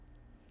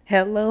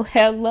Hello,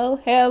 hello,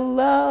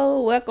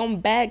 hello. Welcome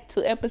back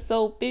to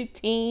episode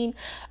 15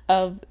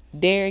 of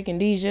Derek and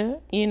Deja.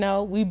 You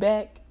know, we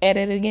back at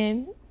it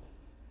again.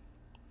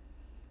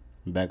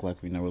 Back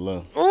like we never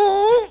left.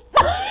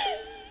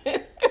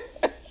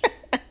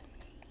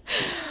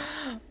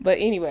 But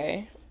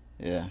anyway,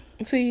 Yeah.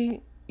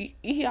 see,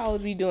 he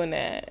always be doing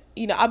that.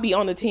 You know, I'll be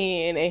on the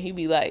 10 and he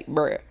be like,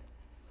 bruh.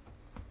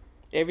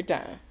 Every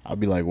time. I'll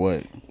be like,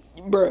 what?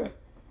 Bruh.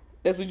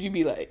 That's what you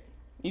be like.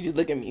 You just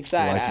look at me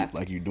side eye.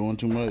 Like you doing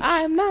too much?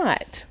 I'm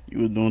not.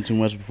 You was doing too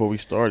much before we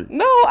started.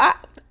 No,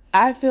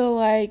 I feel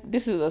like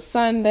this is a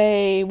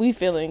Sunday. We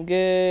feeling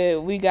good.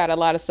 We got a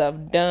lot of stuff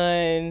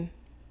done.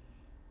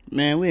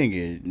 Man, we ain't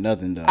get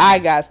nothing done. I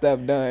got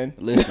stuff done.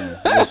 Listen.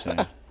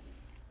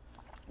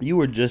 You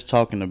were just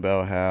talking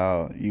about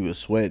how you was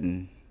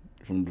sweating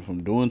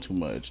from doing too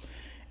much,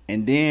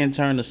 and then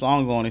turn the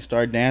song on and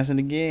start dancing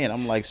again.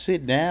 I'm like,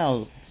 sit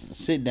down for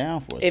a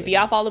second. If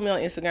y'all follow me on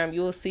Instagram,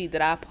 you will see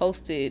that I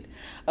posted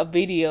a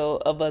video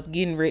of us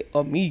getting ready,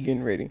 or me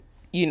getting ready.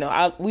 You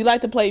know, we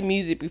like to play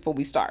music before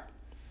we start.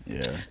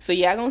 Yeah. So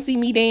y'all gonna see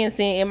me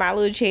dancing in my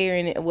little chair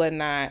and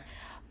whatnot.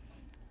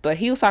 But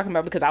he was talking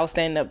about because I was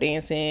standing up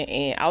dancing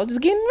and I was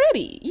just getting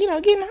ready, you know,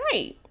 getting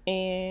hype.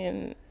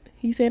 And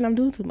he said I'm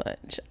doing too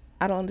much.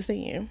 I don't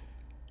understand.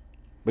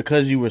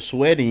 Because you were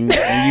sweating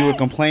and you were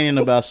complaining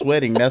about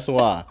sweating. That's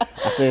why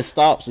I said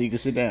stop so you can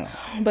sit down.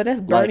 But that's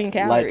burning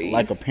calories.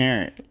 Like a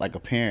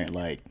parent.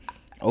 Like,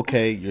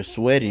 okay, you're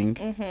sweating.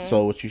 Mm-hmm.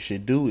 So what you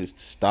should do is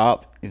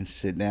stop and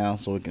sit down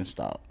so it can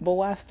stop. But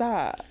why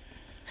stop?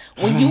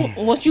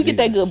 Once you get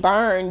that good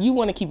burn, you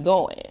want to keep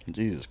going.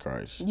 Jesus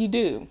Christ. You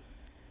do.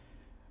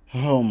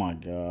 Oh my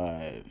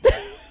God.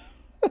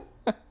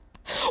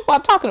 While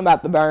talking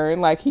about the burn,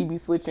 like he be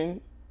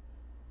switching.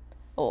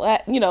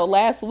 You know,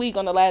 last week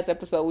on the last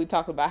episode, we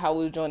talked about how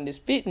we were doing this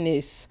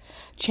fitness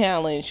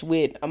challenge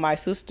with my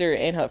sister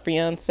and her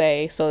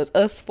fiance. So it's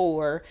us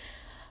four.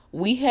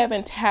 We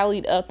haven't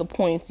tallied up the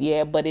points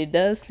yet, but it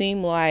does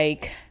seem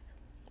like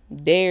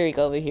Derek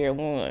over here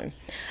won.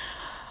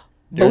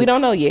 But we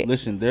don't know yet.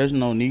 Listen, there's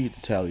no need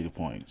to tally the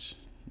points.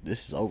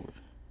 This is over.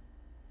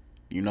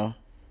 You know?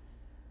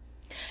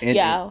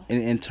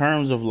 In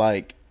terms of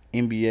like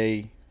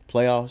NBA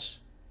playoffs,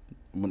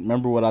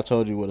 remember what I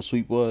told you what a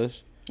sweep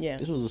was? Yeah.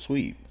 This was a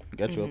sweep.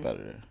 Got you up out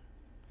of there.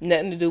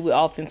 Nothing to do with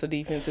offense or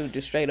defense. It was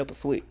just straight up a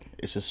sweep.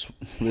 It's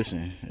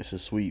a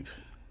sweep.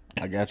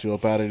 I got you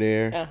up out of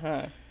there.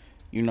 Uh-huh.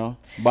 You know?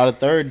 By the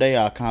third day,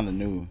 I kind of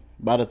knew.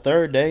 By the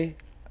third day,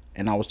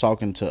 and I was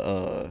talking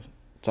to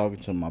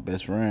my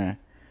best friend,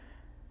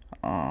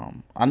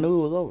 I knew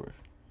it was over.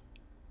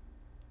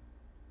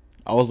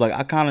 I was like,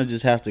 I kind of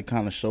just have to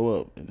kind of show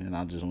up, and then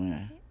I just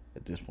win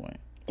at this point.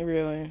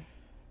 Really?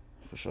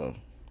 For sure.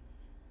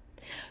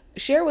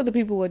 Share with the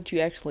people what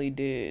you actually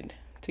did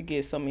to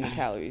get so many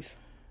calories.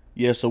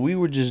 Yeah, so we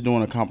were just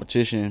doing a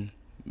competition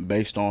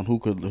based on who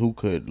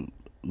could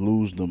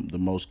lose the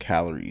most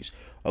calories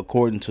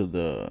according to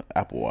the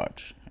Apple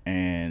Watch,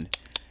 and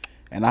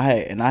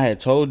I had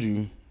told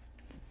you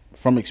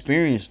from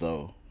experience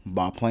though,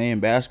 by playing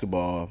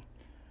basketball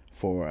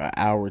for an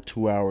hour,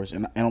 2 hours,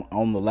 and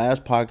on the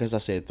last podcast I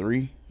said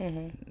 3.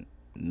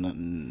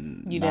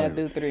 Mm-hmm. You didn't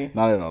do 3.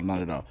 Not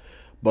at all.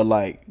 But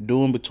like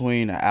doing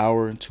between an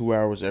hour and 2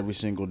 hours every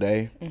single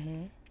day.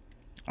 Mm-hmm.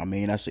 I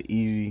mean that's an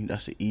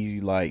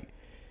easy like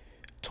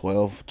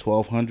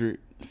 1,200,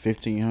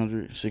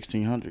 1,500,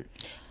 1,600.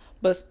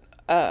 But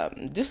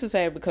just to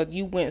say, because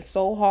you went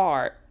so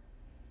hard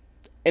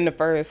in the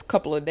first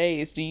couple of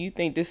days, do you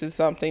think this is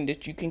something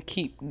that you can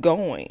keep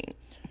going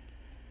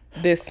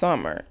this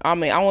summer? I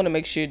mean, I want to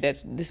make sure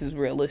that this is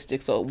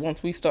realistic. So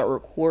once we start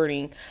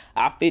recording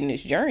our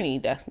fitness journey,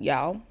 that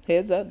y'all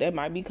heads up, that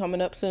might be coming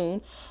up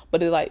soon.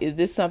 But it's like, is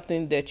this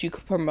something that you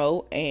could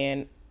promote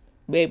and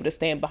be able to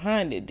stand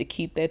behind it to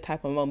keep that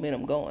type of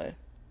momentum going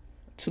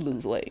to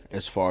lose weight?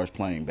 As far as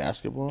playing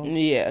basketball?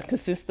 Yeah,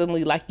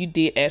 consistently like you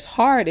did, as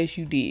hard as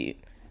you did.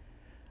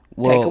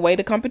 Well, take away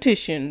the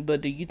competition,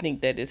 but do you think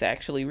that it's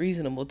actually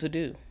reasonable to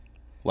do?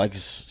 Like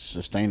it's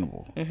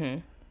sustainable? Mm-hmm.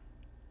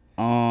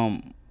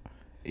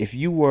 If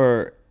you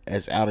were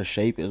as out of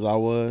shape as I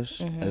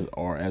was,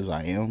 as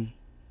I am,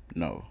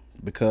 no.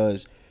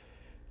 Because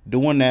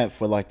doing that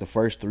for like the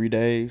first 3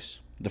 days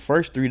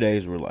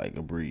were like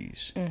a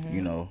breeze,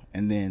 you know.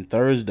 And then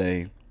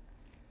Thursday,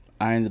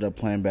 I ended up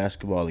playing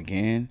basketball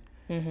again,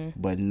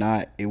 but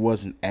it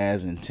wasn't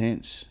as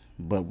intense,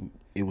 but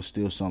it was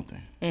still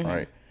something,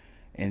 right?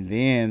 And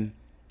then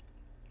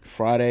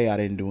Friday, I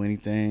didn't do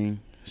anything.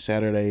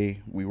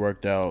 Saturday, we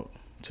worked out.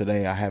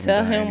 Today, I haven't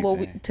done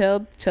anything.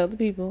 Tell the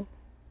people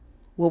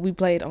what we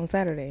played on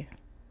Saturday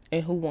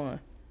and who won.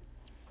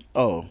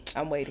 Oh,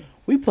 I'm waiting.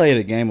 We played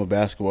a game of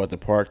basketball at the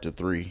park to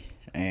 3,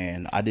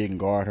 and I didn't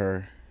guard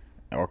her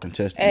or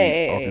contest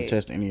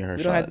any of her shots.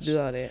 You don't have to do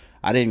all that.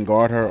 I didn't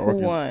guard her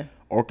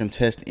or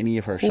contest any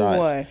of her who shots.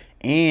 Won?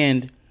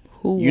 And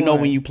who you won? know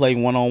when you play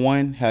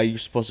 1-on-1, how you're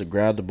supposed to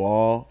grab the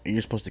ball and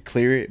you're supposed to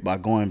clear it by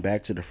going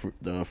back to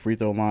the free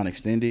throw line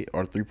extended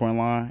or the 3-point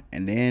line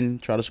and then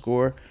try to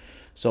score.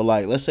 So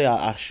like, let's say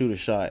I shoot a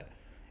shot,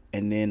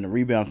 and then the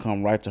rebound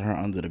come right to her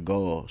under the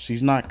goal.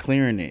 She's not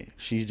clearing it.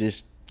 She's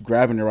just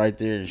grabbing it right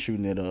there and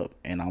shooting it up,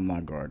 and I'm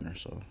not guarding her.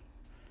 So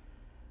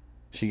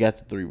she got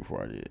the three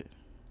before I did.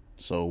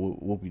 So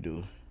whoopie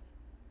do.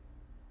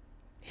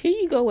 Here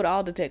you go with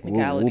all the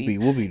technicalities.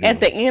 Whoopie do. At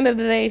the end of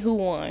the day, who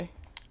won?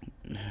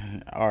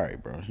 All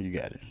right, bro. You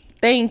got it.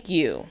 Thank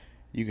you.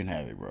 You can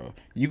have it, bro.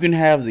 You can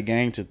have the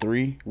game to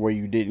 3 where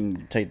you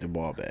didn't take the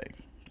ball back,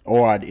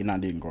 or I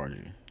didn't guard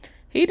you.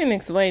 He didn't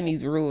explain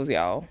these rules,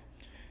 y'all.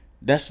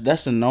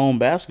 That's a known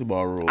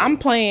basketball rule. I'm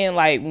playing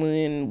like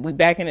when we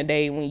back in the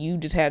day when you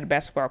just had a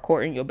basketball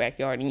court in your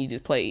backyard and you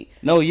just played.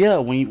 No, yeah,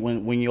 when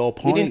your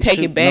opponent You didn't take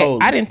it back. No,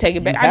 I didn't take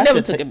it back. I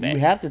never took it back. You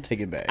have to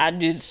take it back. I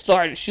just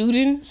started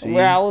shooting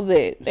where I was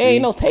at. There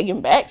ain't no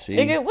taking back.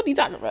 Nigga, what are you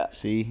talking about?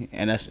 See,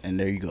 and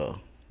there you go.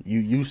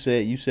 You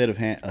said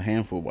a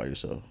handful by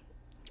yourself.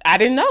 I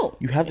didn't know.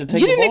 You have to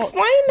take. You the didn't ball.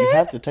 explain that. You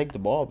have to take the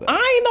ball back.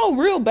 I ain't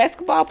no real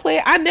basketball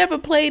player. I never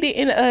played it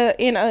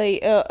in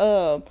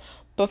a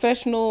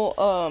professional.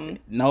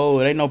 No,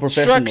 it ain't no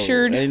professional.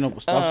 Structured. It ain't no.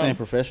 Stop saying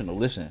professional.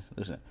 Listen.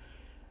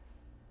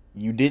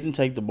 You didn't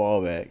take the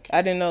ball back.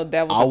 I didn't know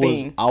that was a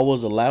thing. I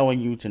was allowing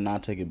you to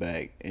not take it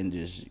back and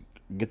just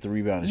get the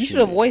rebound. You should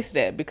have voiced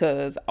that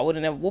because I would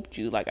have never whooped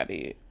you like I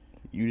did.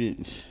 You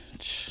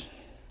didn't.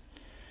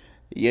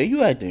 Yeah,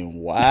 you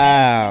acting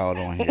wild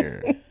on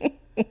here.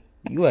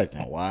 You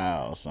acting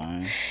wild,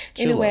 son.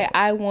 Anyway,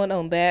 I won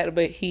on that,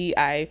 but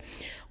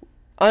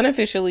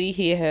unofficially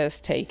he has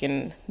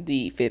taken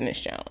the fitness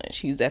challenge.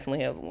 He's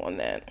definitely has won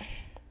that.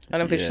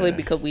 Unofficially,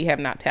 because we have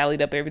not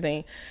tallied up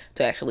everything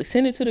to actually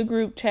send it to the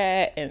group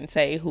chat and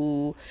say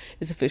who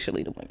is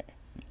officially the winner.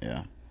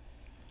 Yeah.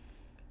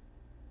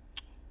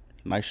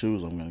 Nice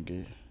shoes I'm gonna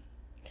get.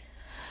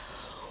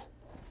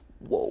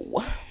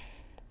 Whoa.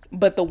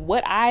 But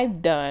what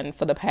I've done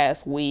for the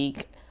past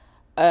week,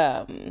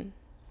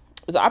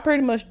 so I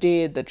pretty much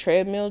did the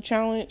treadmill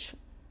challenge.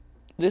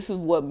 This is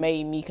what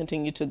made me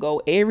continue to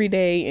go every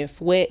day and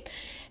sweat.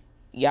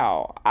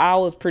 Y'all, I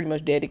was pretty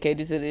much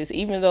dedicated to this,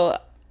 even though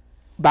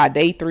by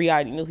day 3 I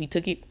already knew he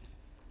took it.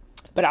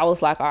 But I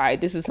was like, all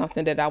right, this is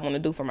something that I want to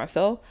do for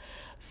myself.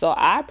 So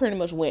I pretty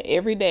much went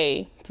every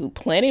day to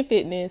Planet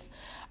Fitness.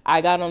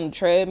 I got on the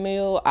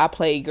treadmill. I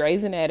played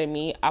Grey's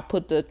Anatomy. I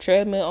put the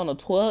treadmill on a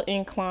 12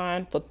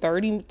 incline for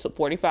 30 to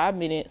 45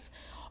 minutes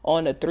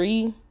on a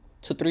 3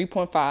 to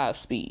 3.5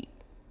 speed.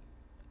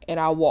 And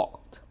I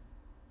walked.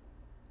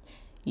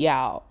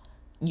 Y'all,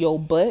 your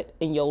butt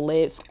and your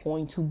legs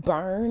going to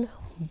burn,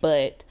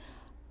 but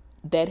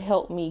that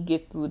helped me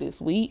get through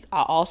this week.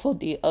 I also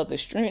did other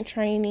strength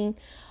training.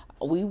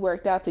 We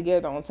worked out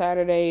together on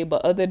Saturday,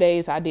 but other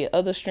days I did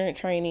other strength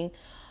training.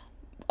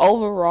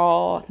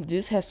 Overall,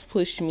 this has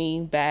pushed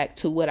me back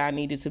to what I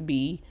needed to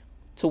be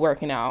to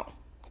working out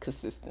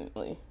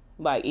consistently.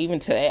 Like even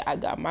today, I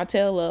got my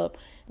tail up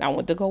and I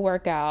went to go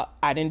work out.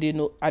 I didn't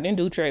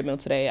do treadmill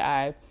today.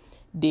 I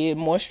did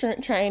more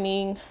strength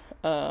training.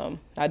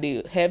 I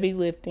did heavy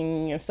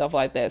lifting and stuff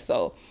like that.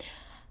 So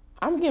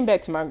I'm getting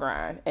back to my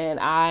grind, and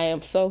I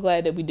am so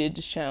glad that we did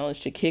this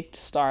challenge to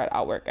kickstart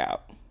our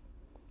workout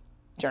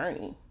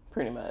journey,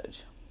 pretty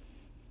much.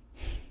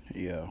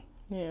 Yeah.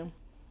 Yeah.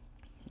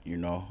 You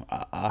know,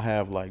 I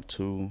have like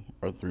 2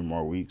 or 3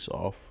 more weeks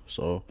off.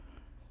 So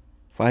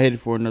if I hit it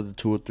for another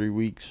 2 or 3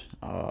 weeks,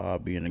 I'll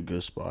be in a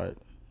good spot.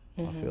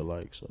 I feel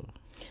like so.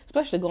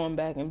 Especially going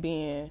back and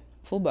being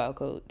football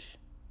coach.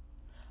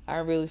 I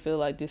really feel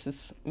like this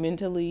is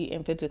mentally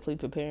and physically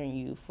preparing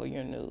you for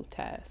your new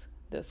task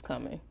that's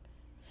coming.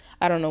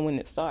 I don't know when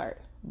it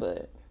starts,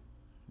 but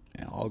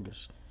in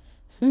August.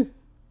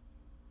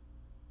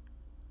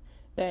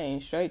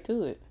 Dang, straight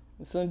to it.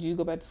 As soon as you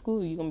go back to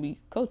school, you're gonna be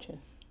coaching.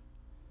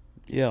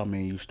 Yeah, I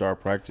mean, you start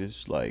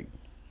practice like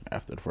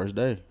after the first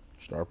day.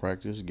 Start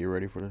practice, get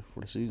ready for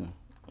the season.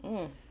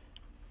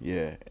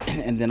 Yeah,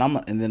 and then I'm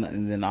a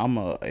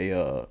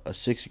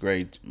 6th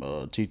grade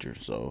teacher,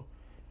 so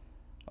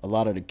a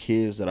lot of the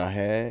kids that I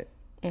had,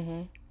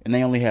 and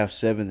they only have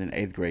 7th and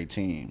 8th grade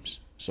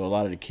teams. So a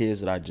lot of the kids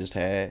that I just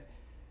had,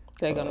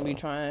 they're gonna be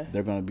trying.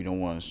 They're gonna be the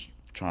ones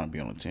trying to be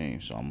on the team.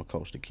 So I'm gonna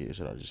coach the kids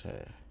that I just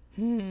had.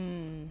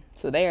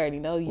 So they already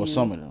know you. Well,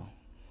 some of them.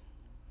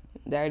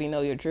 They already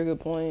know your trigger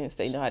points.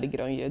 They know how to get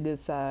on your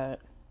good side.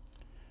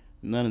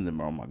 None of them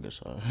are on my good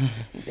side.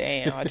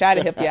 Damn, I try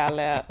to help y'all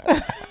out.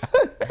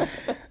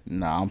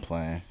 Nah, I'm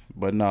playing,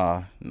 but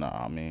nah.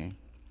 I mean,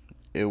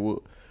 it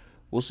will.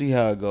 We'll see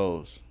how it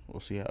goes.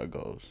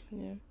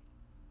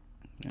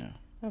 Yeah.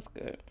 That's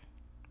good.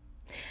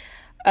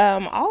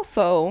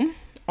 Also,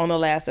 on the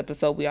last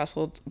episode, we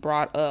also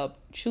brought up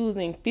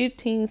choosing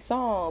 15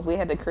 songs. We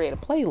had to create a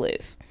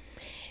playlist.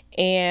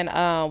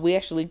 And we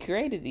actually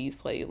created these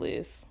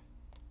playlists.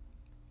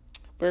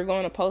 We're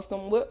going to post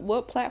them.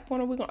 What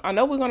platform are we going to? I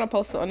know we're going to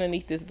post them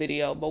underneath this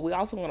video, but we're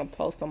also going to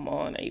post them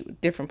on a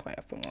different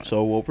platform.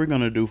 So what we're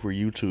going to do for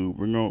YouTube,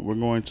 we're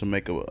going to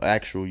make an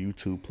actual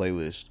YouTube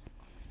playlist.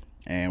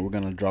 And we're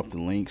going to drop the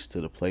links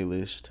to the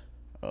playlist.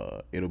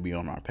 It'll be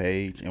on our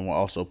page. And we'll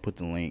also put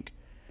the link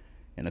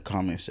in the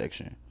comment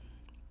section.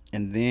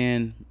 and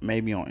then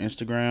maybe on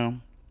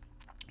Instagram,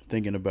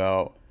 thinking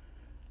about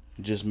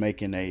just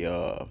making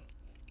a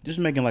just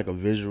making like a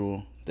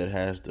visual that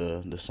has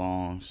the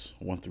songs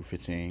 1 through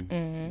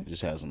 15.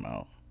 Just has them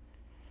out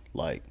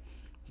like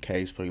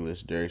K's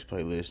playlist, Derek's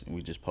playlist, and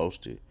we just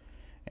post it.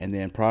 And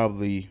then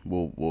probably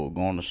we'll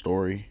go on the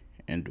story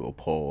and do a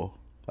poll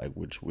like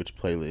which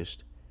playlist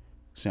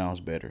sounds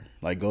better.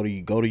 Like go to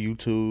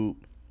YouTube,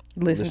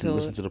 Listen to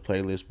listen it. to the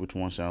playlist, which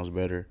one sounds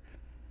better,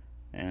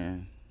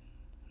 and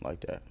like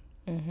that.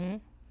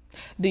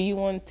 Do you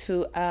want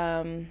to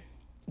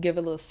give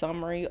a little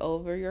summary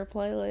over your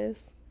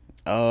playlist?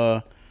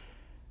 Uh,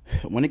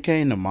 when it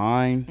came to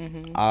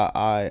mine,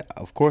 I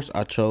of course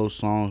I chose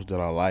songs that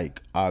I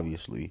like,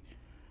 obviously,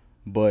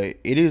 but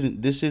it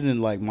isn't. This isn't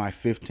like my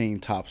 15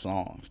 top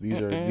songs. These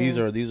are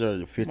the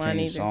Mine 15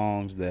 either.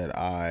 songs that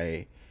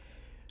I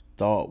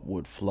thought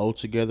would flow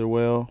together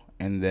well,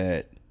 and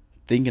that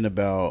thinking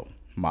about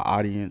my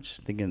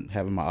audience, thinking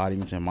having my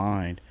audience in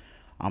mind,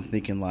 I'm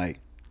thinking like,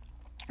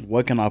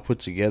 what can I put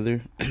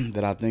together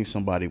that I think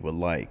somebody would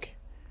like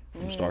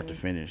from start to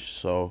finish.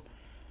 So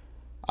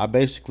I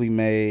basically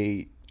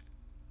made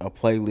a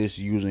playlist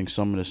using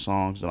some of the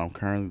songs that I'm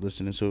currently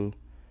listening to,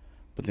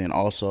 but then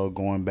also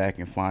going back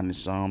and finding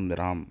some that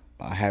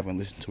I haven't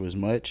listened to as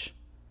much,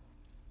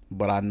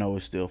 but I know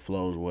it still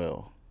flows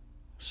well.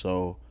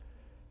 So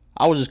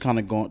I was just kind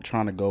of going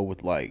trying to go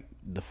with like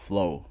the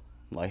flow,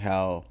 like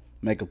how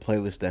make a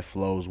playlist that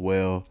flows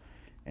well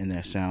and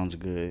that sounds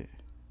good.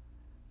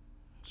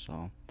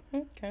 So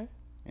Okay.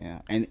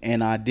 yeah,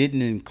 and I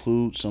didn't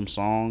include some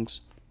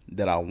songs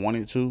that I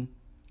wanted to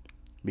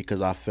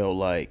because I felt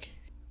like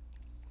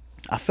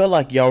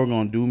y'all were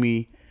gonna do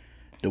me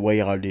the way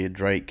y'all did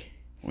Drake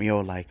when y'all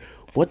were like,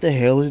 "What the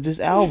hell is this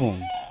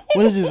album?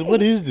 What is this?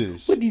 What is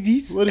this? What is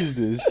this? What is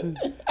this?" I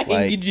ain't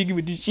Like, get jiggy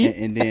with this shit.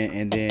 and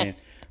then,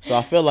 so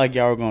I felt like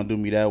y'all were gonna do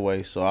me that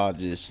way. So I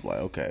just like,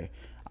 okay,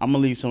 I'm gonna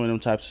leave some of them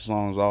types of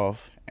songs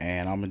off,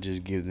 and I'm gonna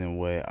just give them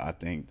what I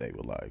think they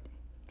would like.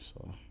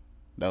 So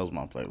that was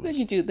my Look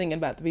playlist. at you thinking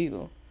about the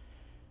people.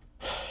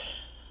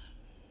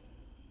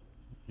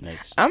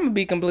 Next, I'm gonna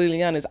be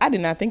completely honest. I did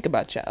not think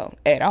about y'all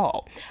at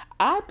all.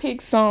 I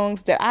picked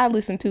songs that I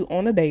listen to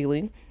on a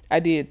daily. I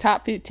did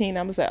top 15.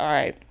 I'm gonna say, all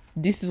right,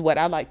 this is what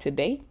I like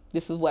today.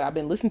 This is what I've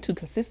been listening to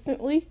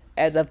consistently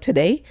as of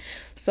today.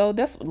 So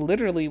that's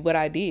literally what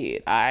I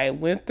did. I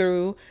went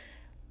through,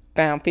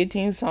 found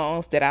 15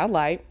 songs that I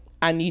like.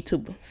 I need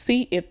to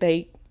see if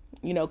they,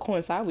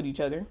 coincide with each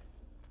other.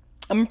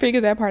 I'm gonna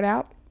figure that part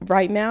out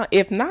right now.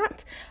 If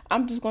not,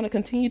 I'm just gonna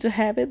continue to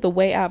have it the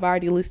way I've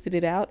already listed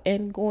it out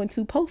and going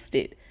to post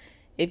it.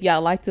 If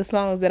y'all like the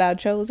songs that I've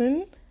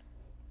chosen,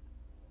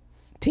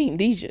 Team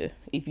Deja.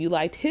 If you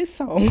liked his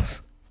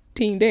songs,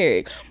 Team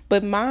Derek.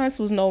 But mine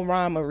was no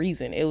rhyme or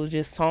reason. It was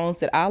just songs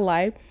that I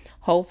like.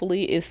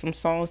 Hopefully, it's some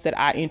songs that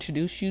I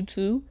introduce you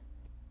to.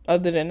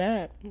 Other than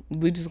that,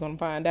 we're just gonna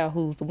find out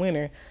who's the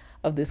winner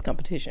of this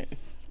competition.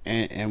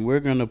 and we're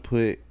gonna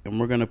put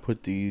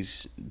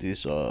these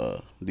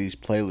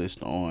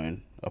playlists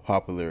on a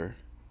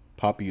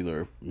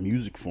popular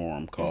music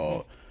forum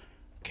called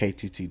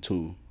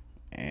KTT2,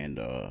 and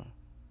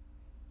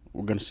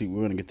we're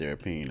gonna get their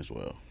opinion as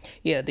well.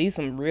 Yeah, these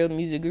some real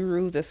music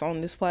gurus that's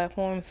on this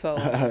platform. So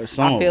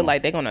Some I of feel them,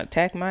 like they're gonna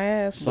attack my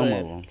ass. some of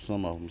But them,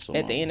 some of them, some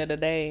at of the end them. of the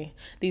day,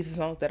 these are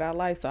songs that I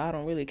like, so I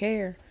don't really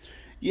care.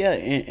 Yeah,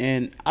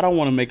 and I don't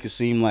want to make it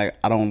seem like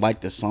I don't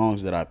like the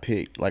songs that I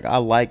picked. Like I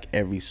like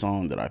every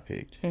song that I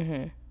picked.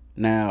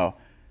 Now,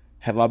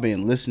 have I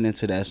been listening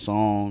to that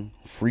song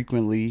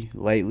frequently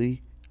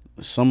lately?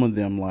 Some of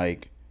them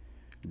like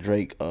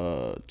Drake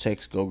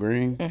Text Go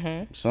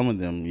Green. Some of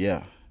them,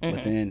 yeah.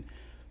 But then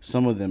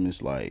some of them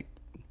is like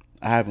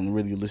I haven't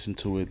really listened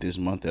to it this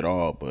month at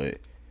all, but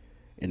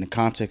in the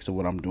context of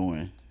what I'm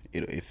doing,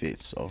 it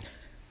fits. So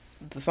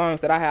The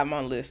songs that I have on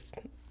my list,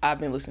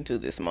 I've been listening to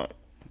this month.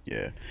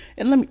 yeah.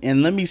 And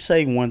let me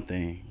say one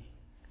thing.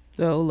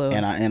 Oh Lord.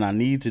 And I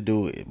need to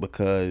do it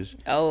because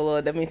Oh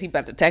Lord, that means he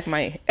about to attack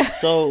my.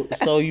 so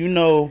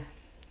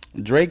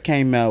Drake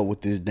came out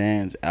with this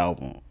dance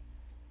album,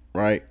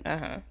 right?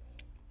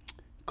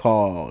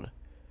 Called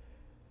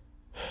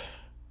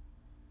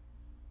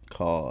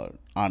called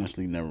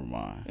Honestly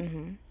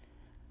Nevermind.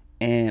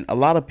 And a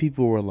lot of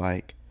people were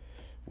like,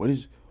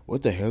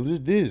 what the hell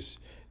is this?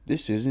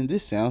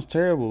 This sounds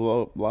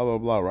terrible, blah blah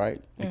blah,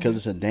 right? Because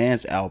it's a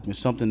dance album. It's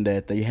something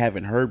that they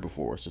haven't heard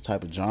before. It's a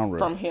type of genre.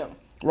 From him.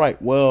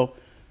 Right. Well,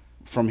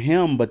 from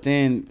him, but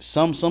then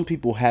some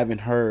people haven't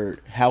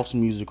heard house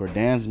music or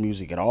dance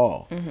music at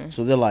all.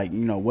 So they're like,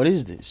 what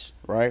is this,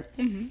 right?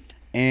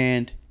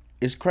 And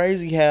it's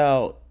crazy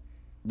how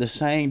the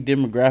same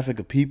demographic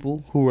of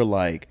people who are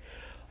like,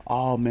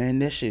 "Oh man,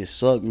 that shit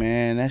suck,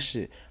 man. That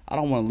shit, I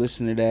don't want to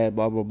listen to that."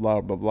 Blah blah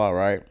blah blah blah.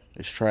 Right?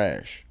 It's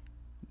trash.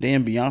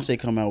 Then Beyonce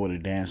come out with a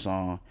dance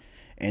song,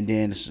 and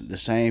then the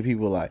same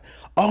people like,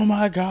 "Oh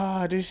my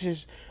God, this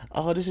is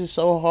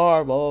so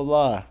hard." Blah blah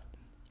blah.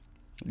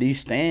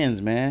 These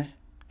stands, man.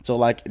 So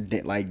like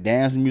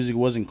dance music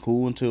wasn't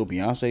cool until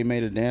Beyonce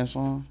made a dance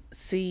song.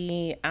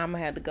 See, I'm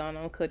gonna have to go on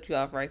and cut you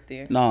off right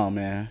there No,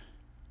 man,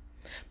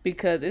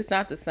 because it's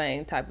not the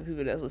same type of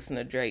people that's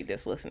listening to Drake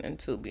that's listening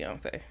to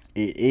Beyonce.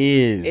 it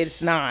is.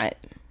 It's not.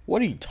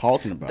 What are you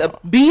talking The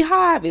about?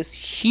 Beehive is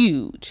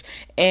huge,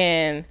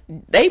 and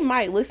they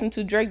might listen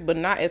to Drake, but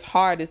not as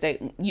hard as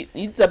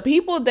the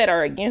people that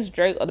are against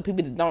Drake are the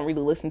people that don't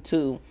really listen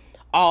to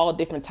all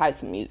different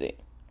types of music.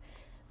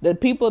 The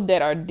people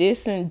that are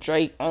dissing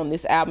Drake on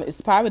this album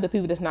is probably the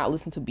people that's not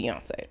listening to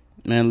Beyonce.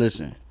 Man,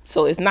 listen.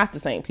 So it's not the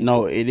same people.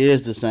 No, it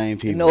is the same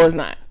people. No, it's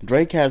not.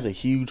 Drake has a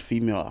huge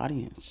female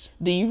audience.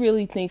 Do you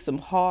really think some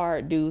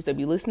hard dudes that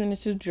be listening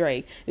to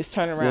Drake is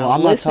turning around Well,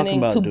 I'm not talking listening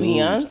about to dudes.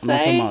 Beyonce? I'm not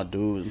talking about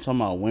dudes. I'm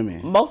talking about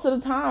women. Most of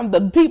the time,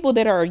 the people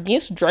that are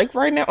against Drake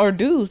right now are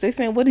dudes. They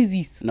saying, "What is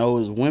this?" No,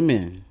 it's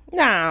women.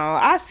 No,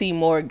 I see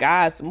more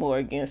guys more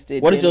against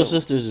it. What did than your the-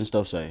 sisters and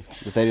stuff say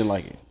that they didn't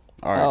like it?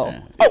 All right, Oh,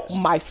 then. oh,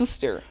 my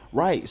sister,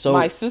 Right. So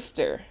my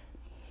sister,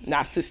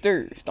 not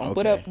sisters. Don't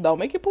put Okay. up. Don't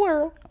make it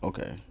plural.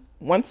 okay,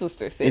 One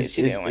sister said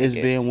she didn't like it's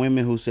it. been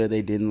women who said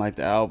they didn't like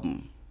the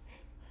album,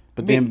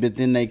 but then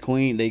they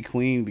queen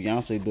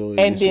Beyonce do it,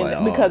 And it's then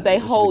like, because oh, they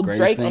this is the hold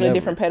greatest Drake thing on a ever.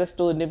 different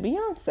pedestal than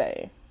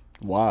Beyonce.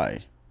 Why?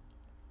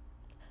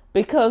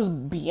 Because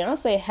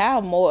Beyonce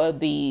have more of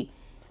the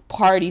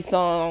party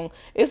song.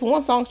 It's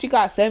one song she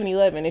got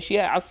 7-Eleven and she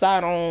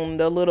outside on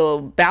the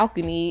little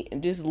balcony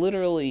and just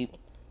literally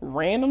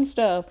random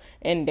stuff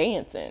and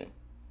dancing.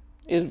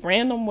 It's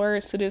random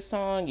words to this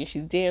song and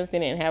she's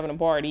dancing and having a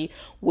party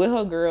with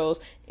her girls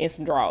and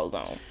some drawers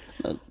on.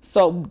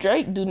 So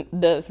Drake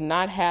does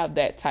not have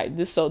that type.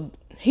 So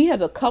he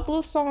has a couple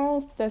of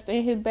songs that's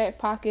in his back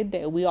pocket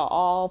that we are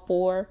all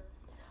for,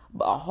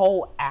 but a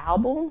whole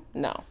album,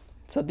 no.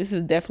 So this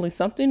is definitely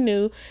something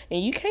new,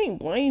 and you can't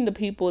blame the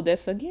people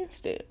that's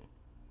against it.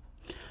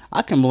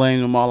 I can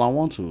blame them all I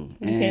want to.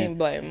 You can't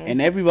blame them.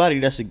 And everybody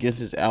that's against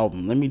this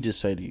album, let me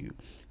just say to you,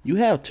 you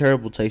have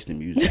terrible taste in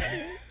music.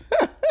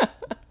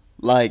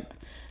 Like,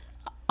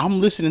 I'm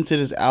listening to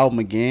this album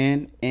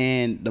again,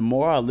 and the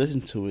more I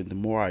listen to it, the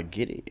more I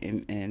get it.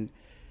 And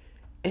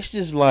it's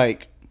just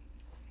like,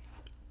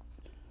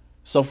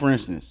 so for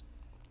instance,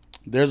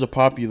 there's a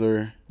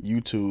popular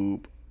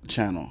YouTube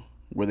channel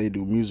where they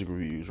do music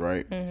reviews,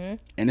 right? Mm-hmm.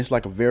 And it's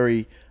like a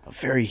very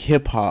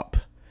hip hop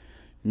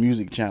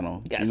music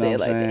channel. Gotta You know say what it I'm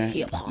like saying? that,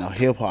 hip-hop. No,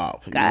 hip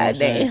hop. God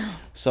damn.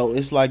 So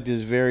it's like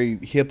this very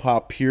hip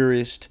hop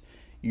purist,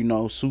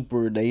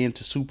 they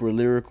into super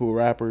lyrical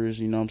rappers,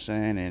 you know what I'm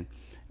saying? And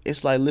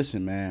it's like,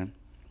 listen, man,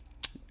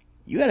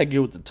 you gotta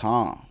get with the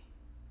time.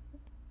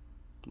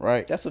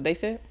 Right? That's what they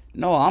said?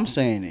 No, I'm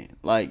saying it.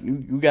 Like, you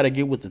gotta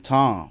get with the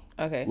time.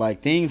 Okay.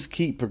 Like, things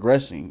keep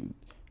progressing.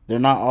 They're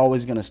not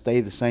always gonna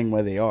stay the same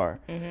way they are.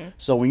 Mm-hmm.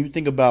 So when you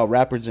think about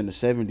rappers in the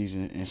 70s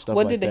and stuff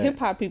What like did the that, hip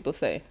hop people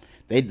say?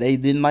 they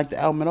didn't like the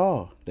album at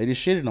all. They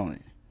just shitted on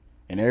it,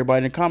 and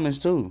everybody in the comments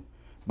too.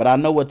 But I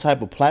know what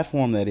type of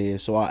platform that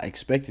is, so I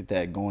expected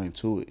that going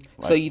into it.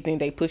 Like, So you think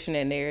they pushing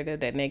that narrative,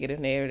 that negative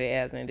narrative,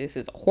 as in this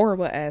is a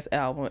horrible ass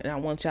album, and I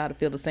want y'all to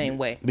feel the same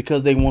way?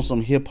 because they want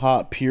some hip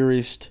hop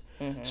purist,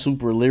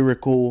 super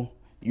lyrical,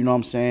 you know what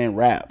I'm saying,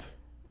 rap.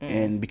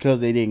 And because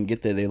they didn't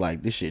get there, they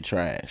like, this shit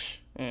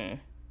trash.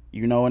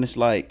 You know, and it's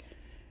like,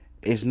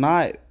 it's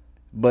not,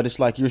 but it's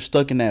like you're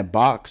stuck in that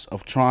box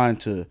of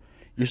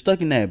you're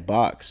stuck in that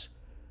box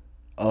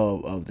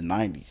of the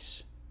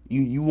 90s.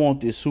 You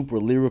want this super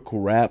lyrical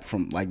rap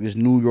from like this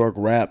New York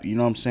rap, you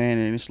know what I'm saying?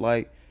 And it's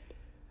like,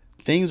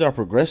 things are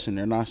progressing,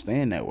 they're not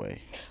staying that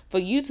way. For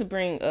you to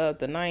bring up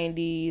the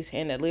 90s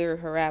and the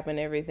lyrical rap and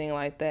everything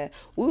like that,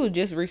 we were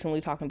just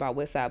recently talking about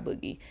Westside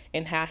Boogie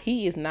and how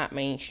he is not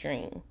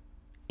mainstream.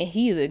 And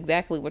he is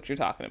exactly what you're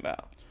talking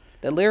about.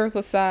 The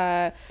lyrical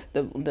side,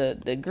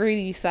 the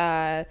gritty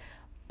side.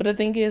 But the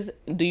thing is,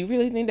 do you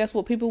really think that's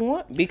what people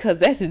want? Because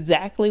that's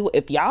exactly what,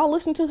 if y'all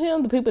listen to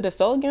him, the people that's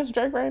so against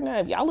Drake right now,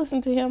 if y'all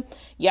listen to him,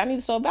 y'all need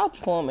to so vouch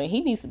for him and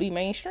he needs to be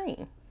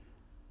mainstream.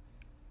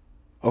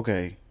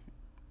 Okay.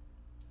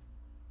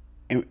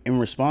 In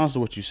response to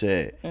what you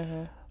said,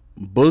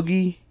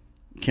 Boogie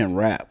can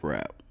rap,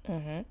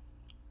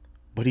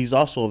 but he's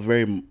also a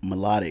very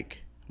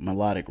melodic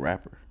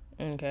rapper.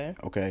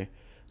 Okay,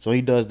 so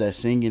he does that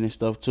singing and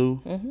stuff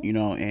too, you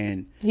know,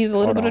 and He's a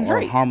little bit of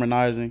Drake.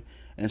 harmonizing,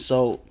 and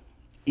so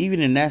even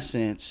in that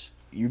sense,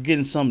 you're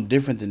getting something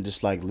different than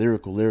just like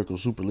lyrical,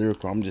 super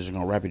lyrical. I'm just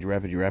gonna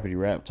rappity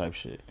rap type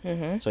shit.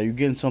 So you're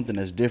getting something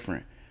that's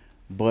different,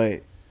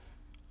 but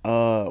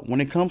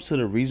when it comes to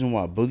the reason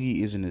why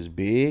Boogie isn't as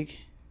big,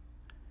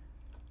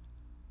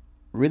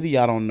 really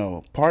I don't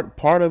know.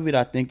 Part of it,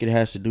 I think it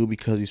has to do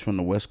because he's from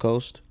the West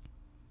Coast,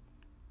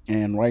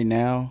 and right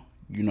now,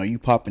 you know, you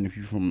popping if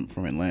you from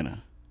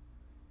Atlanta.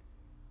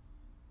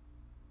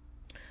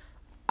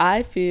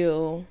 I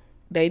feel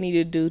they need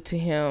to do to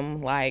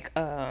him like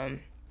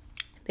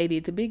they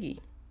did to Biggie.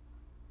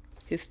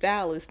 His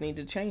stylists need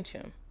to change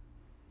him.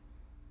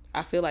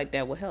 I feel like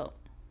that will help.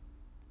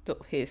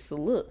 His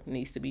look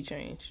needs to be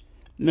changed.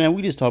 Man,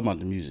 we just talking about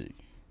the music.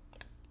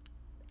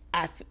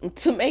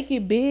 To make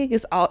it big,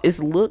 it's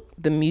look,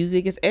 the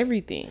music is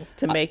everything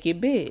to make it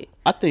big.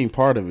 I think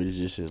part of it is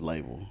just his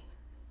label.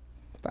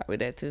 Probably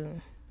that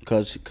too.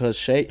 Cause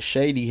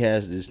Shady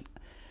has this.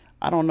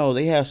 I don't know.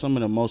 They have some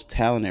of the most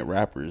talented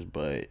rappers,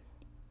 but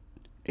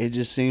it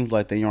just seems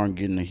like they aren't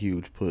getting a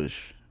huge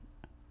push.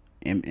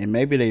 And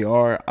maybe they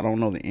are. I don't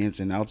know the ins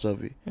and outs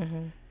of it.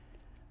 Mm-hmm.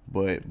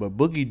 But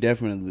Boogie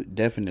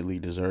definitely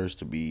deserves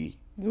to be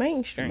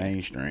Mainstream.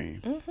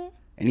 Mm-hmm.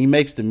 And he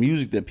makes the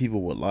music that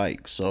people would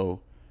like.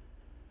 So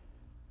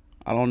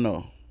I don't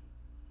know.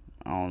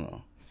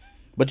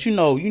 But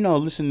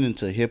listening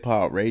to hip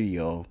hop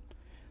radio,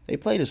 they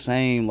play the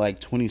same like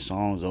 20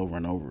 songs over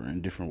and over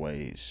in different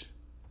ways.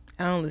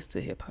 I don't listen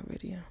to hip hop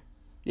radio.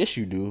 Yes,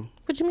 you do.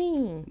 What you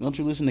mean? Don't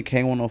you listen to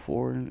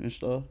K104 and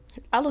stuff?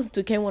 I listen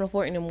to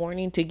K104 in the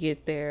morning to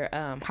get their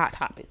hot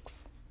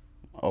topics.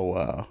 Oh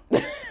wow!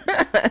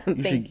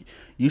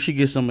 you should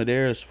get some of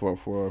theirs for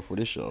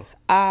this show.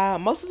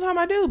 Most of the time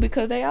I do,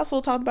 because they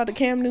also talked about the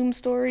Cam Newton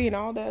story and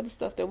all the other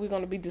stuff that we're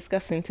going to be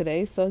discussing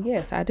today. So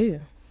yes, I do.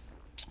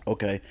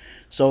 Okay,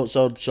 so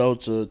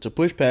to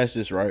push past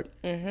this, right?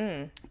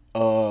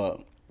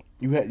 Mm-hmm.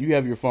 You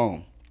have your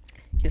phone.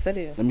 Yes, I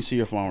do. Let me see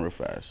your phone real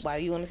fast. Why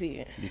do you want to see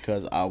it?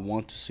 Because I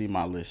want to see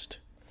my list.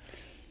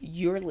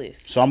 Your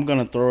list. So I'm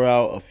gonna throw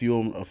out a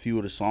few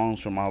of the songs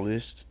from my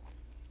list.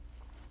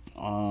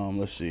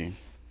 Let's see.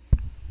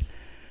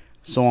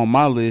 So on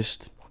my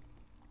list,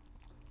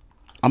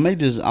 I may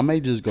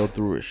just go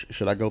through it.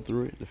 Should I go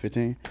through it? The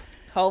 15.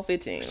 Whole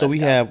 15. So we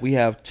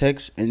have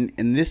text, and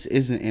this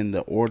isn't in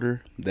the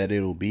order that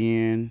it'll be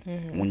in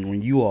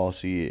when you all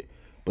see it,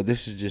 but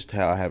this is just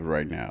how I have it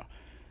right now.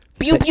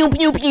 Pew pew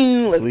pew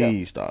pew. Let's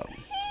Please stop.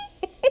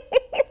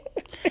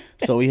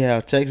 So we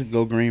have Texas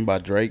Go Green by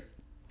Drake.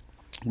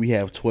 We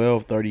have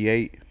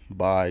 1238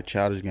 by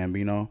Childish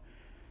Gambino.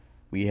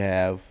 We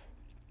have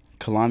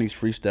Kalani's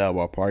Freestyle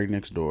by Party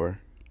Next Door.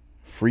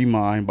 Free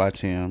Mind by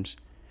Tim's.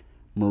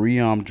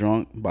 Maria I'm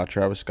Drunk by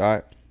Travis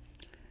Scott.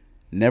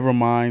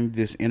 Nevermind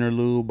This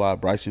Interlude by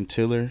Bryson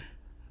Tiller.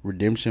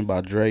 Redemption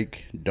by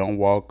Drake. Don't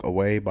Walk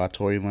Away by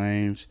Tory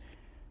Lanez.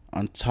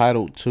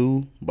 Untitled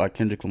 2 by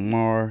Kendrick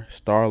Lamar.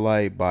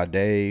 Starlight by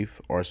Dave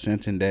or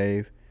Sentin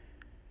Dave.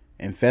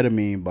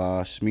 Amphetamine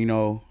by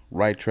Smino.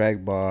 Right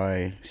Track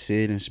by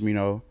Sid and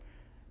Smino.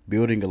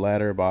 Building a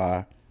Ladder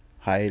by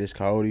Hiatus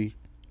Coyote.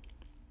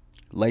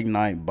 Late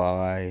Night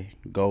by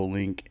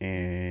GoldLink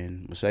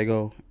and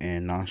Masego.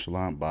 And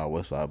Nonchalant by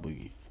Westside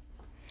Boogie.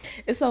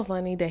 It's so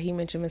funny that he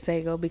mentioned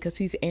Masego because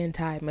he's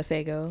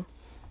anti-Masego.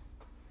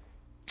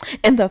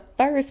 And the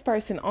first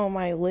person on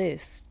my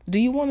list, do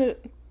you want to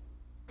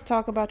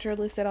talk about your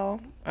list at all?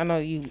 I know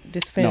you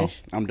just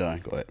finished. No, I'm done.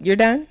 Go ahead. You're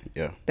done?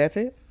 Yeah. That's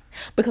it?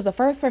 Because the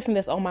first person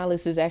that's on my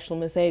list is actually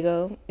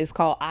Masego. It's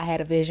called I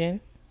Had a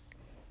Vision.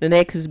 The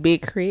next is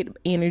Big Crit,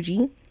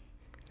 Energy.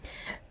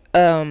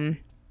 L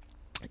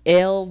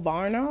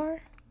Varnar.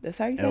 That's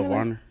how you say it? L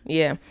Varner?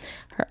 Yeah.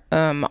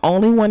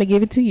 Only Want to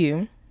Give It to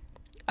You.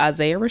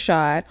 Isaiah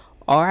Rashad.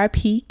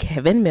 R.I.P.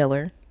 Kevin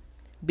Miller.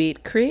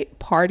 Big Crit,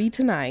 Party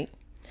Tonight.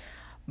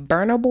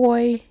 Burna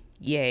Boy,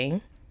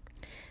 Yay.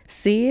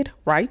 Sid,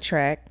 Right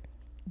Track.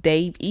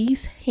 Dave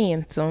East,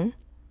 Handsome.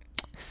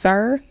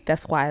 Sir,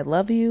 That's Why I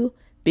Love You.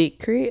 Big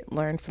Crit,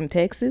 Learn from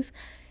Texas.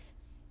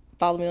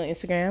 Follow me on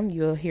Instagram.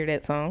 You'll hear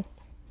that song.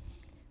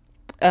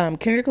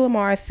 Kendrick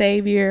Lamar,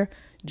 Savior.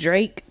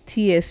 Drake,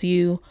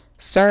 TSU.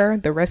 Sir,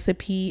 The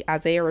Recipe.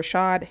 Isaiah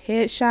Rashad,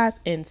 Headshots.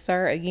 And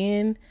Sir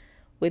again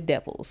with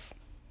Devils.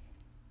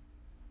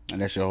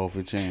 And that's your whole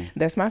 15.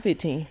 That's my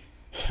 15.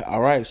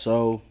 All right,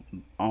 so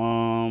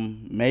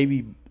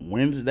maybe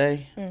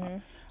Wednesday. Mm-hmm.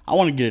 I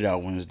want to get it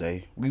out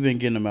Wednesday. We've been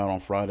getting them out on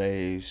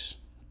Fridays,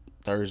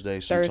 Thursday,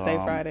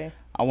 Friday.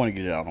 I want to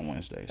get it out on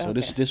Wednesday. So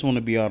this one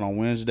will be out on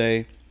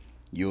Wednesday.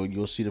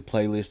 You'll see the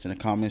playlist in the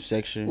comment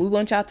section. We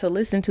want y'all to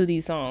listen to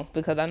these songs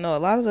because I know a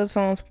lot of the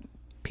songs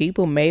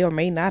people may or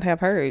may not have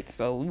heard.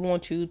 So we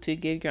want you to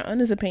give your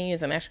honest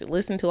opinions and actually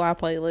listen to our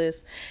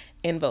playlist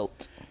and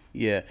vote.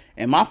 Yeah,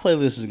 and my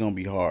playlist is gonna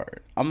be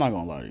hard. I'm not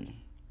gonna lie to you.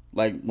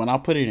 Like when I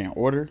put it in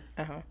order,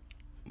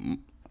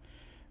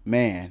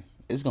 man,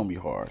 it's gonna be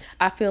hard.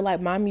 I feel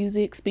like my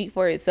music speak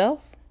for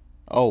itself.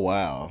 Oh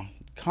wow,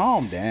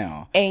 calm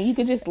down. And you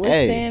can just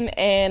listen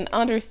and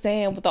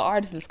understand what the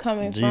artist is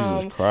coming from.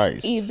 Jesus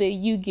Christ. Either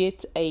you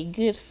get a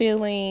good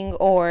feeling,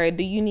 or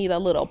do you need a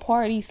little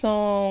party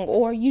song,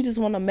 or you just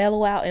want to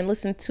mellow out and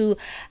listen to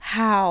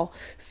how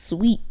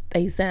sweet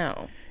they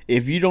sound.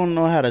 If you don't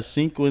know how to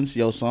sequence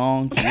your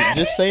songs,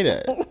 just say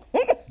that.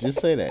 Just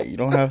say that. You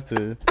don't have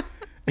to.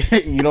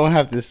 You don't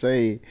have to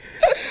say.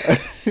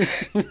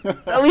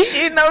 At least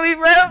you know me,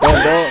 bro.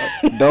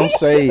 Don't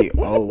say.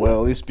 Oh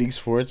well, it speaks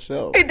for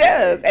itself. It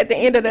does. At the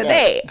end of the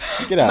day,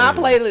 get out. My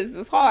playlist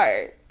is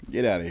hard.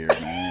 Get out of here,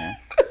 man.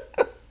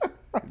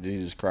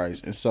 Jesus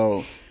Christ. And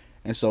so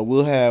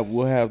we'll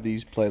have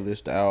these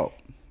playlists out.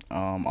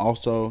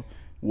 Also,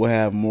 we'll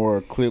have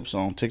more clips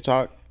on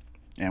TikTok.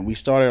 And we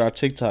started our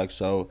TikTok,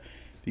 so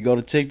if you go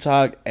to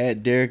TikTok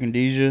at Derek and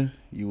Deja,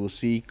 you will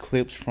see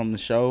clips from the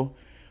show.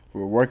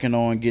 we're working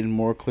on getting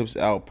more clips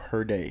out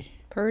per day.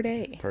 Per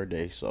day. Per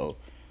day. So,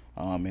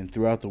 and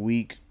throughout the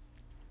week,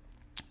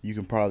 you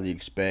can probably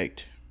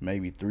expect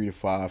maybe 3 to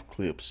 5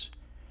 clips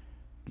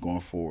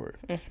going forward.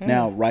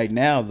 Now, right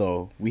now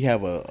though, we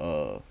have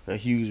a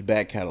huge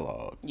back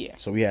catalog. Yeah.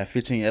 So we have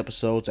 15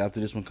 episodes after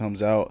this one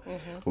comes out,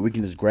 where we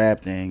can just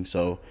grab things.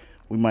 So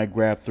we might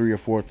grab 3 or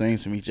 4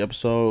 things from each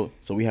episode.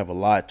 So we have a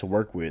lot to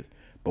work with.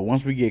 But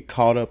once we get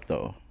caught up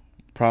though,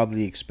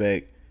 probably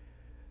expect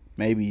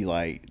maybe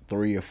like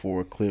 3 or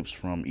 4 clips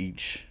from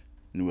each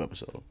new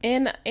episode.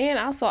 And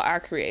also our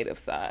creative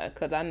side,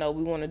 because I know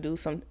we want to do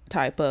some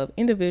type of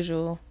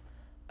individual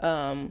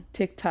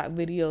TikTok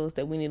videos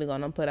that we need to go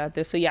and put out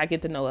there, so y'all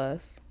get to know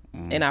us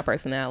and our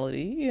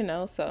personality, you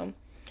know. So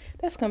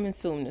that's coming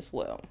soon as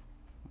well.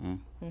 All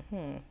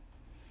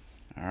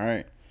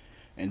right,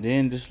 and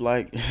then just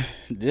like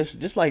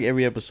just like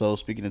every episode,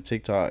 speaking of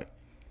TikTok,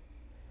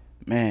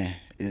 man,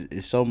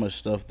 it's so much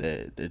stuff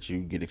that you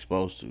get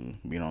exposed to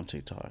being on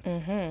TikTok.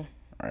 All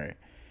right,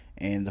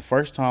 and the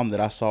first time that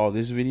I saw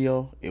this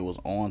video, it was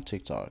on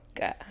TikTok.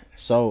 God.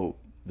 So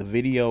the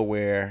video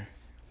where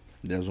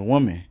there's a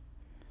woman,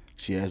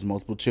 she has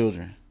multiple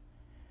children.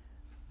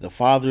 The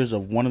fathers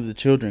of one of the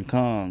children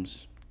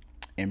comes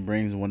and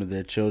brings one of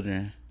their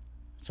children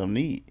some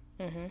to eat,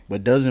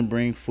 but doesn't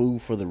bring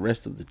food for the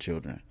rest of the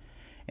children.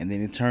 And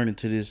then it turned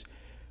into this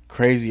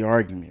crazy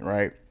argument,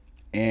 right?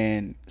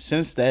 And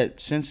since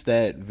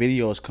that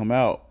video has come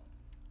out,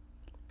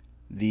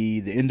 the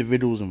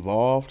individuals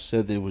involved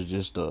said that it was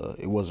just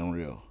it wasn't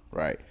real,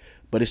 right?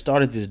 But it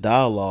started this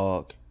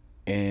dialogue,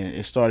 and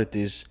it started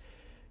this,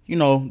 you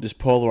know, this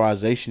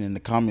polarization in the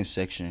comment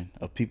section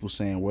of people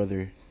saying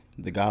whether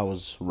the guy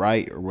was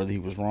right or whether he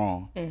was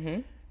wrong.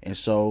 And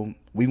so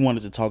we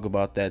wanted to talk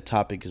about that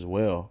topic as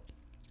well.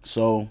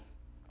 So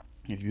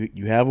if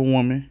you have a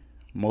woman,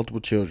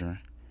 multiple children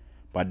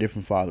by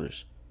different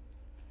fathers,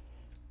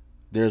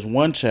 there's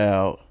one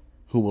child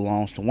who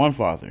belongs to one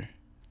father.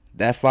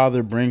 That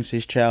father brings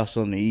his child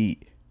something to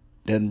eat,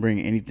 doesn't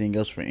bring anything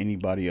else for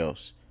anybody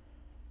else.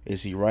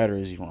 Is he right or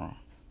is he wrong?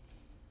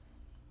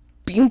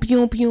 Pew,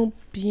 pew, pew,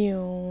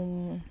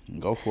 pew.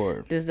 Go for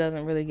it. This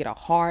doesn't really get a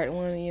hard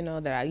one, you know,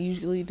 that I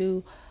usually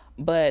do.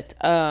 But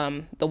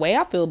the way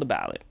I felt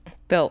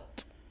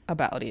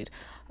about it,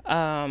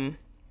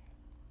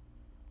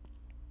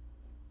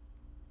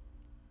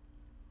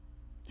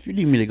 if you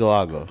need me to go,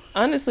 I'll go.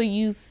 honestly,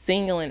 you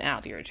singling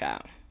out your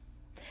child.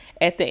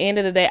 At the end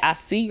of the day, I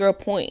see your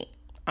point.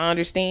 I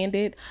understand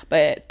it.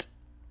 But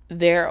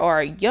there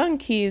are young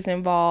kids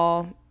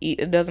involved.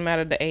 It doesn't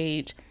matter the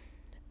age.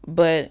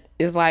 But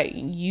it's like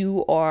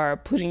you are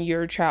putting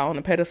your child on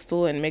a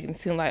pedestal and making it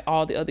seem like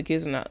all the other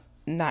kids are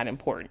not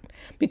important.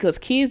 Because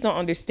kids don't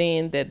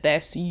understand that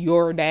that's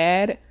your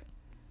dad.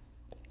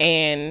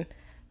 And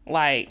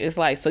like, it's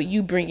like, so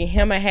you bringing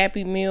him a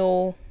Happy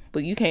Meal,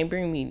 but you can't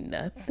bring me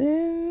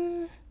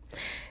nothing.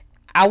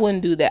 I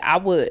wouldn't do that. I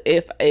would,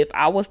 if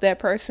I was that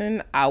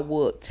person, I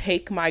would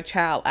take my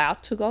child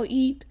out to go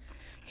eat.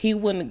 He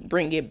wouldn't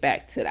bring it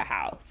back to the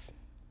house,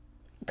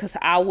 because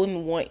I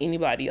wouldn't want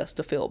anybody else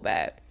to feel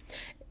bad.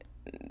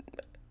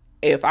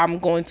 If I'm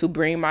going to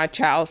bring my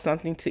child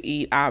something to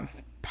eat, I'm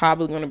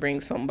probably going to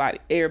bring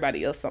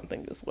everybody else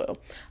something as well.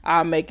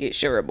 I'll make it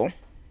shareable.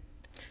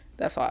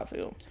 That's how I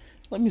feel.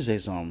 Let me say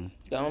something.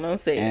 Go on and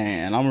say it.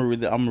 And I'm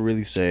gonna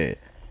really say it.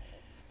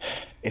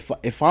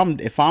 If I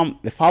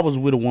was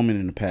with a woman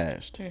in the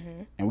past,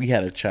 and we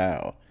had a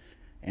child,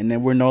 and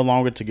then we're no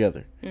longer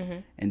together,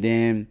 and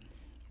then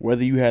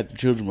whether you had the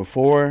children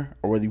before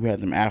or whether you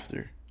had them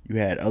after, you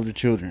had other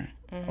children,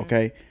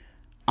 okay?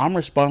 I'm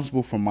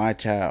responsible for my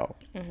child.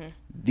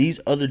 These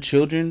other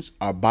children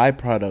are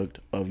byproduct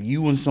of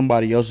you and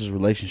somebody else's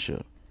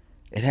relationship.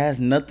 It has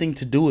nothing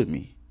to do with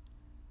me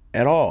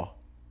at all.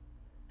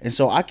 And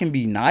so I can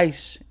be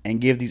nice and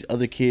give these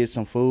other kids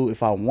some food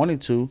if I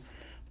wanted to,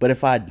 but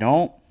if I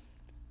don't,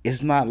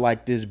 it's not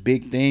like this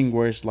big thing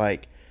where it's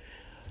like,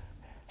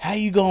 how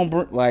you gonna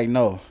bring, like,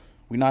 no,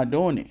 we're not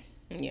doing it.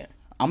 Yeah.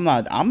 I'm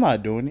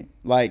not doing it.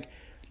 Like,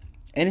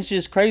 and it's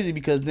just crazy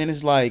because then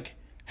it's like,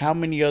 how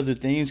many other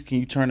things can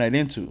you turn that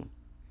into?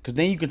 Because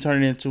then you can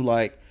turn it into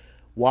like,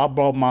 well, I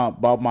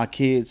bought my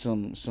kids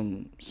some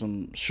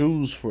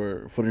shoes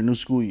for the new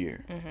school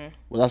year.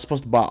 Was I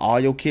supposed to buy all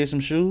your kids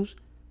some shoes?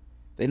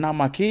 They're not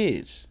my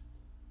kids.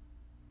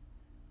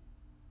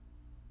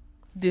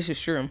 This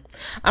is true.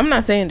 I'm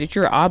not saying that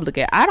you're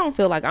obligated. I don't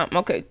feel like I'm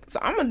okay. So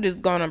I'm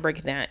just gonna break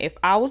it down. If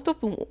I was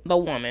the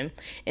woman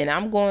and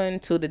I'm going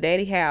to the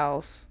daddy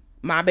house,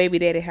 my baby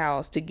daddy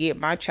house, to get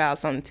my child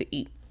something to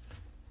eat,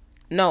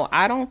 no,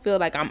 I don't feel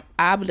like I'm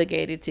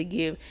obligated to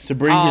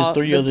bring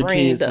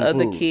the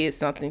other kids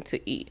something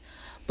to eat.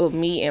 But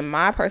me and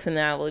my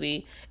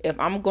personality, if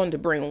I'm going to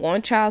bring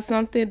one child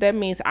something, that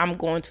means I'm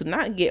going to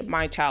not get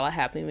my child a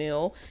Happy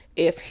Meal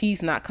if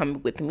he's not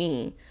coming with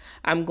me.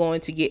 I'm going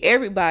to get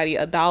everybody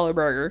a $1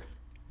 burger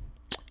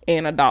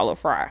and a $1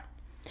 fry.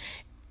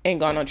 And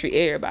gonna treat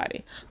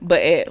everybody.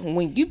 But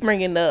when you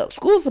bringing up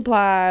school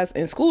supplies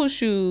and school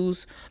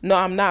shoes, no,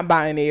 I'm not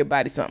buying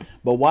everybody something.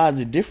 But why is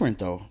it different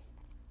though?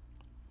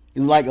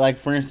 Like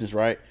for instance,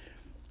 right?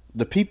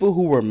 The people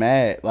who were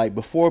mad, like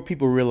before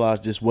people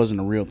realized this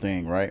wasn't a real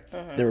thing, right?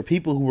 There were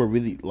people who were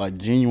really like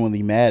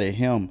genuinely mad at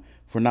him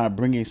for not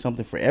bringing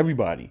something for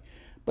everybody.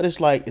 But it's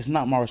like it's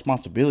not my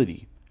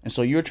responsibility. And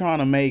so you're trying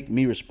to make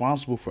me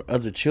responsible for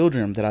other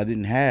children that I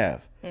didn't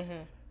have.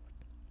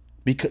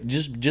 Because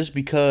just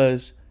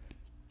because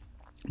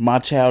my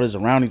child is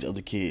around these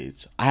other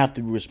kids, I have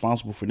to be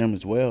responsible for them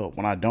as well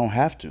when I don't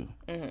have to.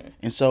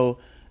 And so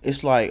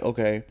it's like,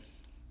 okay,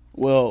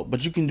 well,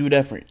 but you can do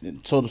that for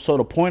so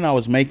the point I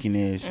was making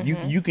is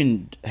you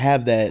can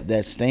have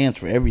that stance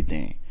for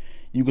everything.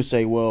 You could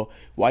say, well,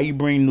 why you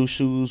bring new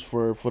shoes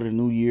for the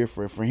new year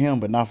for him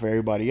but not for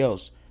everybody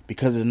else?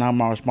 Because it's not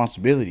my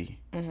responsibility.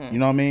 You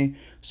know what I mean?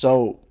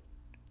 So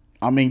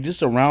I mean,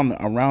 just around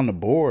the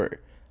board,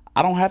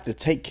 I don't have to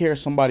take care of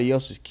somebody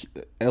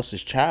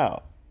else's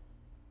child.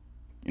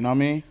 You know what I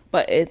mean?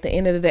 But at the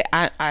end of the day,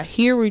 I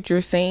hear what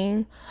you're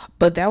saying,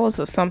 but that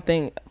was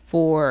something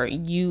for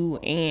you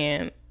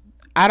and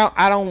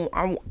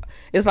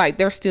it's like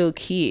they're still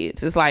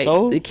kids. It's like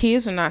So the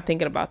kids are not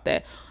thinking about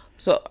that.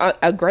 So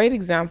a great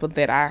example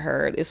that I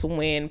heard is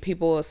when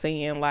people are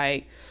saying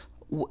like,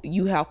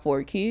 you have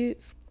 4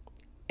 kids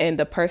and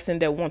the person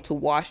that want to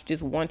watch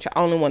just one child,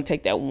 I only want to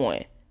take that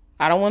one.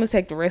 I don't want to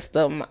take the rest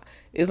of them.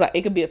 It's like,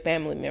 it could be a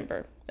family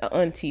member, an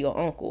auntie or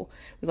uncle.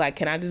 It's like,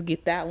 can I just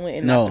get that one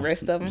and not the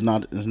rest of them?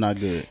 It's not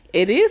good.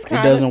 It is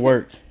kind It of. doesn't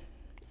work.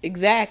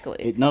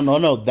 Exactly.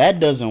 No, that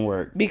doesn't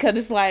work. Because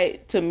it's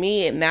like, to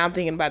me, and now I'm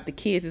thinking about the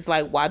kids, it's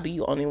like, why do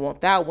you only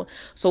want that one?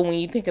 So when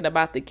you're thinking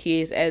about the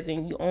kids, as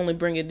in you only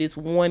bringing this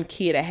one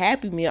kid a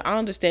Happy Meal, I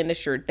understand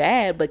that's your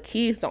dad, but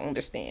kids don't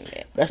understand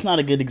that. That's not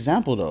a good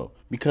example though,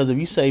 because if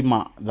you say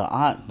the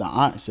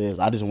aunt says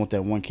I just want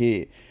that one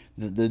kid,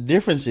 the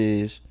difference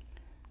is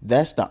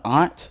that's the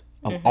aunt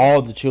of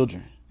all the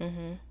children.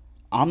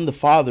 I'm the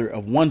father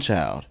of one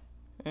child.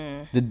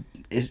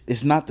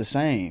 It's not the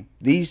same.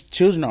 These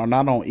children are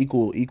not on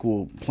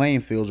equal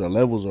playing fields or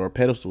levels or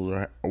pedestals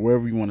or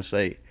wherever you want to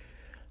say.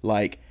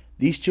 Like,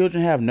 these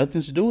children have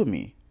nothing to do with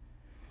me.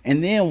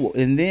 And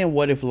then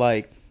what if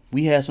like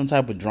we had some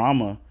type of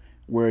drama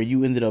where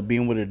you ended up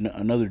being with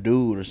another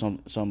dude or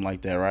something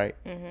like that, right?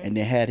 And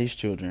then had his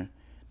children.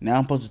 Now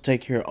I'm supposed to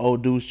take care of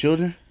old dude's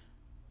children?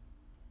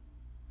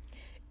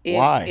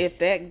 Why? If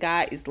that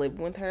guy is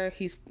living with her,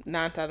 he's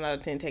 9 times out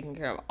of 10 taking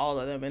care of all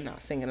of them and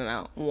not singling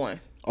out one.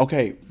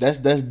 Okay, that's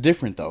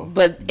different though.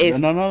 But it's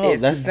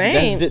it's the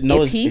same.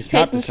 If he's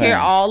taking care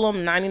of all of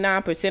them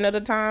 99% of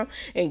the time,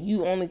 and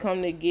you only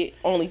come to get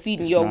only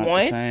feeding your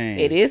one,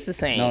 it is the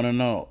same.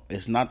 No,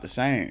 it's not the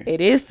same.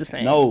 It is the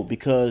same. No,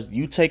 because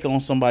you take on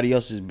somebody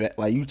else's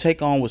like you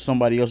take on what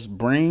somebody else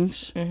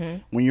brings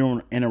when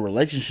you're in a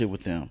relationship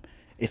with them.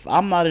 If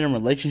I'm not in a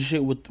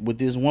relationship with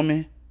this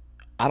woman,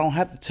 I don't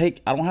have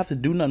to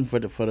do nothing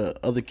for the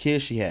other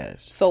kids she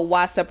has. So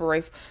why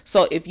separate?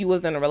 So if you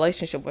was in a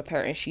relationship with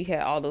her and she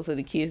had all those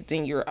other kids,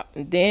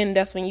 then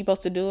that's when you're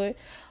supposed to do it.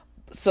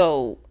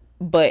 So,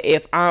 but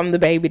if I'm the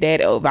baby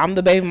daddy, or if I'm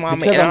the baby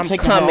mama, because and I'm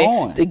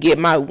coming to get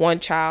my one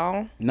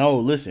child. No,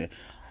 listen.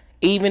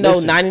 Even though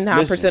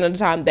 99% of the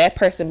time that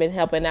person been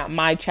helping out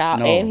my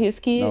child and his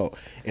kids. No,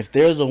 if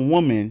there's a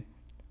woman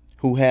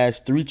who has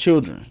 3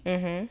 children,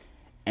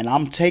 and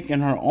I'm taking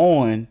her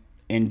on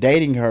and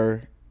dating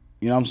her.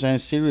 You know what I'm saying?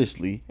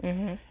 Seriously.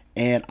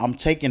 And I'm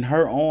taking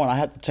her on. I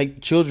have to take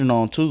the children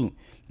on too.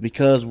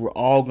 Because we're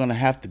all going to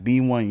have to be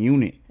one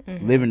unit.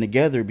 Living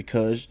together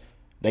because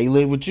they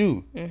live with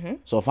you.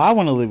 So if I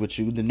want to live with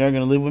you, then they're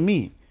going to live with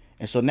me.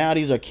 And so now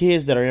these are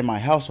kids that are in my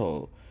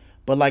household.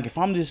 But like if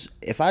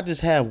I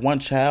just have one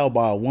child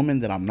by a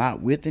woman that I'm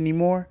not with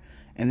anymore,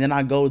 and then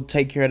I go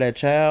take care of that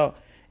child,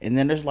 and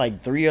then there's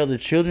like 3 other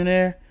children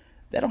there,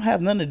 that don't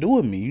have nothing to do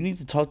with me. You need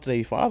to talk to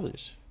their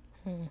fathers.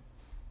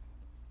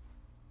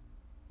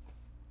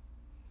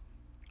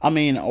 I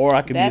mean, or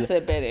I could that's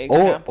a better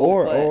example.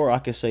 Or I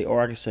could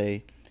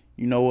say,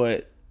 you know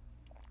what?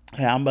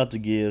 Hey, I'm about to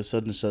give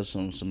such and such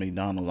some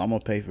McDonald's. I'm gonna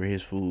pay for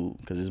his food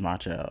because it's my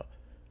child.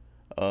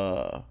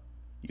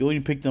 You only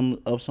pick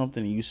them up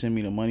something and you send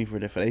me the money for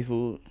their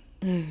food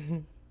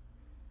because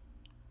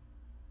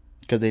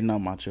they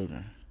not my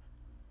children.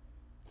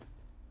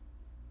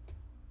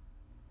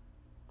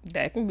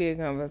 That can be a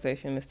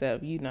conversation instead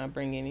of you not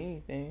bringing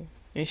anything,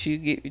 and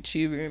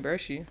she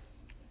reimburse you.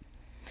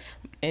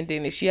 And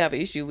then if she have an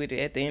issue with it,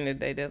 at the end of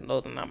the day,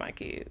 those are not my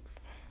kids.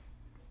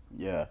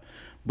 Yeah,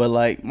 but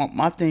like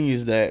my thing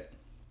is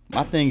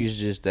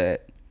just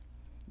that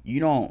you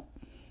don't.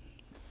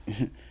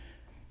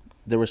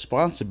 The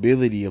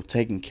responsibility of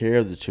taking care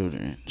of the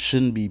children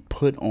shouldn't be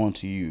put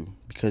onto you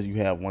because you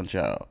have one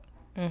child.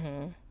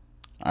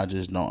 I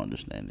just don't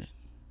understand it.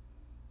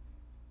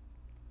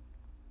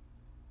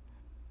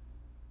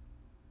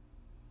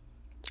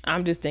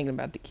 I'm just thinking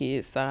about the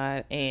kids'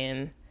 side,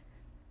 and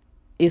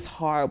it's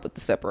hard with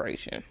the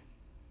separation.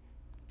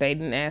 They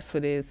didn't ask for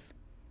this.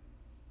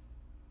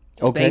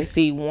 Okay. They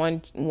see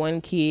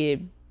one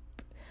kid,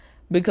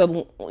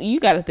 because you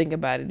got to think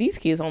about it. These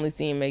kids only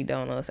seeing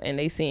McDonald's, and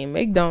they seeing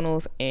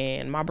McDonald's,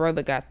 and my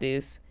brother got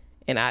this,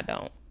 and I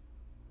don't.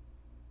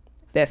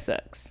 That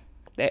sucks.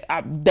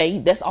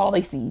 That's all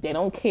they see. They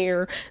don't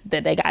care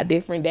that they got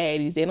different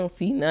daddies. They don't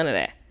see none of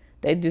that.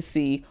 They just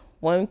see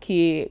one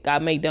kid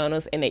got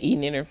McDonald's and they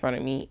eating it in front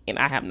of me and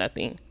I have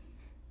nothing.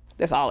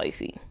 That's all they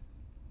see.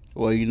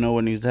 Well, you know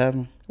what needs to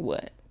happen?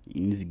 What?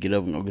 You need to get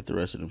up and go get the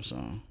rest of them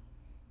son.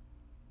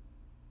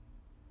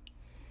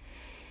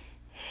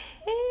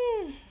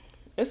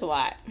 It's a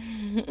lot.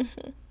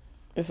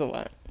 It's a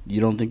lot. You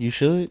don't think you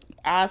should?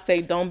 I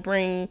say don't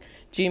bring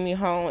Jimmy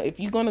home. If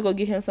you're gonna go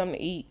get him something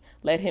to eat,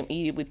 let him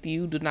eat it with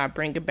you. Do not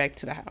bring it back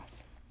to the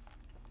house.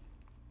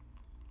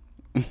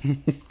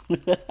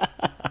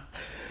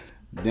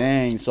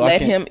 Dang. So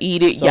let him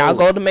eat it. Y'all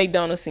go to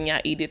McDonald's and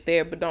y'all eat it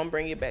there, but don't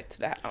bring it back to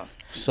the house.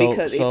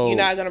 Because if you're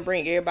not gonna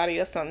bring everybody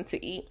else something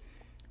to eat,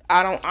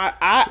 I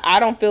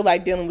don't feel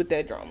like dealing with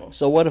that drama.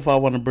 So what if I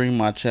want to bring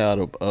my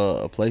child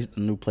a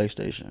new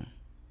PlayStation?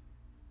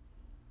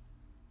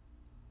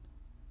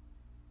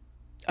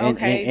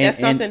 Okay, that's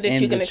something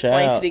that you can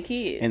explain to the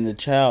kids. And the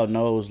child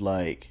knows,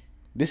 like,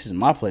 this is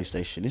my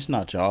PlayStation. It's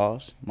not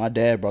y'all's. My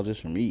dad brought this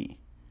for me.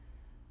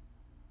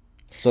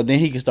 So then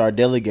he can start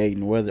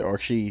delegating or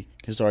she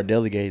can start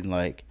delegating,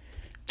 like,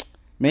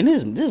 man,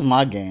 this is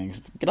my gang.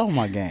 Get off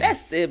my gang.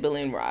 That's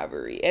sibling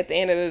rivalry. At the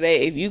end of the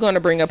day, if you're going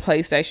to bring a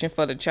PlayStation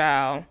for the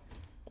child,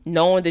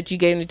 knowing that you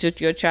gave it to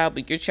your child,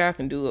 but your child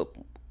can do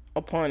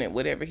upon it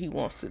whatever he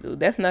wants to do,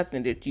 that's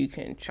nothing that you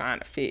can try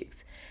to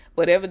fix.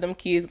 Whatever them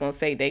kids gonna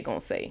say, they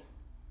gonna say.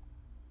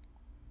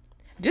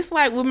 Just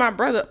like with my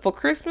brother for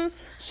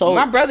Christmas. So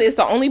my brother is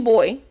the only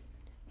boy.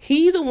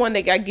 He the one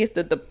that got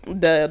gifted the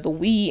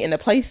Wii and the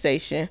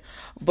PlayStation.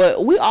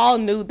 But we all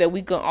knew that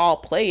we could all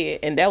play it,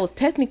 and that was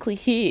technically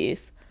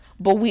his.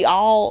 But we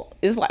all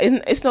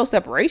it's no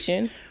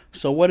separation.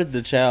 So what if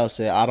the child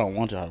said, "I don't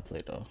want y'all to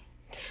play though"?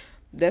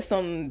 That's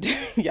something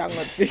y'all gonna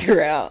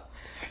figure out.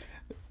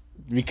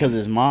 Because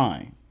it's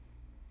mine.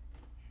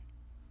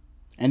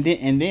 And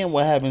then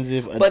what happens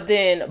if?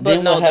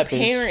 The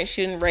parents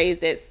shouldn't raise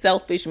that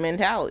selfish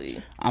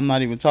mentality. I'm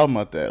not even talking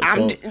about that.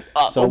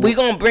 So we're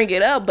gonna bring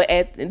it up, but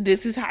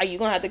this is how you're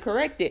gonna have to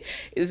correct it.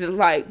 It's just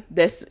like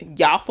that's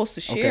y'all supposed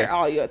to share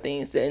all your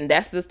things, and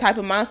that's this type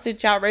of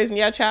mindset y'all raising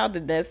your child.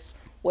 That's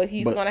what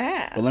he's gonna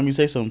have. But let me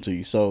say something to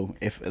you. So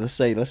if let's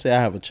say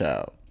I have a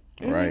child,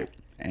 right,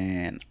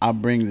 and I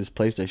bring this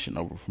PlayStation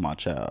over for my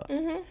child,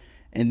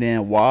 and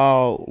then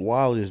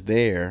while it's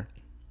there,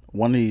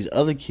 one of these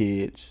other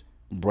kids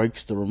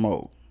breaks the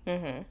remote,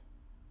 and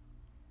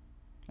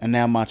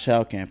now my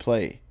child can't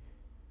play.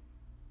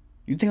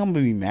 You think I'm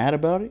gonna be mad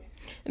about it?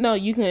 No,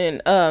 you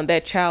can.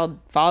 That child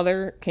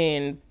father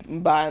can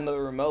buy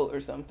another remote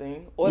or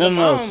something. Or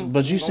no.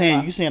 But you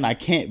saying I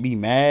can't be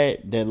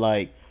mad that,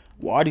 like,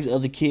 why are these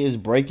other kids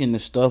breaking the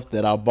stuff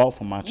that I bought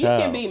for my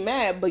child? You can be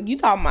mad, but you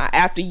talking about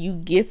after you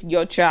gift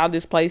your child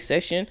this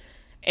PlayStation,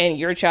 and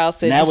your child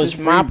said this is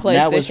my PlayStation.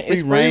 That was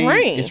free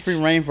reign. It's free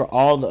reign for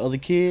all the other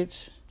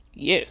kids.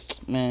 Yes.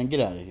 Man,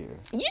 get out of here.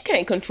 You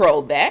can't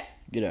control that.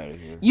 Get out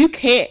of here. You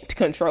can't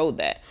control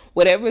that.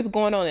 Whatever is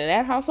going on in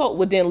that household,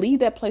 well, then leave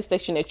that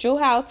PlayStation at your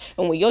house,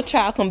 and when your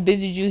child come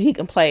visit you, he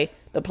can play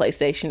the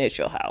PlayStation at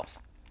your house.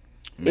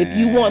 Man. If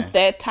you want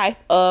that type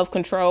of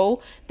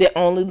control, then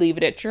only leave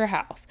it at your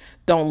house.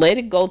 Don't let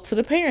it go to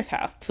the parents'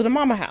 house, to the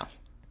mama house.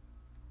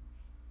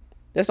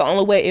 That's the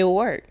only way it will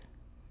work.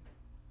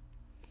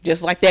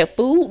 Just like that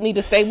food need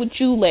to stay with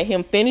you. Let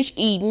him finish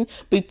eating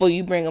before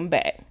you bring him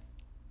back.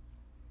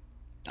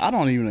 I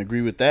don't even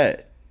agree with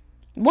that.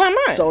 Why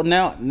not? So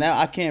now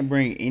I can't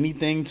bring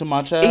anything to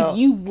my child? If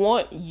you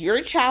want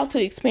your child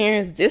to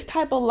experience this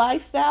type of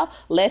lifestyle,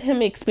 let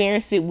him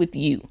experience it with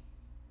you.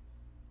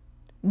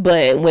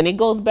 But when it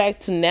goes back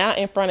to now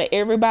in front of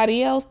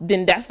everybody else,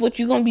 then that's what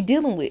you're going to be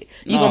dealing with.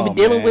 You're going to be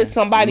dealing with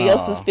somebody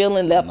else's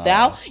feeling left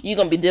out. You're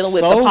going to be dealing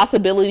with the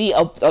possibility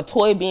of a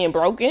toy being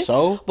broken.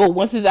 But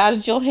once it's out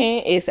of your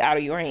hand, it's out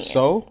of your hand.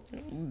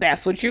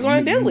 That's what you're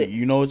going to deal with.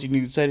 You know what you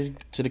need to say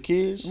to the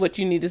kids? What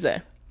you need to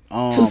say?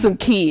 To some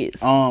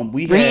kids.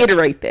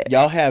 Reiterate that.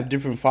 Y'all have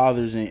different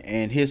fathers,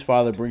 and his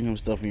father bring him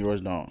stuff and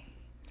yours don't.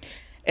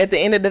 At the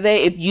end of the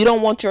day, if you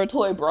don't want your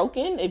toy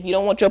broken, if you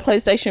don't want your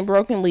PlayStation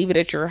broken, leave it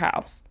at your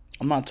house.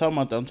 I'm not talking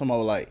about that. I'm talking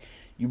about, like,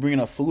 you bringing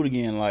up food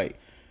again. Like,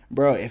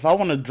 bro, if I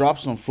want to drop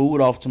some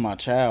food off to my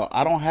child,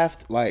 I don't have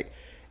to, like,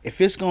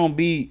 if it's going to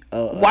be...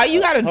 Why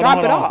you got to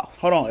drop it off?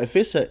 Hold on. If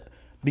it's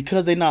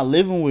because they're not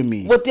living with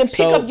me. Well, then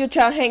pick up your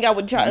child, hang out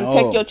with your child, and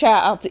take your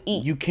child out to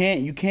eat. You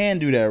can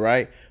do that,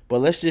 right? But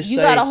let's just say... You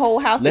got a whole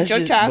house that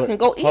your child can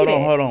go eat at.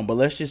 Hold on. But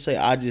let's just say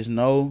I just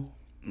know,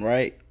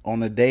 right,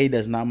 on a day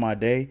that's not my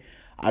day,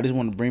 I just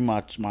want to bring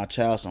my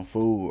child some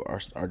food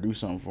or do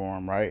something for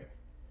him, right?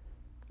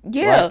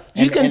 Yeah, right?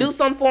 You can do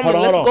something for him.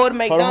 Let's go to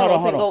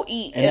McDonald's and go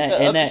eat at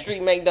the up the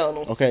street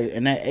McDonald's. Okay,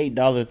 and that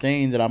 $8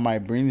 thing that I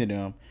might bring to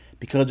them,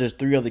 because there's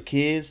 3 other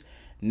kids,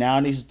 now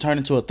it needs to turn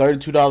into a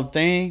 $32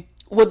 thing.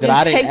 Well,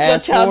 then take your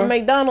child to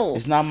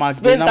McDonald's. It's not my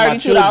spend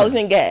 $32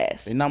 in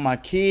gas. They're not my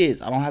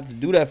kids. I don't have to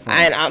do that for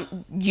them.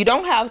 And you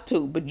don't have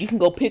to, but you can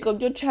go pick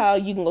up your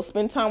child. You can go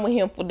spend time with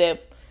him for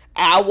that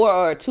hour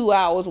or 2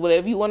 hours,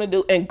 whatever you want to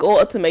do, and go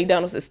up to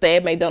McDonald's and stay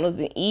at McDonald's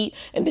and eat,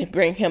 and then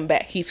bring him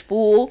back. He's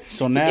full.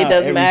 So now it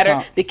doesn't every matter.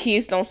 time- The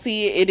kids don't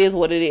see it. It is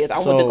what it is. I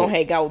want to go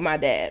hang out with my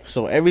dad.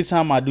 So every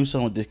time I do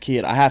something with this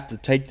kid, I have to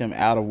take them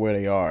out of where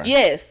they are.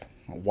 Yes.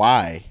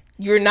 Why?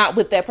 You're not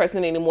with that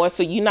person anymore,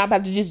 so you're not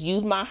about to just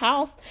use my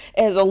house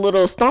as a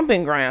little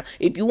stomping ground.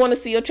 If you want to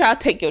see your child,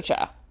 take your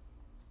child.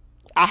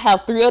 I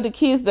have 3 other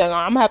kids that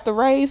I'm gonna have to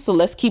raise, so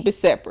let's keep it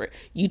separate.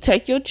 You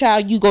take your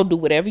child, you go do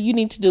whatever you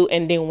need to do,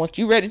 and then once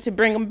you're ready to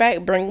bring them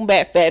back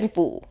fat and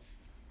full.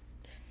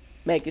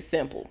 Make it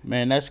simple.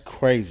 Man, that's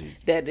crazy.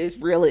 That is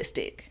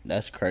realistic.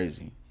 That's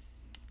crazy.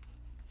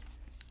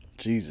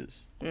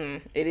 Jesus.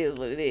 It is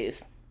what it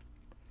is.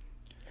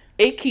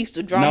 It keeps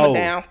the drama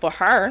down for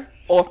her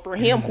or for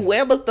him,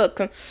 whoever's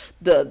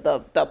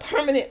the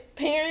permanent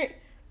parent.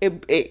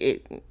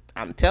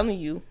 I'm telling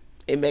you,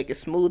 it make it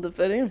smoother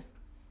for them.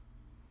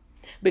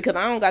 Because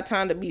I don't got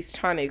time to be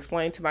trying to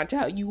explain to my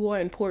child, you are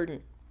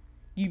important.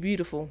 You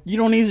beautiful. You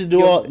don't need to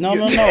do all. No.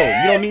 You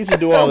don't need to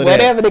do all of that.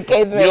 Whatever the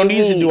case may be. You don't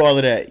need to do all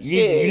of that. You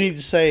need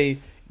to say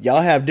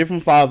y'all have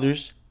different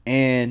fathers,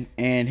 and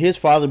his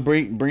father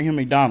bring him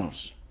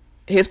McDonald's.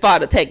 His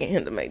father taking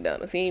him to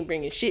McDonald's. He ain't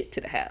bringing shit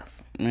to the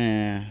house.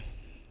 Man,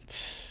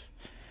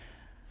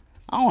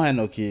 I don't have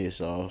no kids,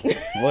 so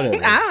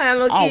whatever. I don't have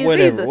no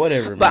kids either.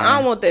 Whatever. But man. I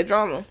don't want that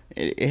drama.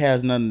 It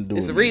has nothing to do.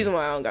 It's with the me. reason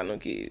why I don't got no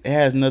kids. It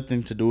has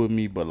nothing to do with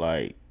me, but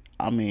like,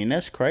 I mean,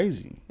 that's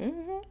crazy.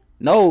 Mm-hmm.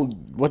 No,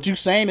 what you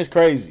saying is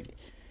crazy.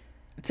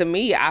 To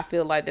me, I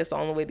feel like that's the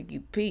only way to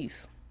keep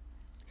peace.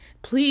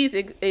 Please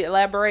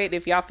elaborate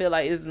if y'all feel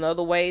like it's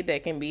another way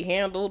that can be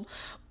handled.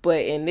 But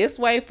in this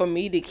way, for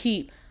me to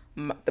keep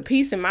the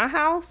peace in my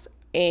house,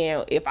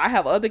 and if I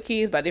have other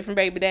kids by different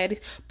baby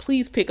daddies,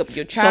 please pick up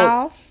your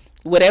child.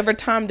 Whatever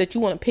time that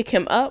you want to pick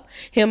him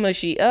or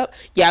she up,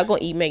 y'all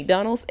gonna eat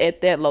McDonald's at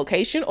that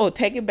location or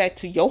take it back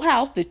to your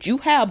house that you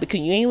have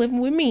because you ain't living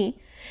with me.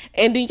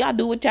 And then y'all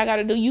do what y'all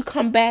gotta do. You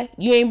come back,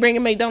 you ain't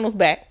bringing McDonald's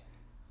back.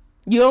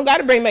 You don't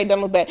gotta bring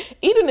McDonald's back.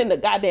 Eat it in the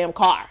goddamn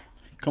car.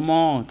 Come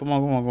on.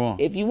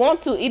 If you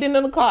want to, eat it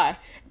in the car.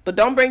 But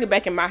don't bring it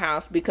back in my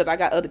house because I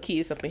got other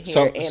kids up in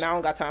here and I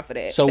don't got time for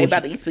that. So they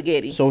about to eat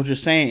spaghetti. So what you're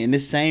saying, in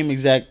this same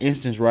exact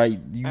instance, right?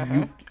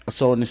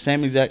 So in the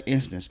same exact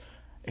instance,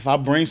 if I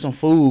bring some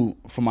food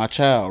for my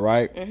child,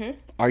 right? Mm-hmm.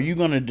 Are you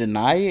gonna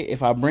deny it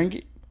if I bring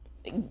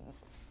it?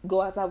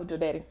 Go outside with your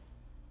daddy.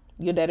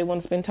 Your daddy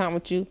want to spend time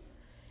with you.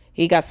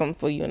 He got something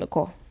for you in the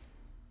car.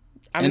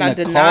 I'm not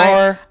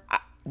denying.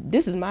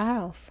 This is my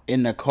house.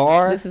 In the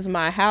car? This is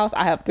my house.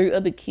 I have 3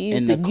 other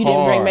kids that you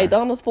didn't bring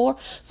McDonald's for.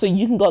 So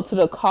you can go to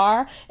the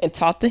car and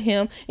talk to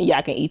him and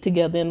y'all can eat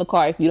together in the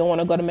car if you don't want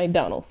to go to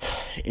McDonald's.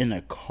 In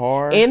the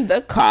car? In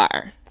the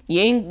car. You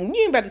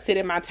ain't about to sit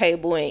at my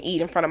table and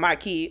eat in front of my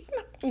kids.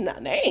 No,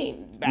 that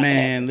ain't about to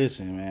happen.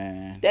 Listen,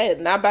 man. That is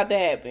not about to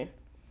happen.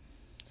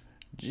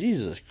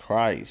 Jesus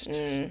Christ.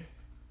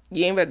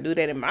 You ain't about to do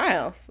that in my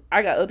house.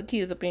 I got other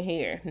kids up in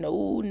here.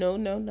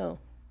 No.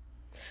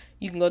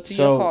 You can go to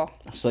your car.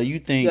 So you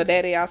think your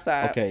daddy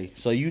outside. Okay,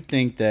 so you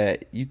think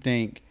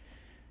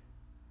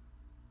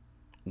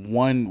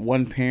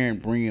one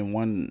parent bringing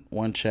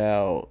one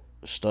child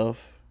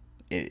stuff,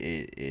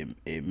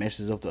 it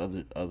messes up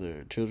the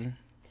other children?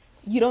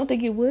 You don't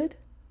think it would?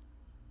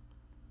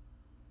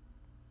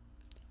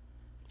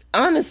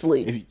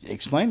 Honestly.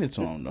 Explain it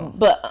to them though.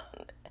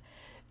 But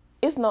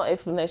it's no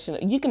explanation.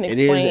 You can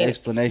explain. It is an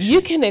explanation.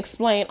 You can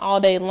explain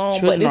all day long,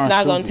 children but it's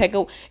not going to take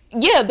away.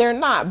 Yeah, they're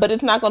not, but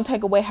it's not going to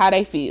take away how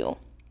they feel.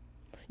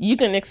 You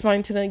can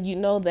explain to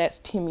them, that's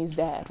Timmy's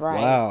dad,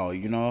 right? Wow,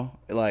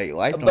 like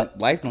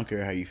life don't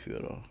care how you feel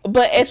though.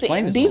 But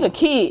these are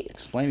kids.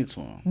 Explain it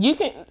to them.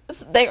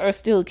 They are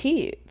still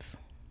kids.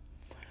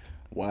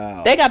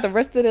 Wow. They got the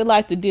rest of their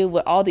life to deal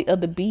with all the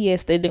other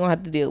BS that they're gonna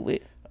have to deal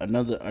with.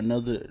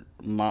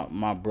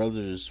 My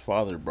brother's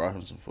father brought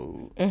him some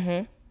food.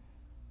 Mm-hmm.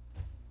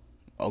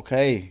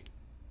 Okay.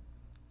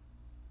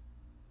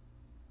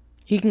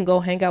 He can go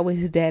hang out with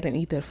his dad and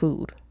eat that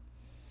food.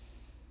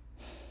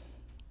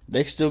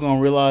 They still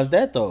gonna realize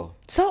that though.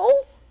 So?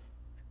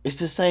 It's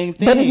the same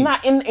thing. But it's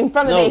not in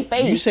front of their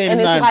face. You saying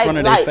it's not in front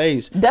of their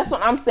face. That's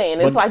what I'm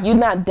saying. It's like you're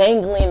not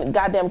dangling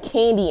goddamn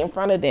candy in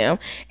front of them.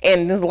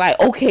 And it's like,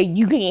 okay,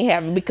 you can't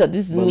have it because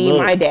this is me and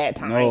my dad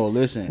time. No,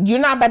 listen. You're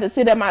not about to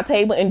sit at my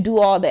table and do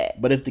all that.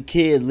 But if the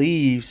kid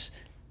leaves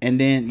and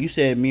then you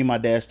said me and my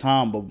dad's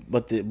time,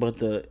 but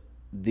the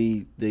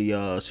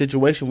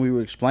situation we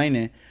were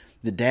explaining,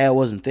 the dad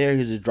wasn't there, he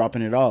was just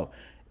dropping it off.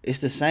 It's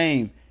the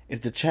same. If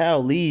the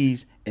child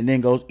leaves and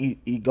then goes to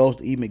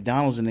eat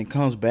McDonald's and then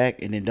comes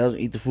back and then doesn't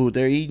eat the food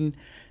they're eating,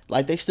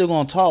 like they still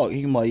gonna talk.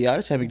 He can be like, yeah, I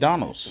just had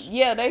McDonald's.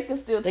 Yeah, they can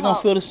still talk. They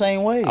gonna feel the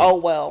same way. Oh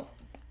well.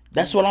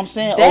 That's what I'm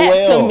saying.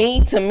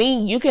 To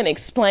me, you can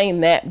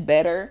explain that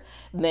better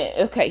than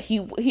he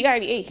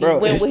already ate. He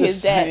went with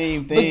his dad.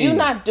 Thing. But you're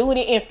not doing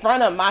it in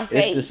front of my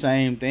face. It's the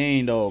same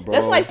thing though, bro.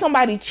 That's like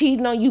somebody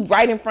cheating on you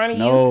right in front of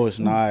you. No, it's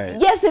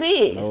not. Yes, it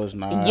is. No, it's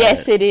not.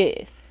 Yes, it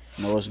is.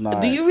 No, it's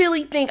not. Do you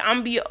really think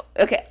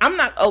okay? I'm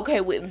not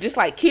okay with, just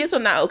like kids are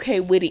not okay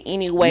with it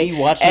anyway.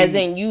 As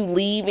in you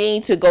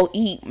leaving to go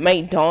eat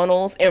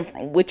McDonald's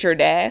and with your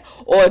dad,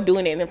 or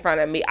doing it in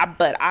front of me.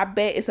 But I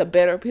bet it's a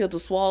better pill to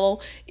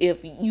swallow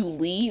if you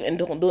leave and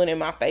don't do it in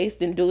my face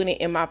than doing it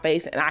in my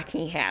face and I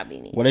can't have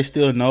any. Well, they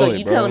still know so it,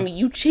 you bro. telling me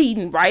you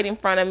cheating right in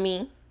front of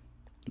me?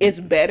 It's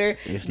better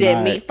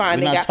than me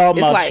finding out. We're not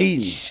talking about like,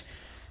 cheating.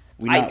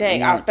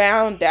 I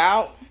found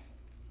out.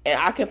 And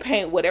I can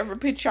paint whatever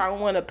picture I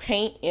want to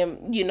paint in,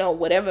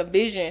 whatever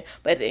vision.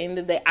 But at the end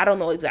of the day, I don't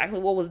know exactly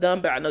what was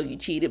done, but I know you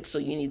cheated, so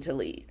you need to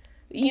leave.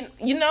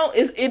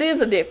 It is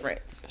a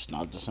difference. It's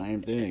not the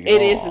same thing.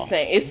 It is the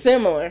same. It's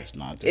similar. It's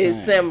not the same.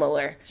 It's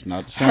similar. It's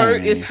not the same.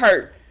 Hurt is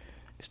hurt.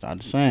 It's not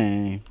the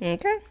same.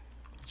 Okay.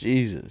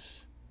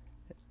 Jesus.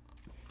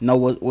 No,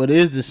 what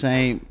is the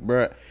same,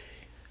 bro?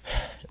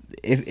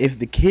 If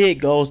the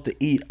kid goes to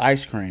eat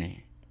ice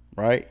cream,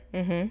 right?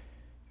 Mm-hmm.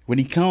 When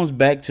he comes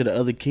back to the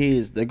other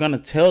kids, they're going to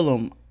tell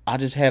him, I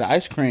just had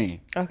ice cream.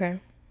 Okay.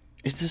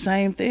 It's the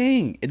same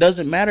thing. It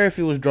doesn't matter if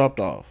it was dropped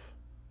off.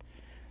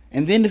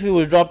 And then if it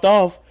was dropped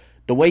off,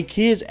 the way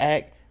kids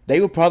act, they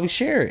would probably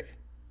share it.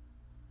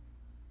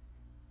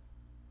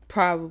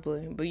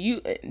 Probably. But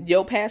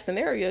your past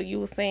scenario, you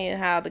were saying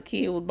how the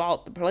kid was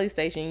bought the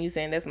PlayStation. You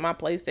saying that's my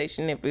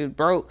PlayStation. If it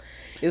broke,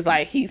 it's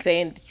like he's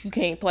saying that you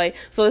can't play.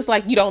 So it's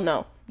like you don't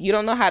know. You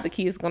don't know how the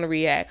kid's going to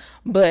react.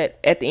 But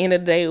at the end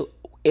of the day,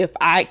 if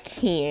I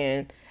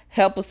can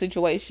help a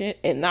situation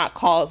and not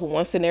cause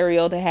one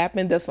scenario to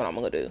happen, that's what I'm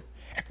gonna do.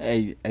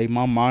 Hey,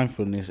 my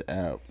mindfulness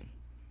app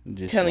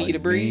just telling you to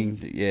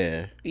breathe.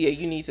 Yeah,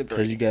 you need to breathe.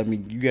 Cause you got me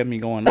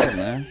going up,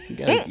 man.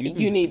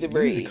 You need to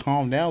breathe. You need to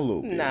calm down a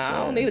little bit.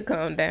 Nah, I don't need to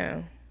calm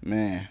down,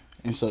 man.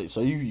 And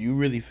so you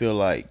really feel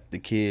like the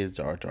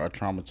kids are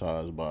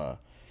traumatized by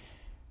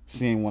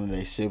seeing one of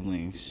their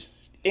siblings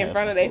in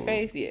front of their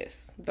face?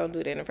 Yes, don't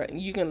do that in front.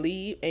 You can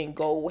leave and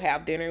go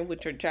have dinner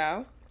with your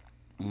child.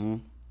 Mm-hmm.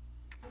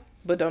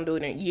 But don't do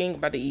it. You ain't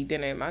about to eat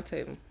dinner at my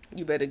table.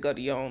 You better go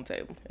to your own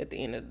table at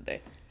the end of the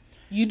day.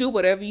 You do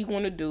whatever you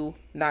want to do,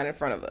 not in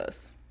front of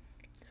us.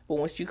 But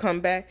once you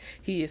come back,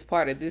 he is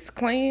part of this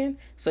clan.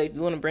 So if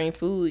you want to bring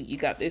food, you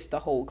got this, the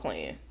whole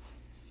clan.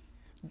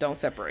 Don't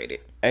separate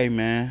it. Hey,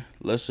 man,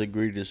 let's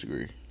agree,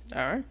 disagree.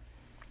 All right.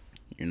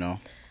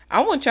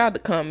 I want y'all to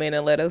come in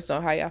and let us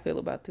know how y'all feel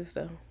about this,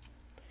 though.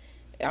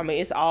 I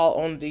mean, it's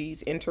all on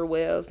these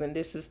interwebs, and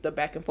this is the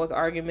back and forth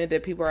argument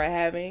that people are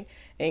having.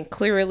 And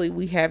clearly,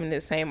 we having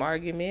the same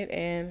argument,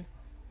 and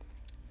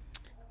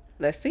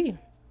let's see.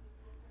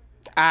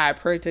 I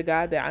pray to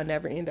God that I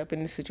never end up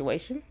in this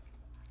situation.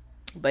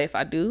 But if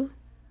I do,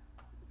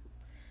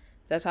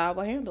 that's how I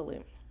will handle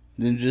it.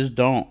 Then just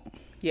don't.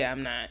 Yeah,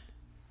 I'm not.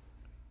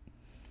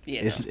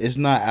 Yeah, it's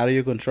not out of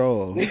your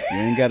control. You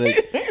ain't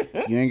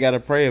gotta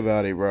pray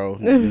about it, bro.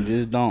 You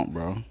just don't,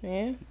 bro.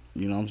 Yeah.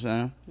 You know what I'm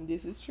saying?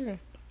 This is true.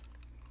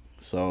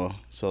 So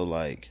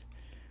like,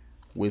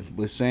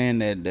 with saying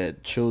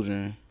that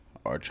children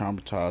are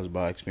traumatized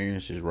by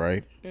experiences,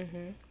 right?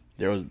 Mm-hmm.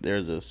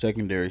 There's a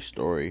secondary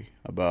story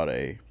about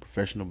a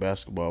professional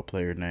basketball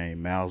player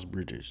named Miles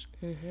Bridges.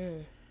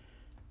 Mm-hmm.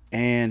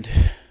 And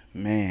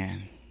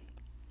man,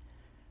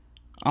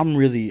 I'm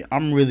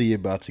really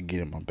about to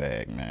get in my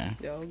bag, man.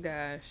 Oh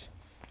gosh.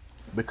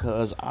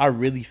 Because I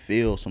really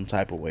feel some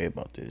type of way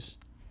about this.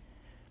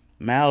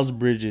 Miles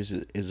Bridges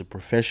is a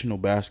professional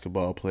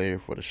basketball player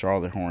for the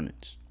Charlotte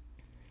Hornets.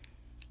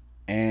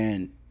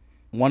 And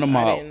I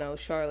didn't know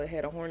Charlotte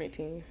had a Hornet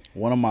team.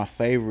 One of my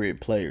favorite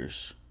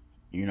players,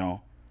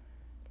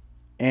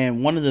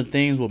 And one of the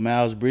things with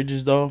Miles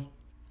Bridges, though,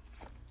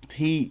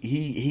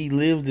 he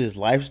lives this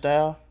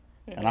lifestyle,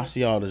 and I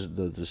see all this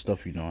the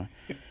stuff you're doing.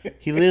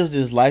 He lives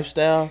this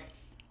lifestyle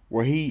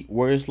where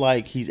it's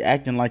like he's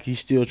acting like he's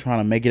still trying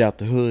to make it out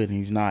the hood, and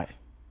he's not.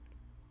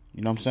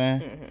 You know what I'm saying?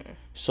 Mm-hmm.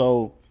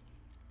 So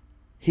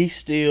he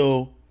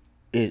still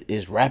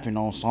is rapping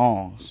on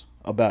songs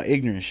about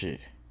ignorant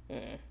shit.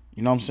 Mm.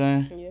 You know what I'm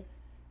saying? Yeah.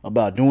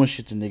 About doing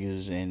shit to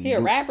niggas and he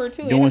a rapper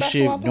too. Doing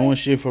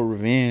shit for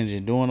revenge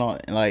and doing all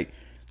like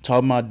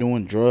talking about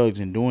doing drugs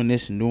and doing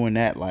this and doing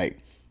that, like,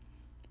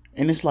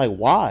 and it's like,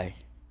 why?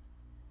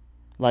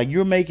 Like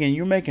you're making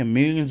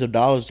millions of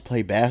dollars to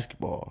play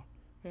basketball,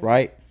 mm-hmm.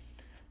 right?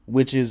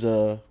 Which is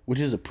a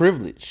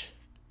privilege,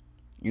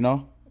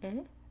 Mm-hmm.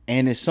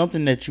 And it's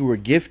something that you were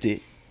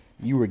gifted.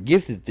 You were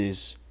gifted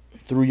this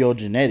through your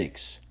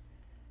genetics.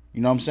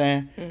 You know what I'm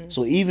saying? Mm-hmm.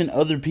 So even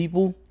other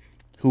people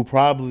who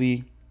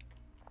probably,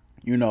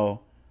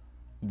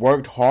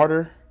 worked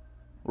harder,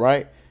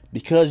 right?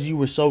 Because you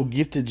were so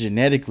gifted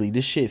genetically,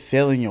 this shit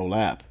fell in your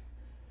lap.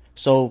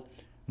 So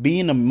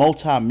being a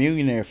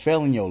multi-millionaire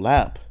fell in your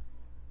lap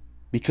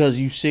because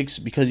you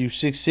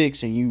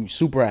 6'6" and you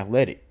super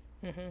athletic.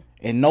 Mm-hmm.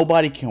 And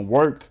nobody can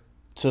work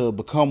to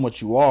become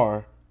what you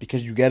are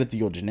because you got it through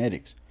your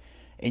genetics.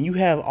 And you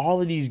have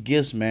all of these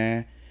gifts,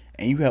 man,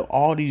 and you have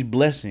all these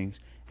blessings,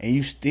 and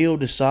you still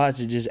decide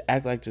to just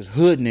act like this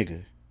hood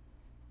nigga.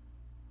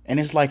 And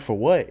it's like, for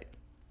what?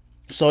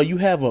 So you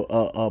have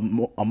a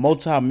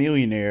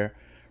multi-millionaire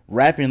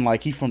rapping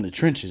like he from the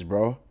trenches,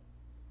 bro.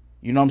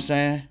 You know what I'm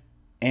saying?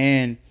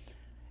 And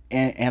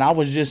I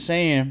was just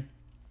saying,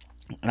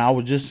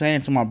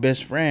 to my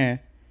best friend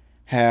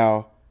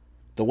how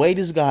the way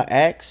this guy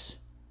acts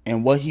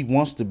and what he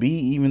wants to be,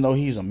 even though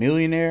he's a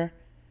millionaire,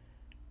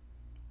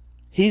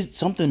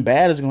 something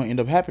bad is gonna end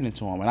up happening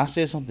to him. And I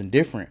said something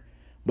different,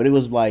 but it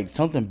was like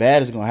something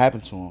bad is gonna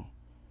happen to him.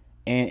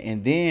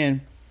 And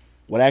then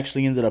what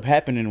actually ended up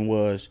happening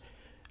was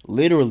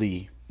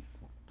literally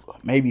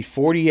maybe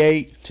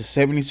 48 to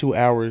 72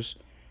 hours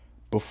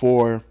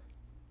before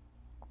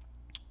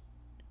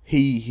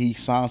he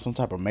signed some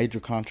type of major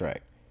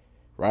contract,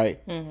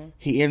 right? Mm-hmm.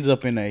 He ends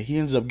up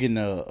getting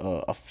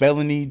a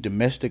felony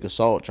domestic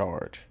assault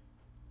charge.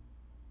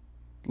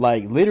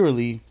 Like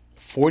literally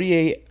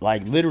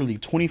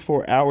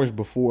 24 hours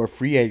before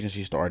free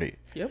agency started.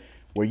 Yep.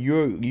 Where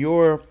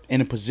you're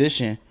in a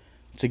position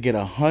to get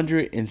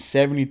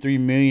 $173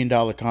 million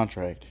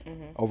contract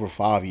over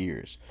 5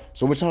 years.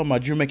 So we're talking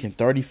about you're making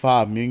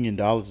 $35 million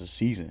a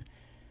season,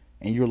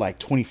 and you're like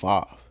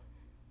 25.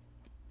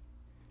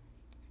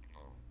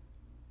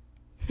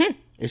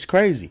 It's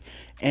crazy,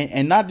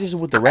 and not just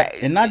with the rap,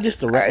 and not just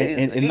the rap,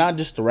 and not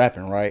just the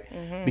rapping, right?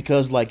 Mm-hmm.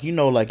 Because like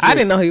I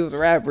didn't know he was a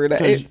rapper.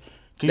 That's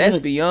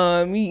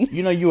beyond me.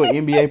 You know, you're an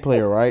NBA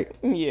player, right?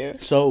 Yeah.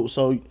 So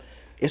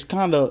it's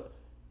kind of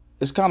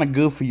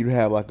good for you to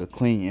have like a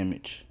clean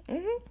image,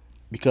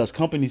 because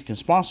companies can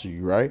sponsor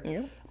you, right?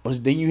 Yeah.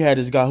 But then you had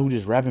this guy who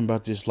just rapping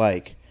about this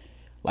like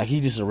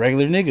he just a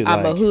regular nigga.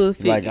 I'm a hood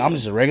figure. Like, I'm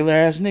just a regular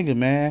ass nigga,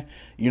 man.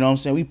 You know what I'm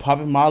saying? We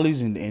popping mollies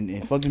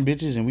and fucking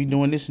bitches, and we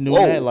doing this and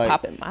doing that. Like,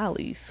 popping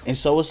mollies. And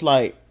so it's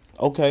like,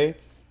 okay,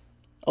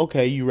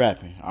 you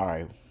rapping. All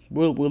right,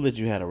 we'll let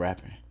you have a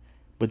rapping.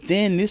 But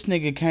then this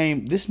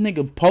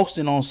nigga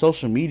posting on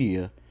social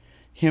media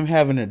him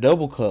having a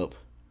double cup,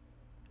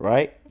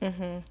 right?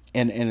 Mm-hmm.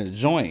 And a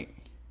joint.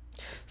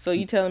 So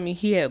you telling me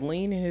he had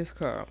lean in his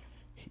cup?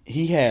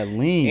 He had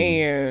lean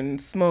and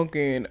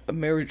smoking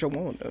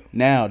marijuana.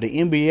 Now the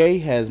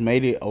NBA has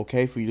made it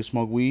okay for you to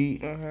smoke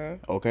weed,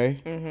 okay,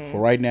 for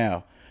right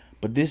now.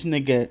 But this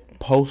nigga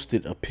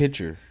posted a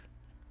picture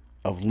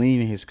of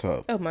lean in his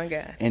cup. Oh my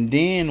god! And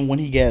then when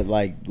he got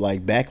like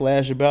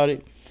backlash about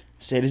it,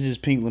 said this is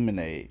pink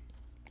lemonade.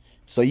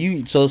 So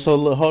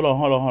look, hold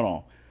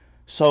on.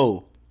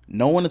 So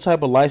knowing the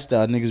type of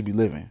lifestyle niggas be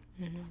living,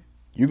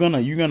 you're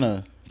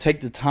gonna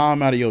take the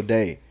time out of your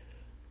day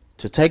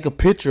to take a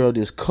picture of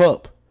this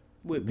cup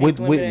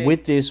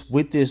with this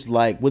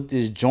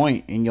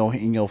joint in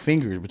your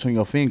fingers, between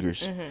your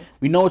fingers.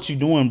 We know what you're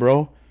doing,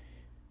 bro.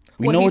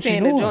 We know what you're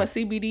doing. The joint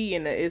CBD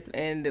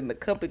and then the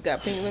cup it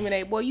got pink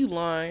lemonade. Boy, you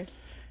lying.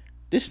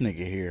 This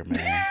nigga here,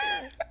 man.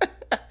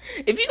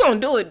 If you gonna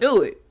do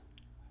it.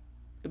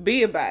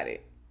 Be about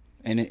it.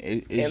 And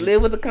and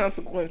live with the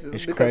consequences.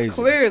 Because crazy.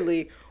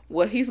 Clearly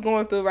what he's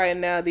going through right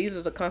now, these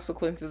are the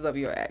consequences of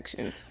your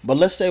actions. But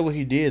let's say what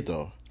he did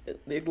though.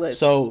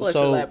 Let's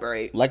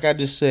elaborate. Like I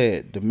just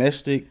said,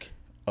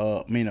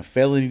 a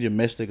felony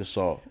domestic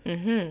assault.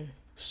 Mm-hmm.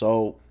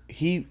 So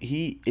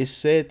it's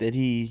said that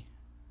he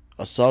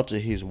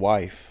assaulted his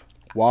wife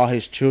while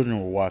his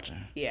children were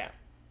watching. Yeah.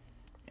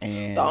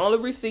 And the only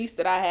receipts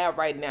that I have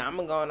right now,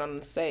 I'm going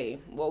on to say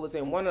what was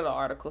in one of the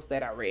articles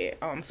that I read.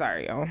 Oh, I'm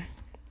sorry, y'all.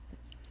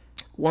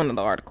 One of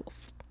the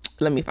articles.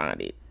 Let me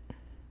find it.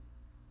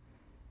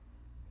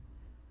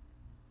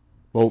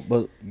 Well,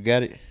 but you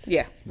got it?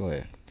 Yeah. Go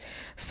ahead.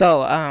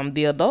 So,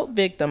 the adult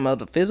victim of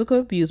the physical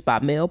abuse by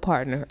male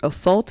partner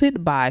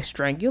assaulted by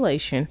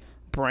strangulation,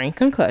 brain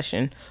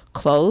concussion,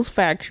 closed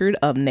fracture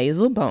of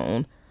nasal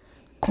bone,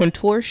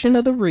 contortion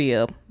of the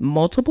rib,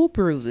 multiple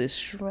bruises,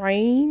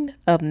 strain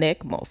of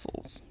neck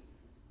muscles.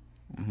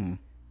 Mm-hmm.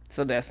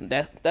 So that's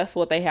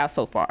what they have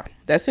so far.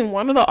 That's in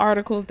one of the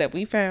articles that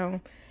we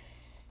found,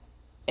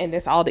 and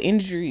that's all the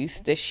injuries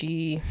that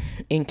she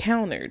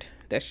encountered,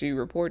 that she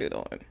reported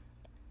on.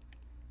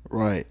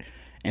 Right.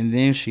 And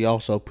then she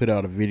also put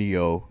out a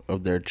video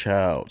of their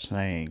child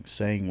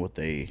saying what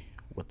they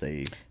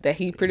that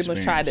he pretty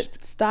much tried to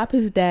stop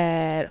his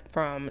dad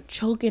from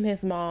choking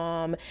his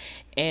mom,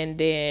 and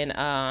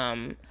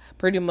then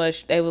pretty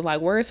much they was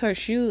like, "Where's her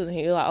shoes?" And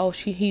he was like, "Oh,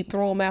 he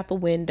threw them out the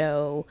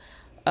window."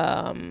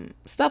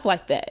 Stuff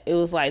like that. It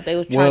was like they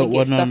was trying to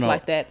get stuff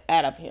like that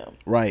out of him.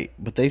 Right,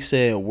 but they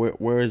said,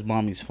 "Where is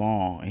mommy's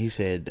phone?" And he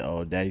said,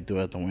 "Oh, daddy threw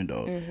it out the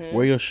window." Mm-hmm.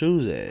 Where your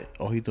shoes at?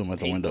 Oh, he threw them out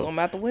the window. Threw them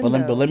out the window.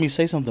 But let me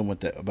say something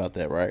about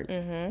that, right?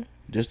 Mm-hmm.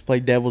 Just to play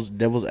devil's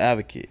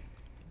advocate.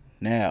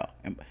 Now,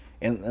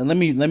 and let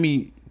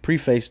me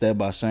preface that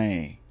by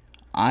saying,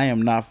 I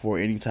am not for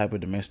any type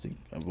of domestic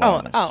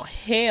violence. Oh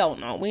hell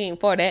no, we ain't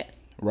for that.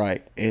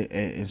 Right,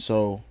 and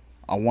so.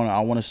 I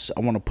want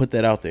to put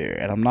that out there,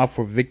 and I'm not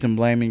for victim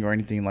blaming or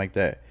anything like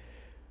that,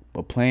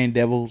 but playing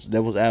devil's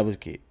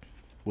advocate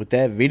with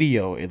that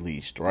video, at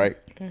least, right?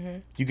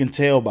 Mm-hmm. You can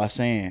tell by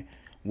saying,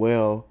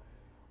 well,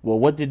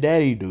 what did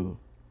daddy do?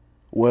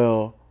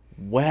 Well,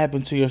 what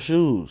happened to your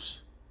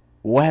shoes?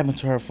 What happened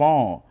to her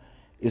phone?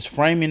 It's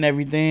framing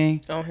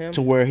everything on him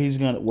to where he's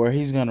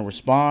gonna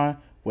respond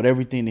with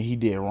everything that he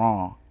did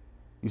wrong.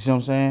 You see what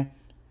I'm saying?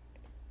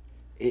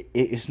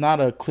 it's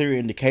not a clear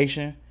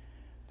indication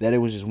that it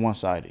was just one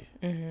sided.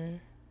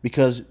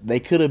 Because they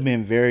could have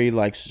been very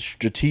like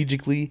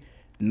strategically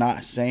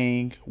not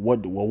saying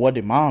what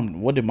did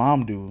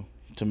mom do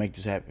to make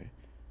this happen.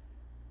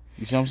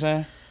 You see what I'm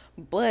saying?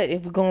 But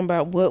if we're going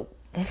about what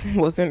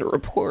was in the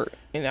report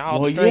and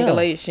all Well, the yeah.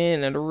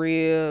 strangulation and the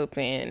rib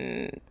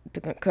and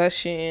the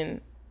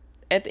concussion,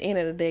 at the end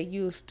of the day,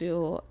 you're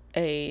still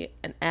an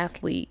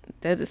athlete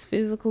that is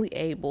physically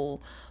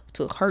able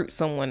to hurt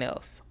someone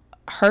else,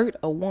 hurt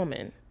a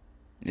woman,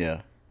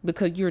 Yeah.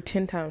 because you're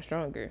 10 times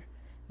stronger.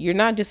 You're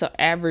not just an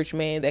average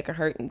man that can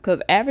hurt,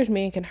 because average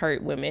men can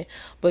hurt women,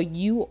 but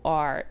you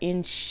are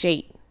in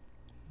shape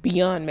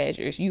beyond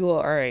measures. You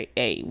are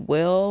a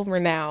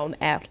well-renowned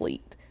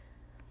athlete.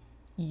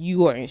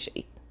 You are in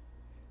shape.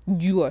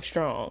 You are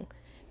strong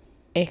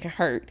and can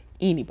hurt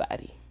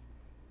anybody.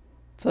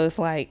 So it's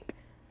like,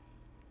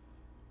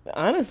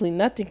 honestly,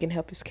 nothing can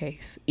help his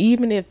case.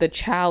 Even if the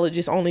child is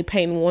just only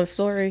painting one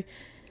story,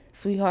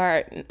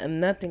 sweetheart,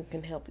 nothing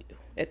can help you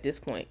at this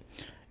point.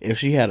 If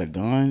she had a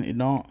gun, it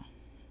don't.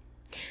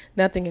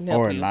 Nothing can help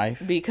Or a you.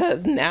 knife.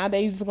 Because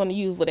nowadays it's going to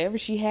use whatever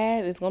she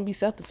had. It's going to be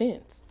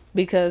self-defense.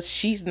 Because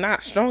she's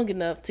not strong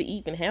enough to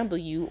even handle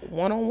you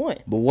one-on-one.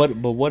 But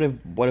what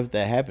if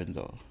that happened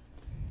though?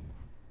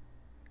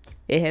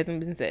 It hasn't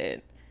been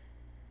said.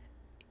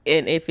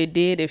 And if it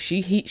did, if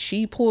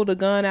she pulled a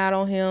gun out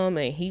on him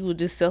and he was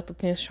just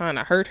self-defense trying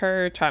to hurt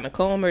her, trying to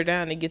calm her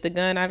down and get the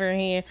gun out of her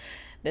hand,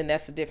 then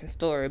that's a different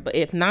story. But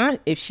if not,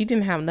 if she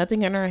didn't have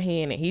nothing in her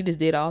hand and he just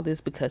did all this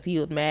because he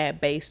was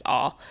mad based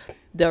off,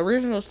 the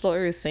original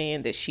story is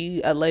saying that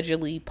she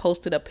allegedly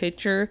posted a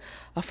picture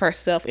of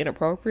herself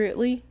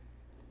inappropriately,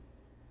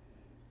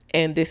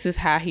 and this is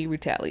how he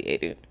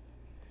retaliated.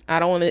 I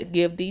don't want to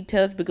give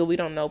details because we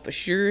don't know for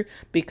sure,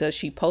 because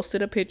she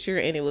posted a picture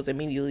and it was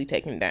immediately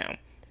taken down.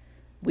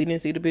 We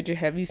didn't see the picture.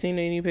 Have you seen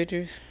any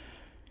pictures?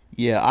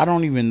 Yeah, I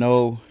don't even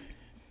know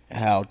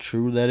how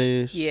true that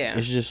is. Yeah.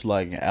 It's just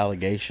like an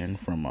allegation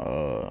from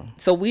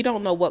So we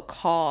don't know what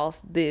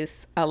caused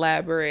this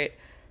elaborate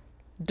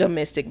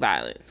domestic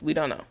violence. We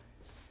don't know.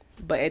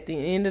 But at the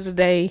end of the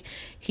day,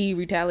 he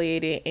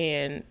retaliated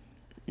and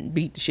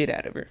beat the shit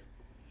out of her.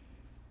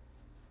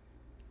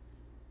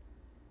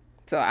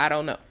 So I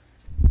don't know.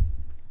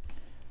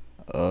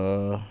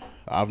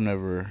 I've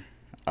never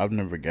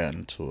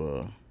gotten to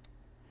a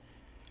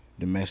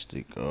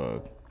domestic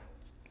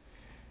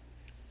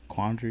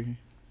quandary.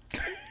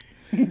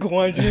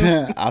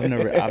 I've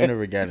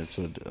never gotten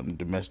into a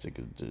domestic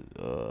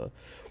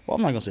well,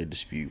 I'm not gonna say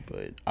dispute,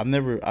 but I've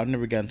never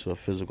gotten to a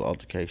physical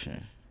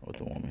altercation with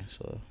a woman.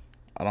 So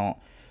I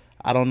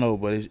don't know,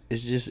 but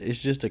it's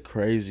just a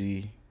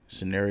crazy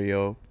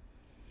scenario.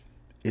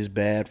 It's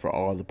bad for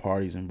all the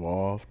parties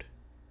involved,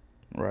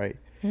 right?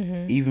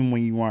 Even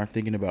when you aren't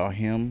thinking about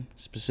him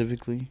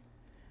specifically,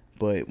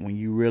 but when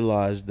you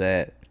realize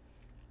that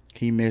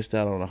he missed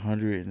out on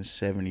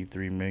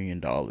 $173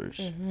 million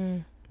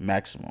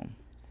maximum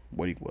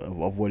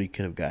of what he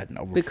could have gotten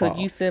over Because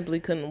you simply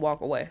couldn't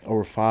walk away.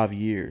 over 5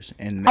 years.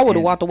 And I would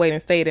have walked away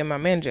and stayed in my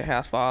manager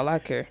house for all I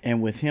care.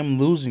 And with him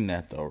losing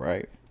that though,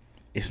 right?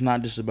 It's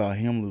not just about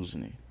him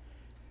losing it.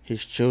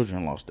 His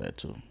children lost that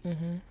too.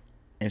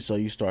 And so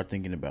you start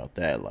thinking about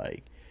that,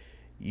 like,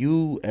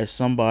 you as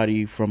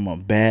somebody from a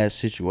bad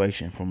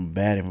situation, from a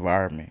bad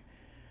environment,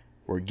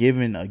 were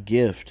given a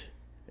gift,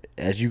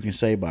 as you can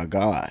say, by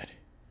God,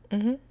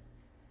 to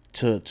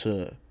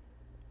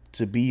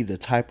be the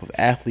type of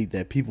athlete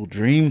that people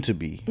dream to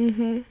be.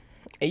 And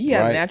you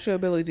have natural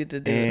ability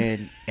to do it.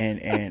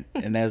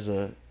 And as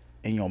in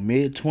your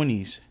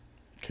mid-20s,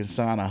 can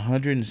sign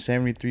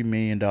 $173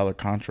 million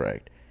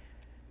contract.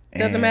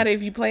 Doesn't matter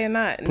if you play or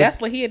not. And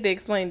that's what he had to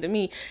explain to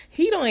me.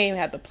 He don't even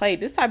have to play.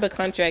 This type of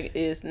contract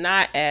is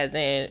not as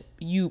in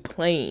you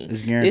playing.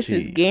 It's guaranteed. This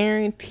is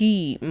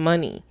guaranteed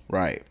money.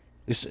 Right.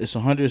 It's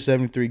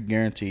 173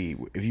 guaranteed.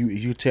 If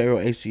you tear your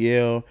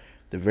ACL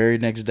the very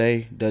next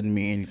day, doesn't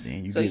mean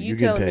anything. You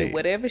telling paid. me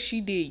whatever she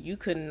did, you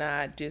could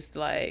not just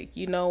like,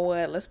 you know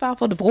what, let's file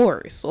for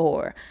divorce,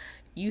 or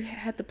you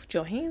had to put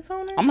your hands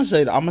on her? I'm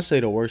gonna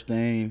say the worst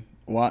thing.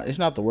 Well, it's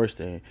not the worst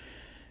thing.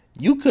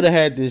 You could have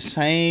had this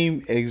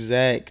same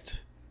exact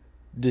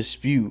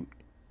dispute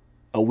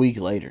a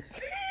week later.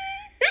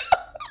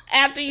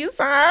 After you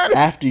signed?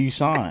 After you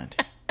signed.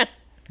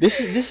 This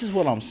is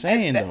what I'm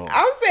saying though.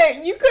 I'm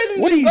saying you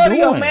couldn't just go to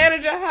your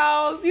manager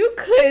house. You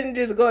couldn't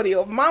just go to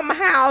your mama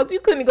house. You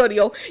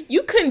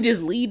couldn't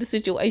just leave the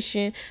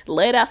situation,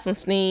 let out some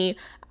steam.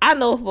 I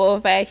know for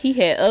a fact he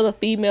had other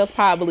females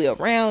probably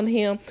around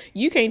him.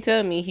 You can't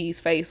tell me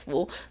he's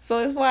faithful. So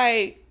it's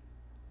like,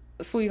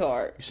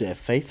 sweetheart. You said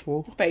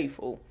faithful?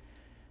 Faithful.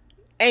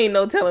 Ain't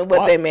no telling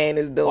what that man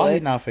is doing. Why he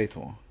not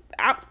faithful?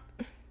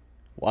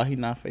 Why he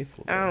not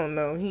faithful? I don't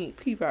know.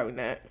 He probably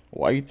not.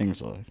 Why you think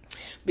so?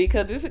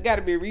 Because this has got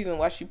to be a reason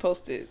why she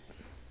posted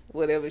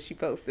whatever she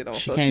posted on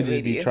social media. She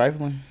can't just be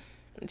trifling?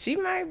 She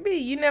might be.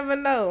 You never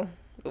know.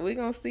 But we're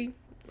going to see.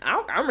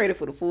 I'm ready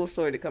for the full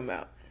story to come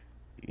out.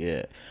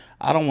 Yeah,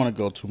 I don't want to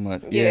go too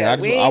much. Yeah,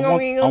 I we ain't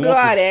gonna go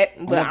all that.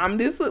 But want, I'm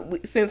just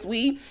since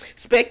we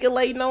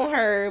speculating on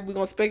her, we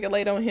gonna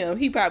speculate on him.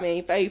 He probably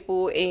ain't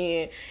faithful,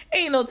 and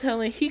ain't no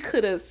telling he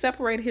could have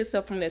separated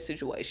himself from that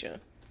situation.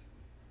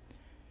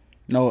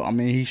 No, I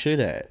mean he should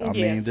have. I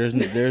Yeah. mean there's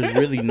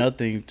really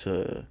nothing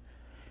to.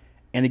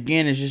 And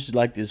again, it's just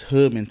like this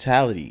hood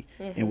mentality.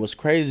 And what's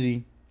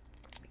crazy,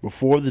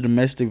 before the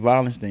domestic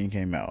violence thing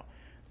came out,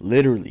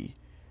 literally,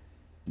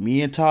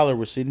 me and Tyler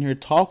were sitting here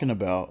talking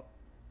about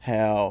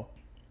how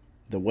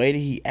the way that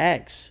he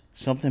acts,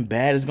 something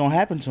bad is gonna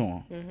happen to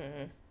him.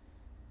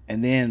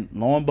 And then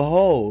lo and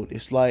behold,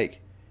 it's like,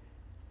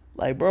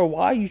 bro,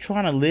 why are you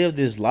trying to live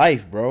this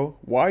life, bro?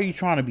 Why are you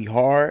trying to be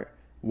hard?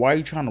 Why are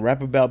you trying to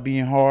rap about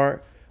being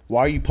hard?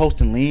 Why are you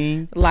posting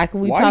lean? Like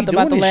we Why talked you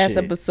about the doing this last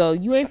shit?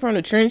 episode, you ain't from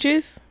the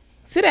trenches.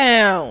 Sit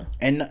down.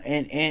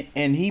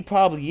 And he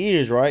probably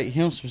is, right?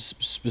 Him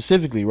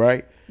specifically,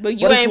 right? But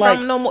you it's ain't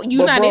from no more. You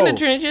but not in the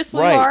trenches,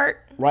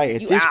 sweetheart.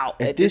 Right. You At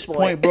out at this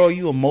point, bro,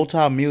 you a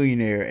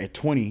multi-millionaire at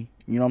 20. You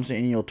know what I'm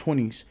saying? In your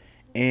 20s,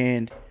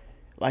 and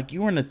like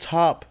you're in the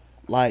top,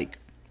 like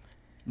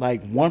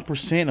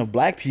 1% of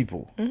black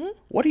people.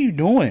 What are you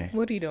doing?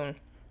 What are you doing?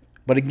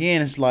 But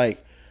again, it's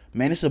like,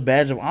 man, it's a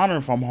badge of honor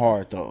if I'm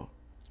hard though.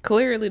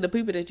 Clearly, the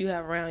people that you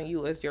have around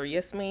you is your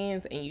yes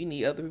mans, and you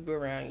need other people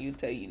around you to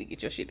tell you to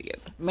get your shit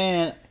together.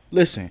 Man,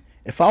 listen,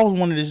 if I was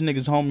one of this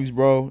nigga's homies,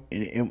 bro,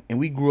 and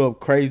we grew up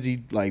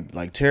crazy,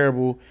 like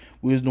terrible,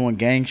 we was doing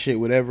gang shit,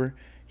 whatever,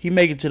 he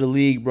make it to the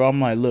league, bro,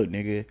 I'm like, look,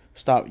 nigga,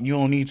 stop. You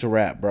don't need to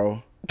rap,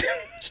 bro.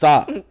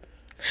 Stop,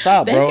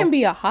 That bro. can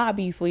be a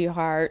hobby,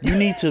 sweetheart. You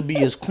need to be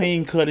as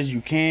clean cut as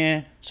you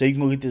can so you can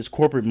go get this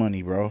corporate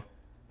money, bro.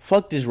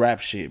 Fuck this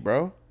rap shit,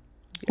 bro.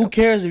 Who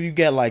cares if you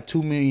got like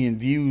 2 million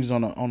views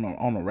on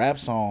a rap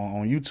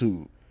song on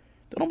YouTube?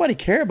 Don't nobody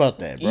care about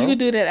that, bro. You can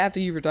do that after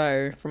you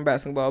retire from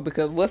basketball,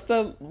 because what's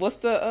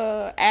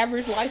the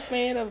average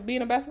lifespan of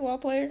being a basketball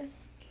player?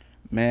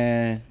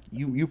 Man,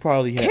 you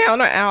probably have.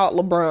 Counter out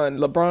LeBron.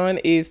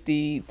 LeBron is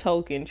the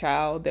token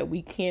child that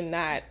we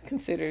cannot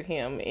consider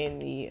him in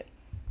the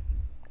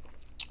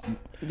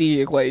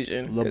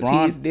equation.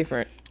 LeBron He's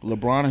different.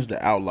 LeBron is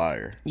the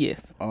outlier.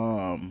 Yes.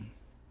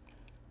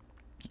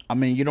 I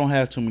mean, you don't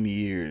have too many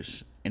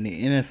years in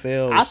the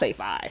NFL. I'll say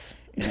 5.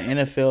 In the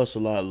NFL, it's a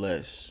lot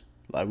less.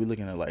 Like we're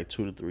looking at like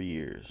 2 to 3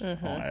 years on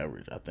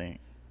average, I think.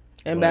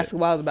 And But-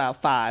 basketball is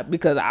about 5,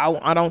 because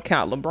I don't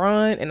count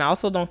LeBron, and I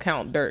also don't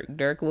count Dirk.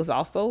 Dirk was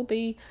also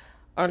the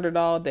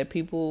underdog that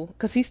people,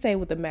 because he stayed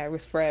with the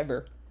Mavericks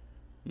forever.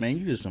 Man,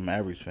 you just some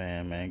average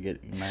fan, man.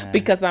 Man.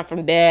 Because I'm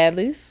from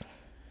Dallas.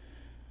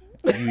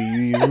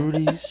 you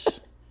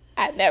Rudy's.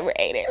 I never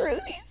ate at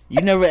Rudy's.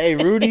 You never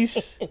ate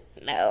Rudy's?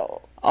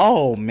 No.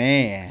 Oh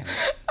man,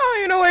 I don't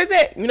even know where it's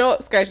at. You know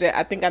what? Scratch that.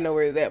 I think I know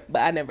where it's at,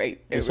 but I never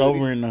ate at it's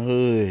Rudy's. over in the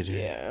hood.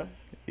 Yeah.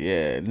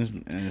 Yeah, and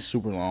it's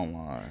super long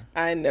line.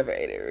 I never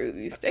ate at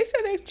Rudy's. They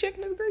said they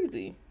chicken is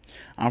greasy.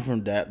 I'm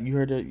from Dallas. You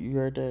heard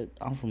that?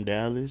 I'm from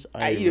Dallas.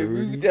 I eat at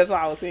Rudy's. That's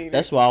why I was saying.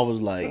 That's why I was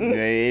like, yeah,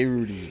 ate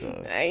Rudy's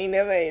though. I ain't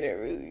never ate at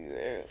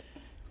Rudy's.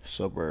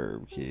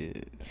 Suburb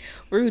kid.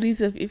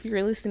 Rudy's, if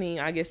you're listening,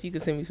 I guess you can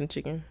send me some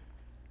chicken.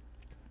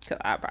 Cause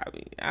I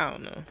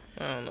don't know.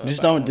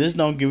 Just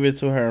don't give it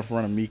to her in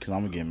front of me, cause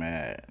I'm gonna get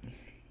mad.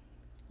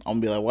 I'm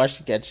gonna be like, why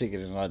she got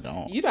chicken and I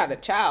don't? You're not a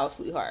child,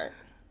 sweetheart.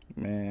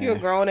 Man, You're a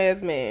grown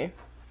ass man.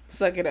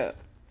 Suck it up.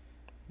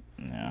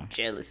 yeah.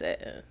 Jealous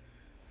ass.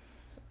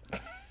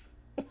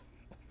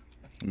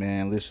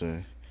 Man,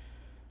 listen.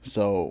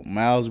 So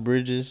Miles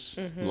Bridges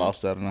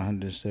lost out on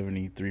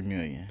 173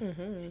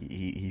 million.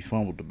 He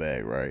fumbled the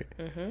bag, right?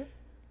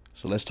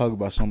 So let's talk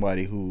about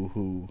somebody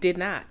who Did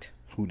not.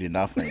 did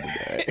not fumble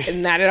the bag.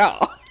 Not at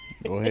all.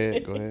 Go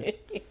ahead.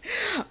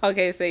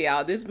 Okay, so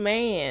y'all, this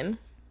man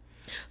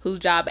whose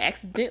job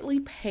accidentally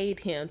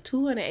paid him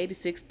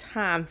 286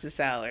 times his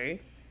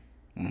salary.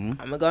 I'm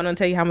gonna go on and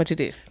tell you how much it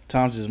is.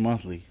 Times is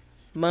monthly.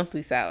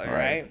 Monthly salary,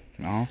 right?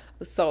 Uh-huh.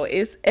 So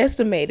it's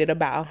estimated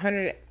about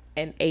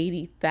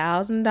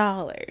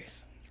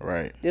 $180,000.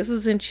 Right. This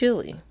was in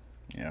Chile.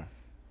 Yeah.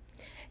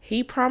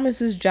 He promised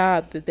his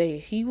job that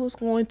he was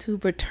going to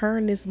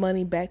return this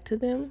money back to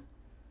them,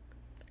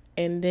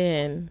 and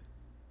then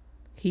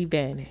he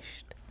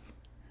vanished.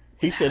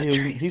 He said he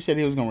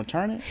was gonna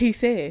return it. He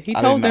said he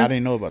I told them. I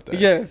didn't know about that.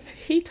 Yes,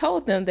 he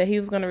told them that he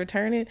was going to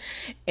return it,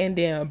 and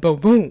then boom,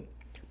 boom,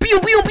 pew,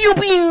 pew, pew,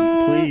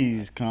 pew.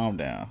 Please calm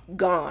down.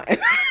 Gone.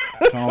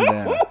 Calm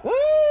down.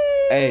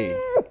 Hey.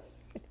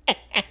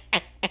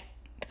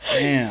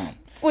 Damn.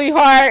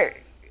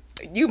 Sweetheart,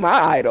 you my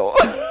idol.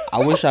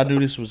 I wish I knew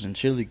this was in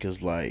Chile,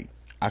 because like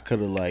I could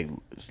have like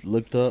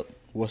looked up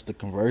what's the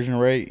conversion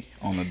rate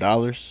on the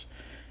dollars.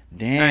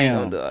 Damn. I ain't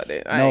gonna do all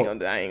that. I ain't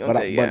gonna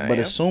tell you.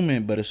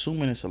 But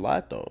assuming it's a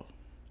lot though.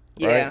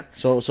 Yeah. Right?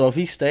 So if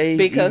he stays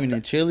even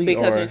in Chile,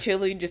 in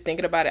Chile, just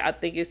thinking about it, I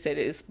think it said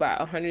it's about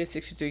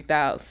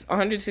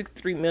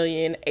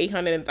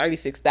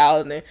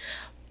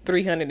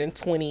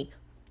 163,836,320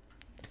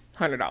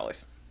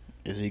 $100.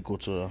 is equal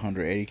to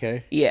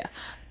 180K. Yeah.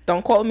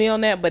 Don't quote me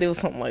on that, but it was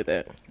something like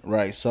that.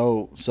 Right.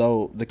 So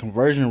the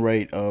conversion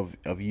rate of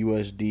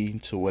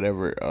USD to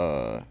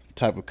whatever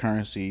type of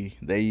currency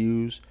they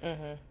use,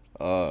 He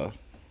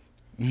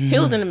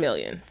was in the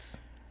millions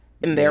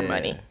in their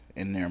money.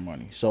 In their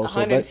money. So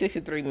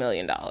 $163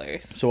 million.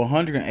 So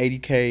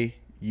 180K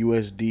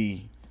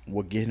USD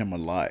will get him a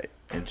lot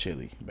in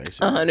Chile,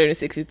 basically.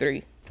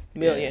 163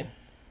 million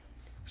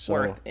So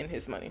worth in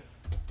his money.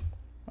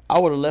 I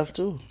would have left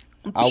too.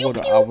 I would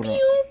have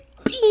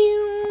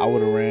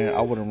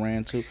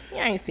ran too. You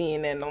ain't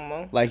seeing that no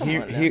more. Like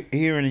here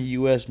in the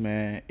US,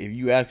 man, if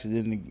you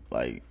accidentally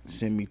like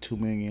send me $2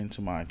 million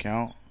to my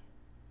account,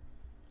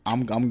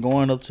 I'm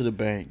going up to the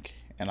bank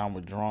and I'm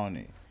withdrawing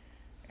it,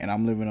 and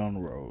I'm living on the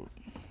road.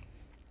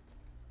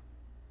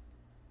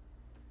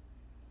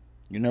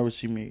 You never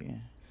see me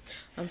again.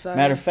 I'm sorry.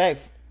 Matter of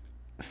fact,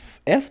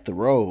 F the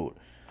road.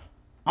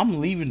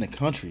 I'm leaving the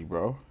country,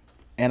 bro,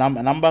 and I'm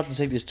about to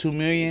take this $2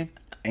 million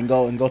and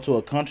go to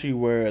a country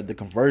where the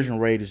conversion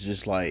rate is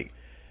just like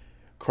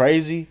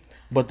crazy,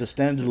 but the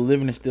standard of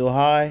living is still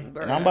high.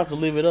 Bruh. And I'm about to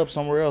live it up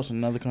somewhere else in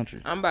another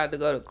country. I'm about to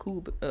go to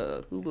Cuba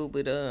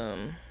with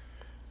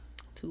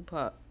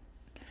Tupac.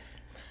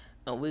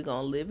 And we're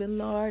gonna live in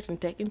large and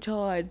take in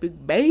charge,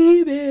 big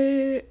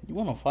baby. You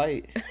wanna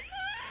fight?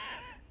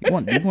 You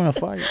wanna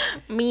fight?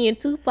 Me and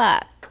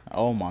Tupac.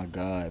 Oh my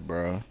God,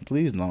 bro!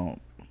 Please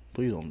don't.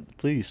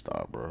 Please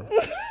stop, bro.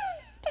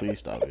 Please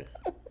stop it.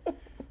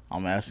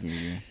 I'm asking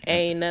you.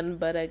 Ain't nothing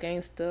but a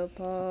gangster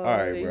party. All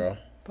right, bro.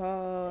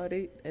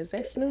 Party. Is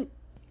that Snoop?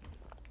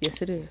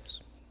 Yes, it is.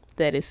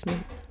 That is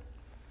Snoop.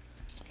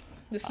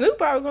 The Snoop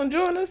probably gonna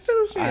join us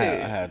too, shit.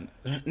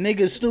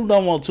 Nigga, Snoop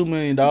don't want $2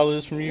 million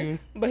from you.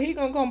 But he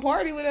gonna come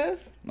party with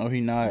us. No, he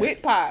not.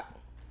 With Pac.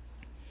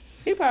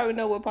 He probably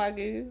know what Pac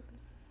is.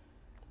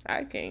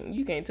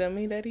 You can't tell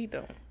me that he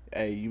don't.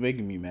 Hey, you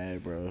making me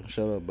mad, bro.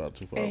 Shut up about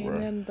Tupac, bro. Ain't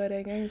nothing but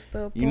a gangsta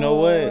party. You know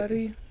what?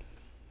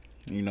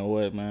 You know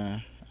what,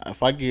 man?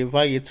 If I get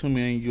 $2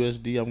 million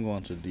USD, I'm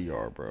going to the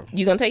DR, bro.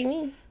 You gonna take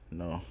me?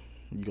 No,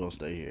 you gonna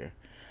stay here.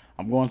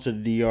 I'm going to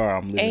the DR.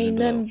 I'm living Ain't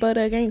nothing but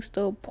a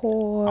gangsta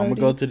party. I'm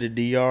gonna go to the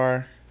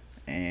DR,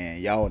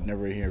 and y'all would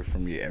never hear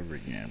from me ever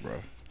again, bro.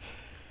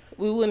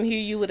 We wouldn't hear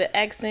you with an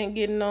accent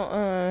getting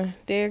on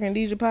Derek and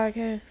DJ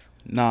podcast.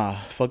 Nah,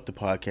 fuck the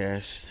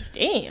podcast.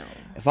 Damn.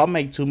 If I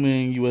make $2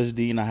 million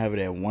USD and I have it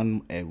at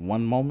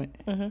one moment,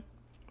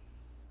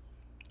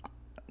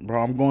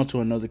 bro, I'm going to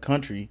another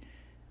country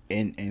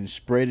and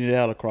spreading it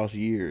out across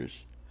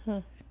years,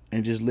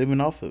 and just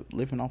living off of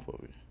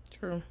it.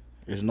 True.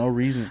 There's no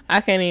reason.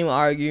 I can't even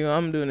argue.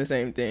 I'm doing the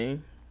same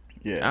thing.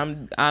 Yeah.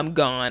 I'm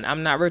gone.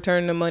 I'm not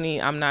returning the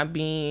money. I'm not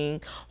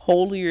being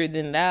holier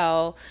than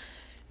thou.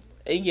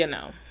 You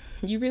know.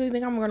 You really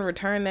think I'm gonna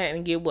return that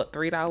and get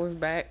 $3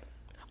 back?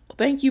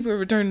 Thank you for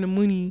returning the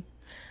money.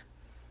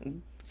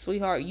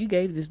 Sweetheart, you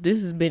gave this.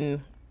 This has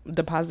been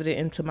deposited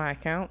into my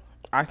account.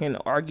 I can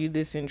argue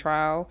this in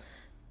trial.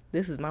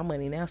 This is my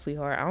money now,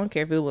 sweetheart. I don't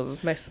care if it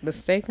was a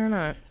mistake or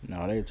not.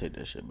 No, they take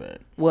that shit back.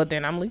 Well,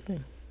 then I'm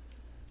leaving.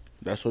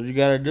 That's what you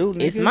gotta do,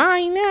 nigga. It's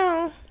mine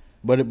now.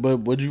 But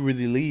would you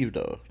really leave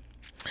though?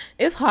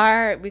 It's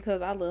hard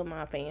because I love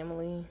my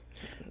family.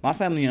 My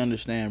family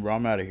understand, bro.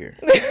 I'm out of here.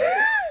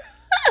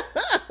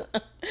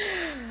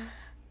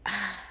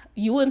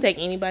 You wouldn't take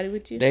anybody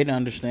with you? They don't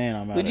understand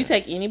I'm out. Would you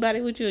take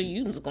anybody with you, or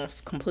you just gonna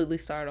completely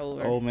start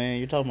over? Oh man,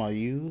 you're talking about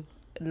you?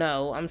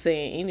 No, I'm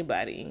saying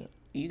anybody.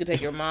 You could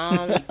take your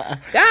mom.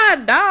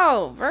 God,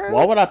 dog, bro.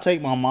 Why would I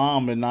take my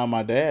mom and not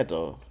my dad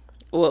though?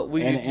 What?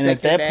 Would you and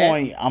at that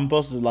point, I'm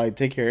supposed to like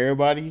take care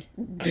of everybody?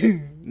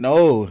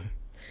 No.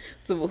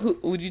 So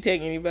would you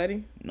take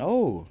anybody?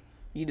 No.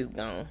 You just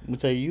gone. Let me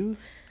tell you.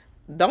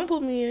 Don't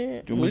put me in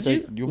it. Would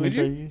you? You want me to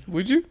tell you?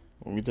 Would you?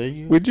 Want me to tell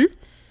you? Would you?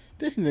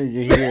 This nigga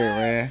here,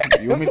 man.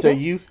 You want me to tell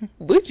you?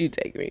 Would you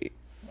take me?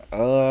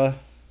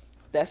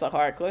 That's a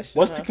hard question.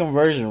 What's the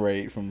conversion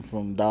rate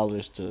from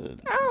dollars to?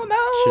 I don't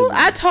know. Chile?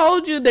 I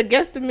told you the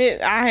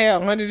guesstimate. I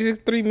had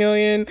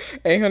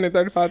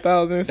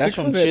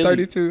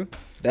 163,835,632.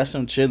 That's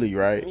from Chile,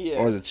 right? Yeah.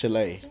 Or the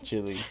Chile.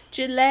 Chile.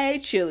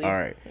 All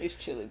right. It's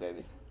Chile,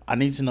 baby. I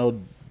need to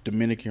know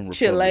Dominican Republic.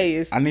 Chile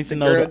is. I need to the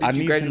know. girl that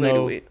you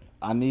graduated with.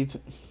 I need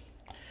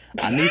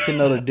to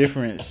know the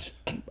difference.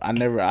 I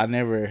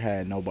never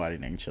had nobody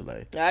named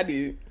Chile. I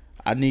do.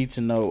 I need to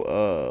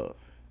know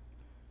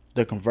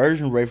the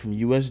conversion rate from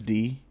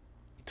USD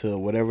to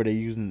whatever they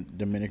use in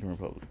Dominican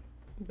Republic.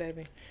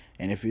 Baby.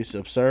 And if it's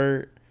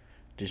absurd,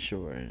 then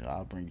sure,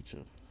 I'll bring you to.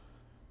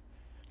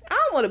 I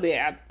don't want to be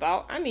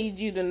afterthought. I need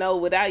you to know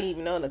without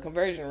even knowing the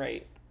conversion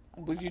rate.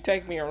 Would you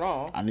take me or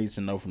wrong? I need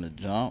to know from the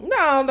jump. No.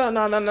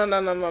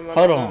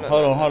 Hold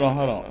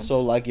on.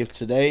 So like if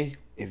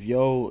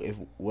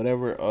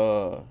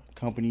whatever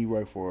company you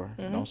work for,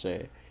 don't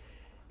say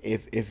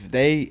it. If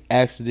they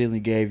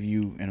accidentally gave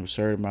you an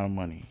absurd amount of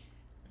money,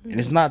 and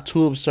it's not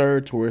too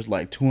absurd to where it's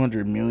like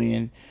 200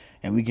 million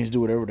and we can just do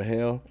whatever the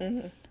hell,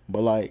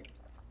 but like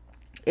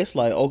it's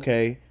like,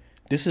 okay,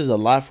 this is a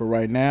lot for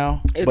right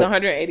now. It's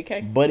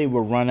 180K. But it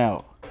will run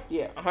out.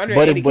 Yeah, But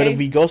 180K. if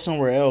we go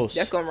somewhere else,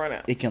 That's gonna run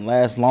out. it can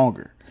last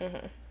longer.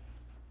 Mm-hmm.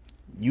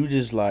 You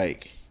just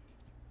like,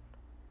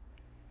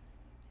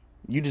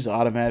 you just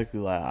automatically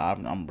like,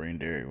 I'm bringing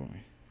Derek with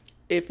me.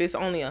 If it's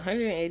only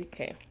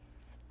 180K,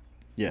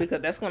 Yeah,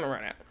 because that's gonna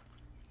run out.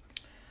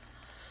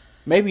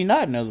 maybe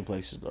not in other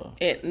places though.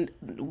 And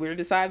we're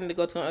deciding to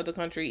go to another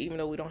country, even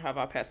though we don't have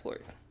our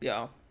passports.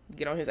 Y'all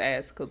get on his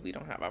ass because we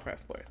don't have our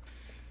passport.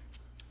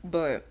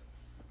 But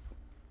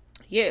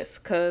yes,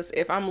 because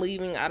if I'm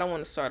leaving, I don't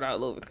want to start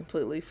all over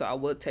completely. So I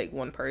would take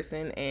one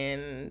person,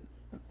 and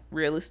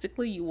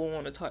realistically, you will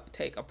want to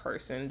take a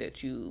person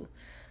that you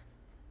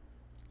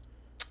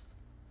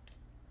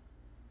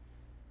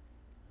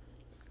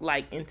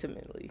like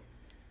intimately.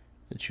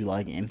 That you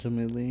like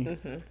intimately.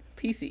 Mm-hmm.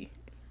 PC.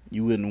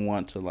 You wouldn't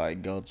want to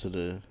like go to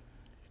the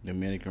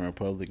Dominican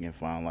Republic and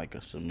find like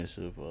a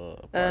submissive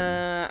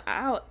partner.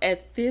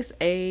 At this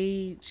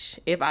age,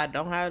 if I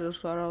don't have to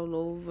start all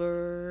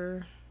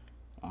over,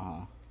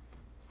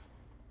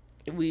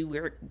 we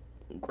were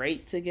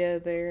great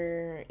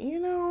together. You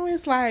know,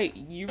 it's like,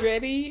 you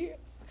ready?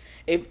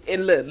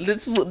 Look,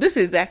 this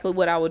is exactly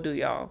what I would do,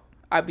 y'all.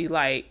 I'd be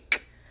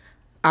like,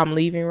 I'm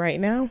leaving right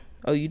now.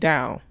 Oh, you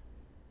down?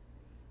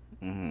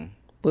 Mm-hmm.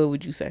 What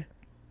would you say?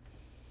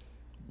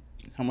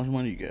 How much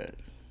money you got?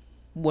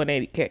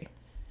 180K.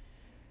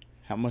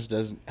 How much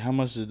does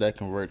that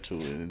convert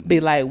to? Be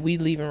like, we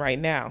leaving right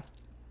now.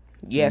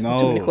 You asking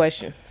too many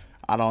questions.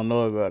 I don't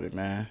know about it,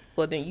 man.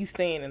 Well, then you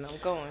staying and I'm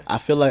going. I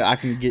feel like I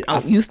can get.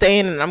 You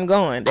staying and I'm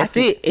going. That's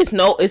it.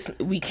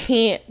 We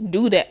can't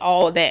do that.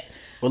 All that.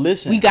 Well,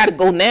 listen. We got to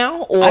go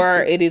now,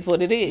 or it is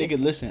what it is.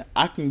 Nigga, listen.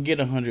 I can get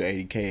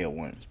 180K at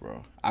once,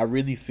 bro. I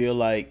really feel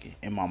like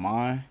in my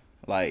mind,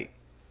 like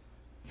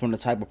from the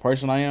type of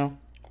person I am,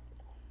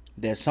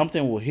 that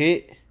something will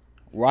hit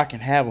where I can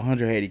have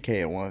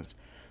 180K at once.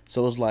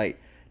 So it's like,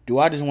 do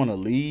I just want to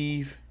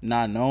leave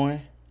not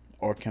knowing,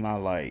 or can I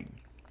like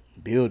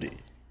build it?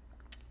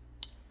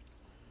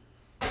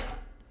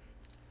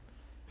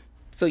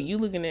 So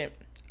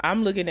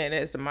I'm looking at it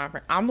as my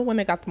friend. I'm the one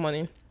that got the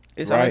money.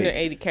 It's Right.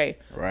 180K.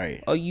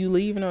 Right. Are you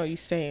leaving or are you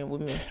staying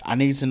with me? I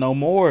need to know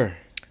more.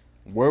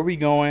 Where are we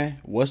going?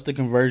 What's the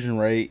conversion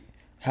rate?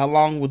 How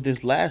long would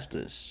this last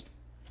us?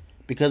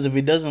 Because if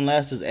it doesn't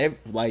last us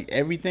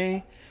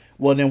everything,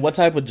 well then what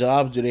type of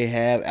jobs do they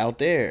have out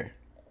there?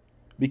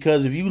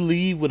 Because if you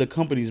leave with a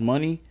company's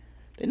money,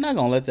 they're not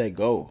gonna let that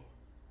go.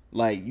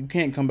 Like, you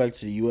can't come back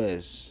to the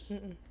U.S.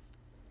 Mm-mm.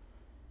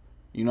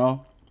 You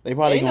know, they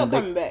probably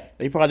coming back.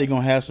 They probably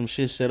gonna have some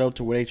shit set up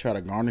to where they try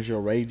to garnish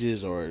your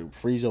wages or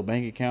freeze your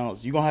bank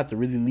accounts. You gonna have to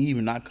really leave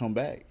and not come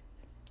back.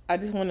 I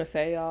just want to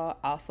say, y'all,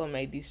 I also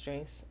made these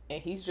drinks,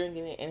 and he's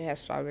drinking it, and it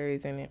has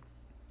strawberries in it.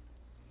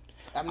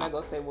 I'm not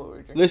gonna say what we're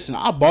drinking. Listen,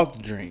 I bought the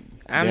drink.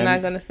 I'm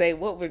not gonna say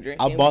what we're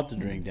drinking. I bought the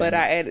drink, but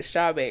I added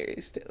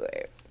strawberries to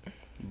it.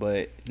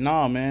 But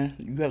nah, man,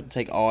 you have to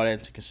take all that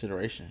into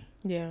consideration.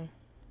 Yeah.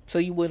 So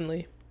you wouldn't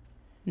leave?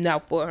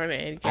 Not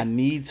 480K. I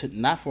need to,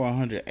 not for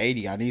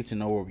 180. I need to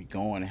know where we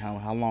going and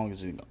how long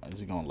is it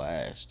gonna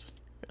last.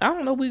 I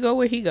don't know. We go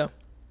where he go.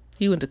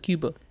 He went to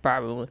Cuba,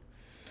 probably.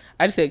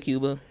 I just said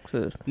Cuba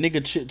because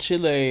nigga,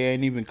 Chile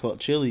ain't even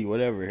Chile,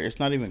 whatever. It's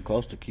not even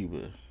close to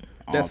Cuba.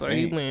 That's where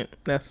he went.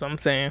 That's what I'm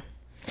saying.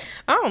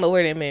 I don't know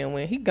where that man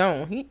went. He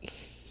gone.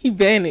 He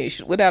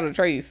vanished without a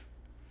trace.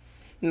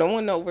 No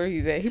one know where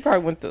he's at. He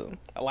probably went to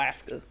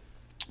Alaska.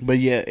 But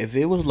yeah, if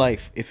it was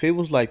like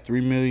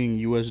 3 million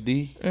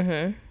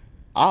USD,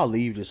 I'll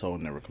leave this hole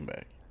and never come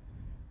back.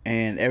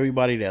 And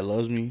everybody that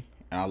loves me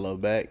and I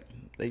love back,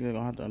 they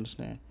gonna have to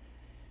understand.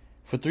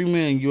 For 3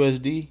 million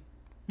USD,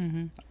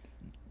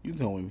 you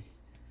come with me.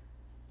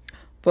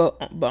 But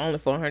only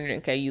for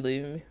 100K, you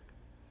leaving me?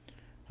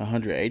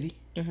 180?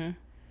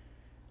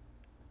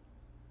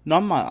 No,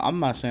 I'm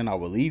not saying I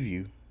will leave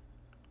you.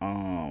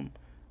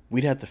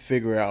 We'd have to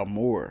figure out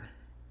more.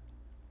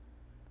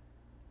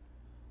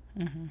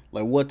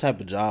 Like, what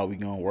type of job we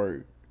gonna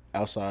work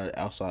outside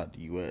the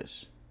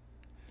U.S.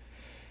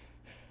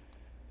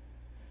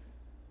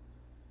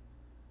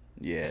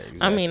 Yeah,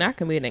 exactly. I mean, I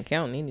can be an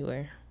accountant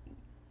anywhere.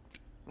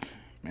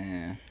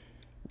 Man,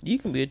 you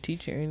can be a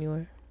teacher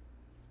anywhere.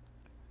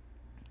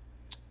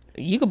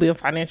 You could be a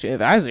financial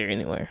advisor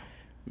anywhere.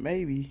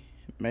 Maybe,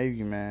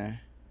 man.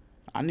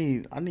 I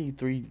need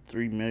 3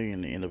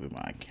 million to end up in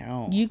my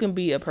account. You can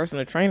be a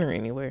personal trainer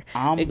anywhere.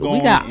 We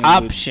got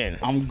options.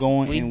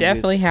 We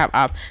definitely have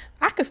options.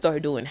 I could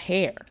start doing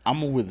hair.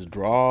 I'm gonna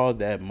withdraw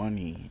that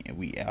money and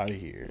we out of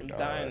here.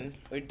 Done.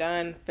 We're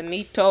done.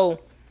 Finito.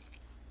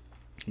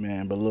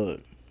 Man, but look,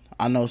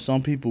 I know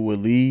some people would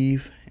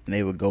leave and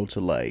they would go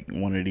to like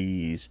one of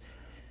these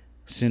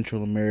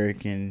Central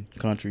American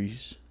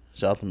countries,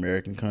 South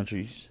American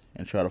countries,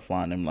 and try to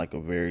find them like a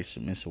very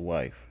submissive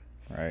wife,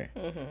 right?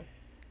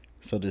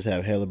 So just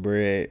have hella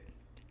bread,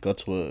 go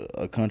to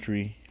a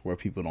country where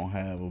people don't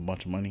have a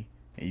bunch of money,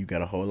 and you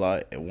got a whole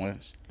lot at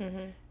once,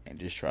 and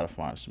just try to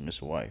find a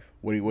submissive wife.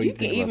 What do you think about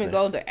that? You can even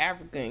go to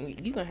Africa.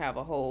 You can have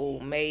a whole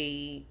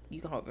maid. You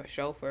can have a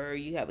chauffeur.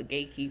 You have a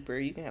gatekeeper.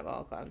 You can have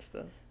all kinds of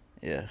stuff.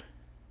 Yeah.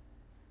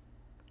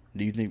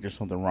 Do you think there's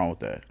something wrong with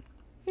that?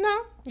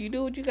 No, you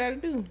do what you got to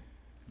do.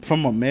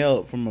 From a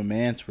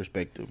man's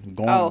perspective,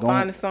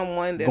 Finding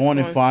someone that's going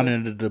and going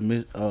finding to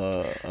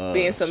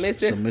being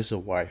submissive.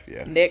 submissive wife.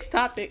 Yeah. Next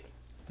topic.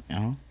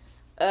 Uh-huh.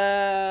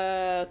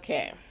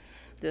 Okay,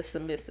 the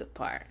submissive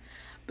part.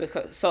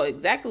 Because so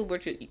exactly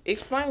what you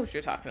explain what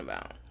you're talking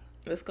about.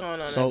 What's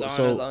going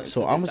on?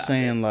 So I'm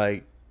saying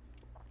like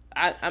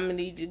I'm gonna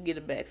need you to get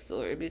a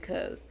backstory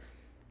because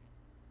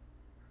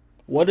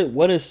what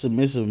does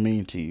submissive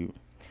mean to you?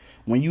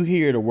 When you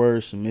hear the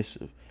word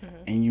submissive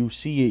and you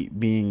see it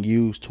being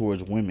used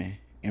towards women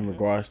in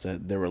regards to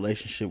their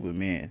relationship with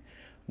men,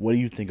 what do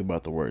you think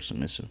about the word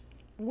submissive?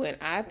 When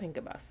I think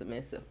about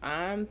submissive,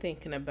 I'm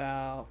thinking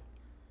about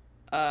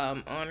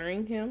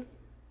honoring him.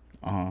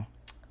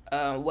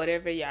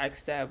 Whatever y'all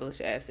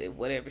establish as it,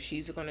 whatever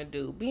she's gonna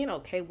do, being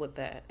okay with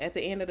that. At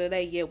the end of the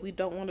day, yeah, we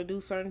don't want to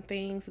do certain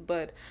things,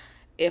 but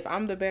if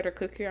I'm the better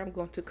cook here, I'm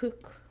going to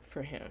cook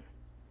for him,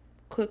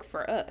 cook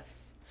for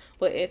us.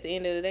 But at the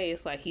end of the day,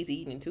 it's like he's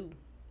eating too.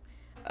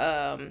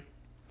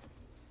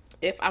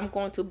 If I'm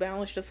going to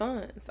balance the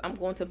funds, I'm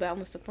going to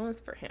balance the funds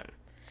for him.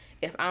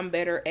 If I'm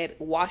better at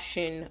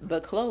washing the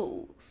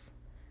clothes,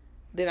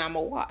 then I'm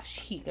a wash.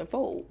 He can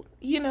fold.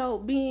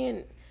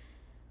 Being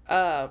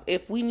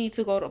if we need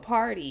to go to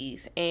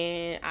parties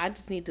and I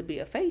just need to be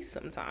a face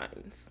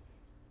sometimes.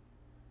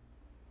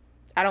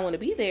 I don't want to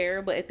be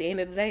there, but at the end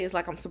of the day, it's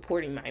like I'm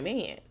supporting my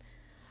man.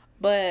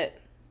 But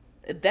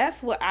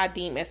that's what I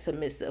deem as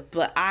submissive.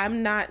 But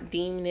I'm not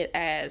deeming it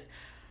as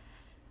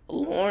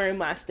lowering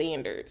my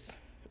standards.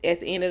 At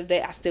the end of the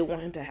day, I still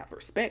want him to have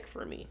respect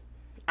for me.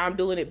 I'm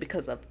doing it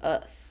because of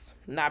us,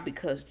 not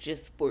because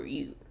just for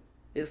you.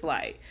 It's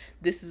like,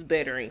 this is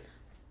bettering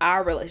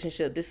our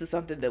relationship. This is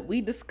something that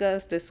we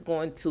discussed that's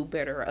going to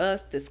better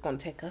us. That's going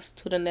to take us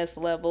to the next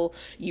level.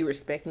 You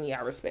respect me, I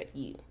respect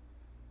you.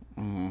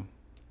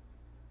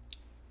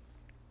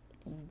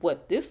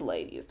 What this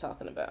lady is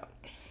talking about.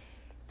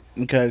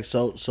 Okay,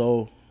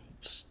 so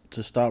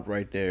to stop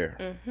right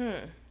there.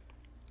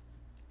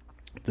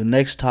 The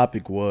next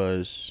topic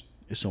was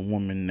it's a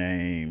woman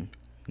named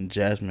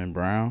Jasmine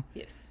Brown.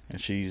 Yes. And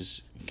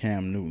she's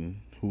Cam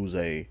Newton, who's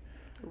a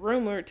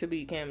rumored to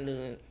be Cam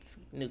Newton's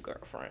new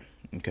girlfriend.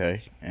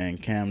 Okay,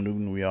 and Cam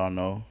Newton, we all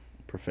know,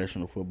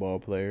 professional football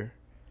player,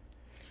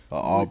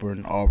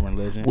 Auburn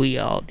legend. We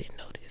all didn't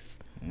know this.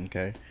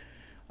 Okay,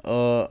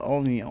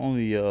 only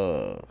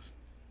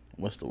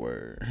what's the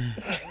word?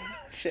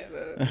 Shut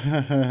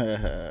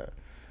up.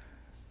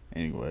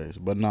 Anyways,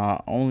 but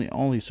nah,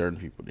 only certain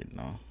people didn't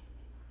know.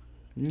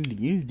 You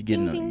need to get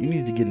in the loop. You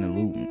need to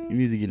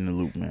get in the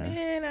loop, man.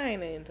 Man, I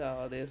ain't into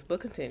all this, but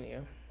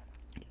continue.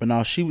 But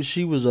now she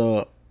was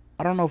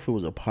I don't know if it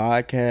was a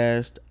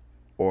podcast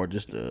or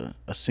just a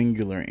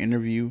singular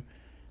interview,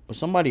 but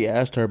somebody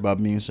asked her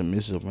about being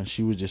submissive, and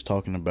she was just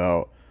talking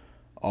about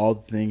all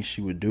the things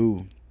she would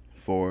do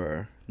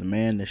for the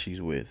man that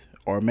she's with,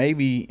 or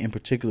maybe in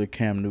particular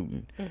Cam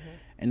Newton.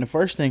 And the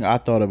first thing I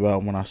thought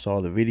about when I saw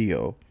the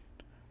video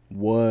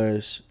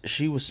was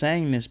she was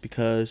saying this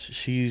because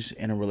she's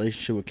in a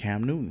relationship with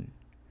Cam Newton.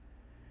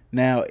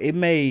 Now, it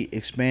may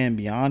expand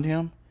beyond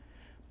him,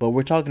 but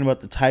we're talking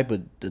about the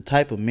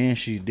type of man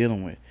she's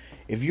dealing with.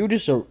 If you're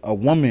just a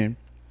woman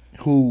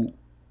who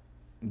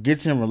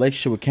gets in a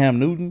relationship with Cam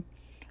Newton,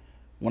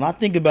 when I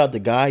think about the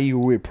guy you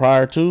were with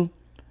prior to,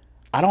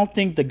 I don't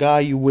think the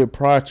guy you were with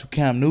prior to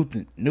Cam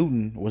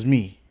Newton was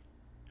me.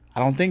 I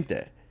don't think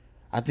that.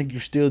 I think you're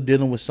still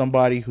dealing with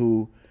somebody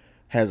who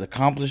has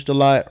accomplished a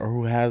lot or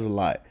who has a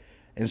lot.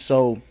 And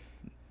so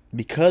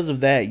because of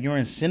that, you're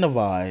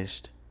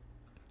incentivized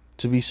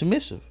to be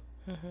submissive.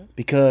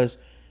 Because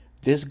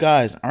this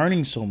guy is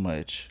earning so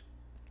much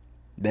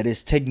that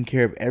it's taking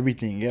care of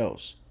everything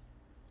else.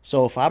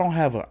 So if I don't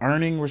have an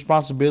earning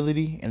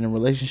responsibility in a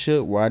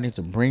relationship where I need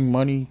to bring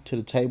money to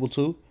the table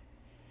too,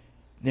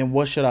 then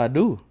what should I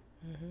do?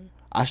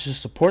 I should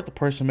support the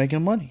person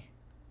making money.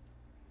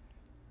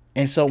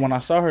 And so when I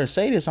saw her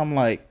say this, I'm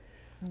like,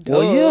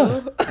 well,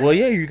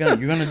 yeah, you're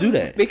gonna do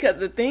that. Because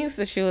the things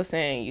that she was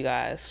saying, you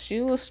guys,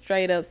 she was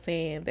straight up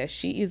saying that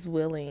she is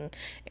willing,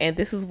 and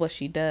this is what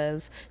she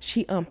does.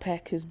 She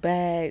unpacks his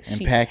bags.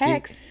 She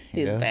packs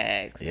his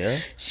bags. Yeah.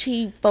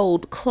 She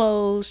fold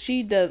clothes.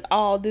 She does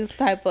all this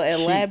type of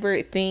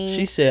elaborate things.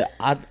 She said,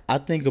 I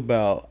think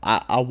about,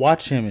 I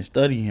watch him and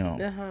study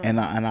him, and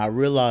I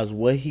realize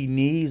what he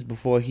needs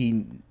before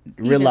he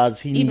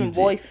realizes he needs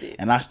it.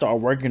 And I start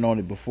working on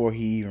it before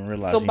he even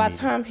realizes. So by the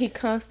time he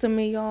comes to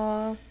me,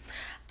 y'all,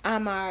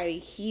 I'm already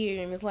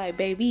here, and it's like,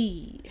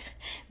 baby,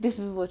 this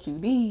is what you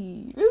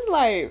need. It's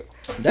like,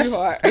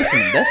 sweetheart.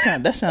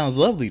 Listen, that sounds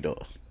lovely though.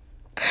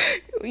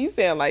 You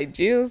sound like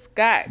Jill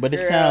Scott, but it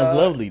sounds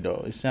lovely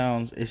though.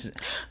 It's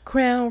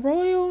Crown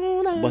Royal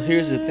on ice. But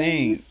here's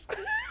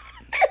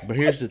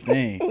the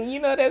thing. You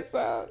know that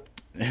song?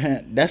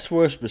 That's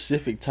for a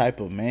specific type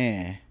of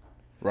man,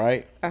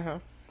 right?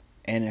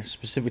 And a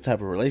specific type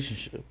of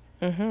relationship.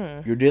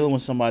 You're dealing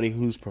with somebody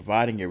who's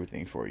providing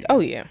everything for you. Oh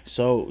yeah.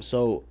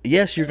 So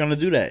yes, you're gonna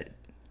do that.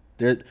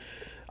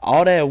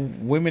 All that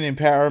women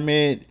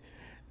empowerment,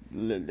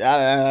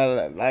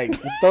 Like,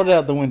 just throw that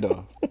out the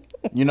window.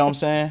 You know what I'm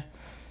saying?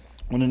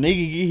 When the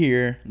nigga get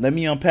here, let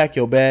me unpack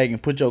your bag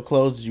and put your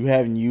clothes that you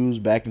haven't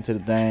used back into the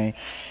thing.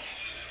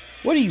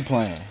 What are you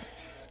playing?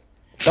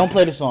 Don't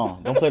play the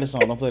song. Don't play the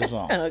song. Don't play the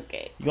song.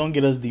 Okay. You're gonna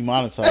get us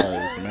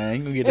demonetized, man.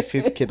 You're gonna get us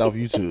kicked off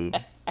YouTube.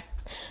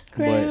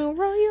 Crown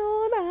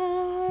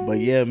Royal. But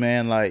yeah,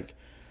 man, like,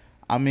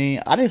 I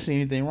mean, I didn't see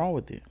anything wrong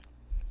with it.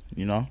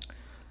 You know?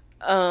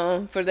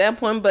 For that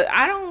point, but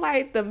I don't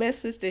like the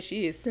message that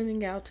she is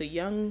sending out to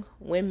young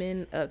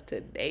women of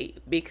today,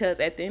 because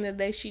at the end of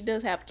the day, she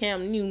does have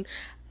Cam Newton.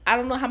 I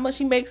don't know how much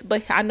he makes,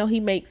 but I know he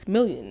makes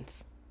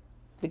millions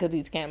because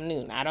he's Cam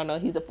Newton. I don't know.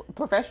 He's a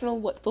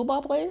professional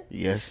football player?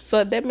 Yes.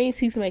 So that means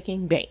he's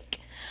making bank.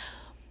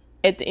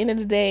 At the end of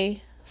the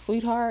day,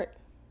 sweetheart,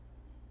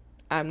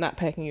 I'm not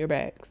packing your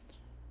bags.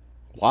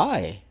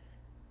 Why?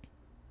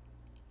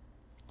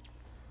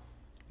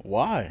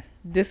 Why?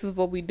 This is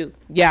what we do.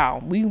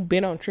 Y'all, we've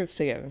been on trips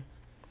together.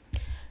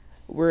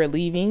 We're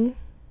leaving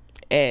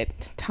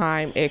at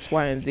time X,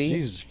 Y, and Z.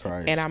 Jesus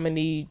Christ. And I'm going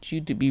to need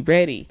you to be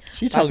ready.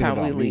 She talking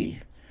about me.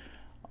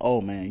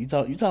 Oh, man. You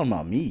talking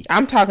about me.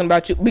 I'm talking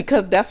about you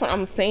because that's what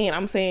I'm saying.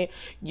 I'm saying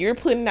you're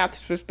putting out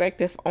this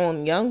perspective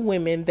on young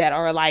women that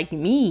are like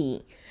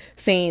me,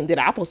 saying that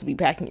I'm supposed to be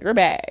packing your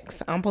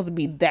bags. I'm supposed to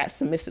be that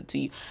submissive to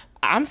you.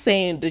 I'm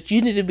saying that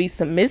you need to be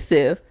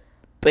submissive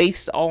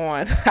based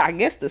on, I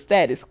guess, the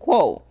status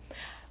quo.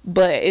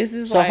 But it's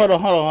just so like, hold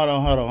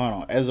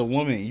on. As a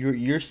woman,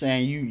 you're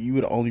saying you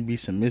would only be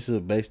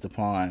submissive based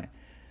upon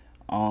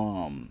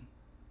how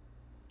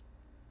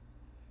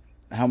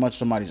much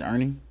somebody's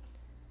earning?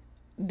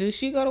 does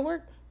she go to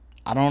work?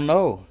 I don't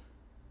know.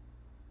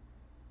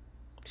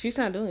 She's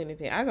not doing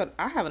anything.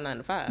 I have a 9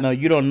 to 5. No,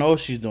 you don't know if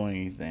she's doing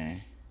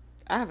anything.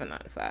 I have a 9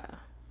 to 5.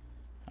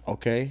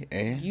 Okay,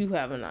 and You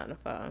have a 9 to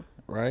 5.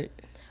 right?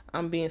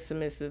 I'm being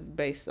submissive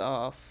based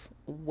off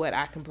what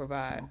I can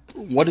provide.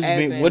 What is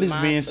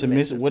being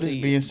submissive? What is to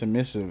you. being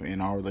submissive in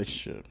our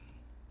relationship?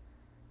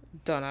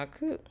 Don't I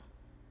cook?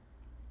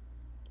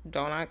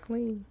 Don't I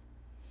clean?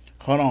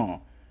 Hold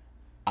on.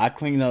 I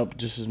clean up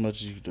just as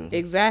much as you do.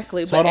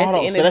 Exactly, So but at the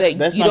end of the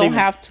day, you don't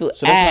have to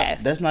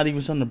ask. That's not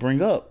even something to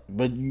bring up.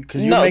 But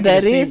because no,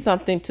 that is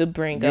something to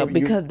bring up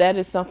because that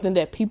is something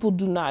that people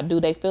do not do.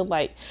 They feel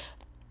like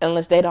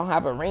unless they don't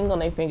have a ring on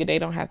their finger, they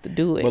don't have to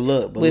do it.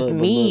 With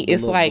me,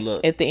 it's like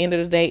at the end of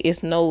the day,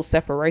 it's no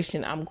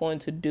separation. I'm going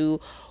to do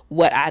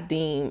what I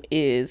deem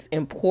is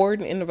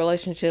important in the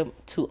relationship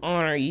to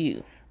honor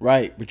you.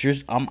 Right, but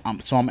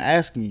I'm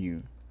asking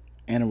you,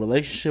 in a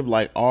relationship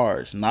like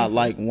ours, not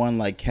like one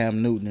like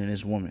Cam Newton and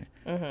his woman,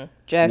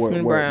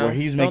 Jasmine Brown, where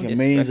he's making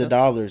millions of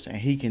dollars and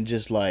he can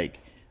just like,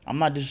 I'm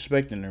not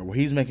disrespecting her, where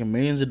he's making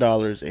millions of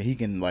dollars and he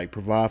can like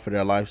provide for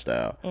their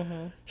lifestyle.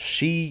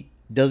 She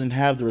doesn't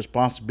have the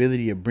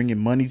responsibility of bringing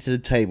money to the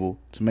table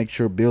to make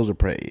sure bills are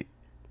paid,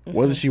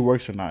 whether she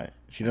works or not.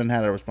 She doesn't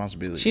have that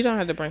responsibility. She don't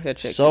have to bring her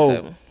check to the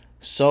table.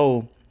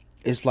 So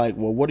it's like,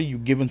 well, what are you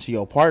giving to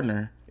your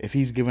partner if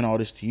he's giving all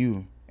this to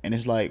you? And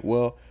it's like,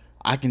 well,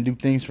 I can do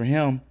things for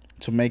him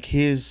to make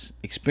his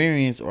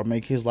experience or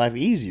make his life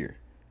easier.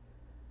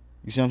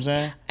 You see what I'm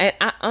saying? And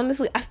I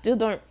honestly, I still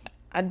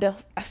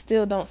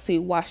don't see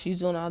why she's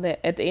doing all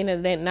that. At the end of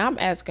the day, now I'm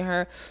asking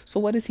her, so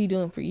what is he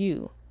doing for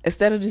you?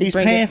 Instead of just he's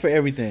paying for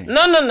everything.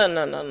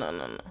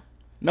 No.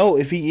 No,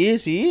 if he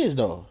is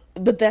though.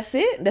 But that's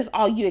it. That's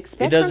all you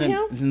expect from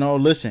him. No,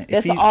 listen.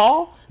 That's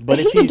all. But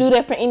he can do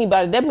that for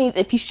anybody. That means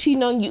if he's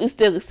cheating on you, it's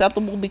still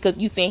acceptable because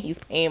you saying he's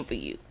paying for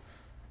you.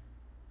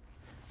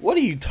 What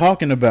are you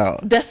talking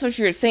about? That's what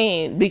you're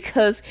saying.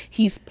 Because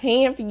he's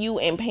paying for you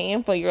and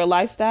paying for your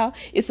lifestyle,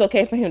 it's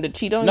okay for him to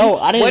cheat on you. No,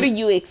 I didn't. What are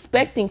you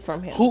expecting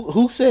from him?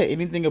 Who said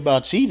anything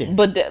about cheating?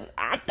 But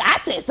I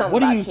said something.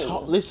 What are you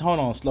listen?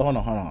 Hold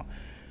on.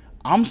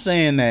 I'm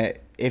saying that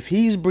if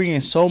he's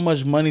bringing so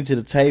much money to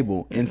the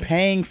table and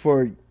paying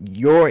for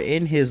your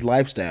in his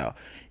lifestyle,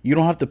 you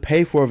don't have to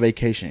pay for a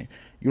vacation.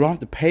 You don't have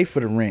to pay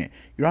for the rent.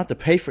 You don't have to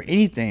pay for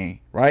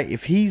anything, right?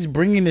 If he's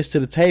bringing this to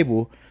the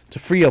table to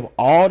free up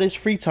all this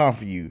free time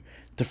for you,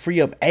 to free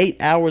up 8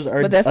 hours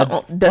or but that's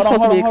supposed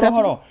to be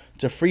acceptable.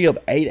 To free up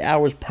 8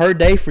 hours per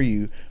day for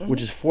you,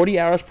 which is 40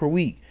 hours per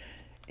week.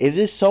 Is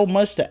it so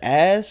much to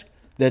ask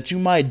that you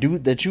might do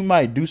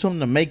something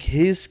to make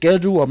his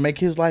schedule or make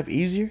his life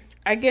easier?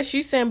 I guess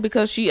she's saying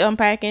because she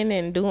unpacking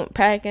and doing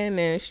packing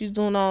and she's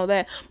doing all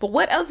that. But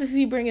what else is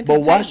he bringing to the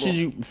table? But why should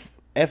you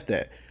F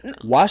that?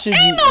 Why should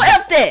Ain't no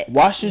F that.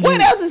 Why should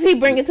what else is he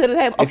bringing to the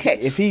table? Okay,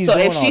 if she's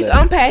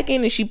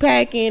unpacking and she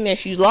packing and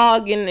she's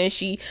logging and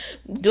she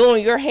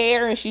doing your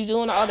hair and she's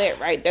doing all that,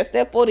 right? That's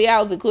that 40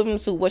 hours equivalent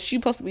to what she's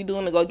supposed to be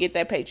doing to go get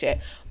that paycheck.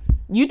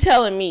 You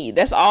telling me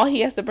that's all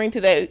he has to bring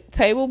to the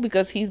table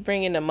because he's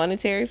bringing the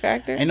monetary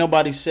factor? No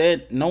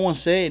one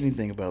said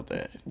anything about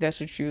that. That's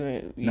what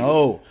you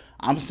No,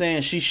 I'm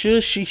saying she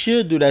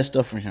should do that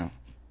stuff for him.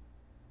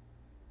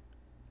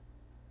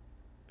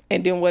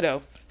 And then what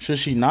else? Should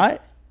she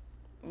not?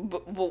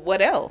 But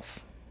what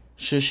else?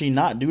 Should she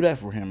not do that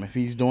for him if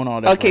he's doing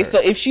all that? Okay, so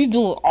if she's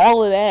doing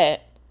all of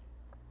that,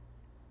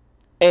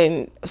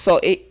 and so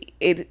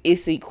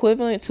it's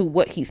equivalent to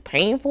what he's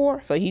paying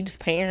for. So he just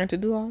paying her to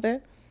do all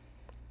that.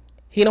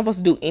 He don't supposed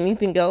to do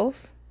anything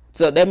else.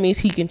 So that means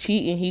he can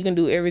cheat and he can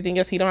do everything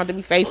else. He don't have to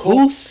be faithful.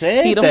 Who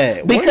said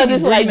that? Because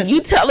it's like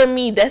you telling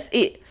me that's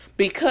it.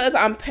 Because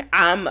I'm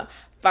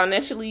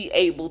financially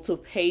able to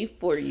pay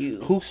for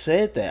you. Who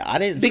said that? I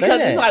didn't because say that.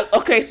 Because it's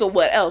like, okay, so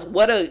what else?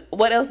 What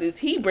else is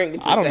he bringing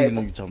to the table? I don't even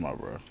know what you're talking about,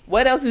 bro.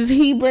 What else is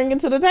he bringing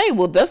to the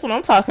table? That's what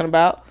I'm talking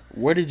about.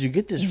 Where did you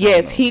get this from?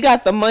 Yes, though? he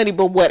got the money,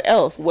 but what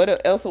else?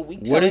 What else are we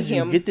telling him? Where did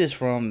you get this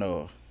from,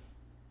 though?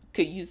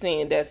 Cause you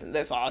saying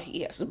that's all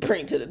he has to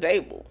bring to the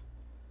table.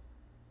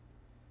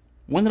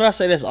 When did I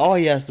say that's all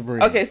he has to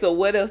bring? Okay, so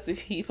what else is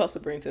he supposed to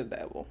bring to the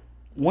table?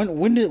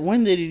 When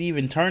did it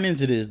even turn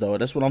into this though?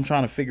 That's what I'm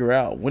trying to figure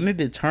out. When did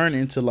it turn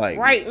into like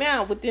right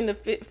now within the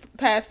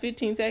past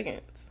 15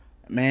 seconds?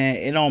 Man,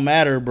 it don't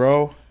matter,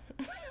 bro.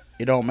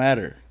 It don't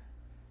matter.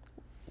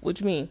 What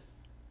you mean?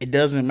 It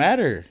doesn't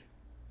matter.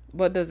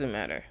 What doesn't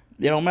matter?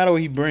 It don't matter what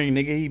he bring,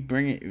 nigga. He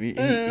bring it.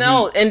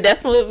 And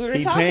that's what we were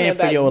talking paying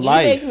about. For your you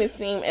life. making it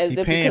seem as if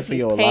because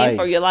he's paying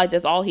for your life,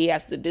 that's all he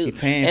has to do.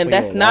 And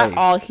that's not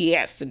all he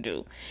has to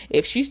do.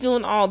 If she's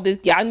doing all this,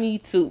 y'all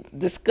need to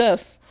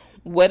discuss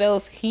what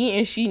else he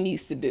and she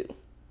needs to do.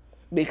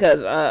 Because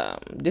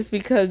just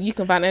because you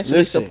can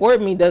financially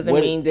support me doesn't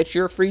mean that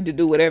you're free to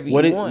do whatever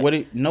you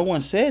want. No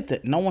one said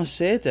that. No one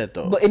said that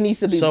though. But it needs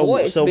to be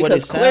voiced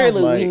because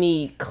clearly we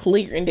need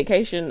clear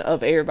indication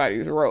of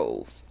everybody's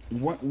roles.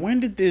 When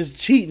did this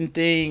cheating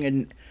thing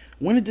and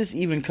when did this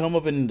even come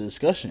up in the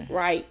discussion?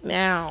 Right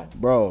now,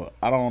 bro.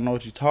 I don't know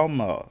what you're talking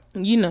about.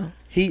 You know,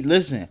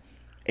 listen.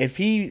 If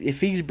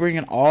he's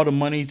bringing all the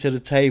money to the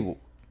table,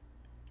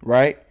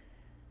 right?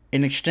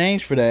 In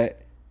exchange for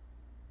that,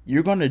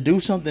 you're gonna do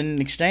something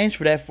in exchange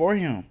for that for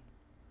him.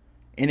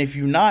 And if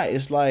you're not,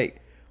 it's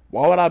like,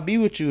 why would I be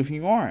with you if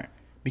you aren't?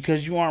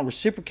 Because you aren't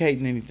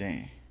reciprocating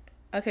anything.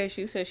 Okay,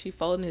 she said she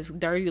folding his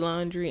dirty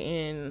laundry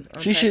and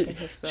she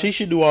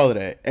should do all of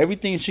that.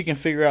 Everything she can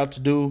figure out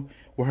to do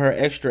with her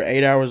extra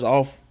 8 hours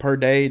off per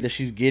day that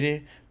she's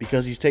getting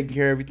because he's taking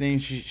care of everything.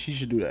 She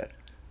should do that.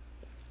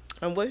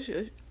 And what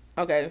should?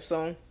 Okay,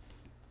 so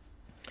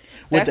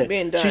that's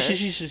being done.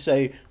 She should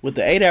say, with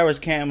the 8 hours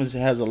Cam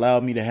has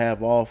allowed me to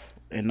have off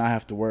and not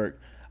have to work,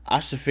 I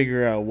should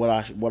figure out what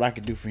I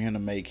could do for him to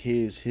make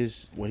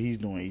his what he's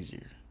doing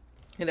easier.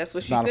 And that's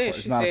what she said.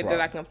 She said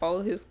that I can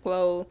fold his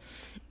clothes,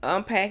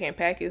 unpack and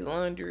pack his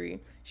laundry.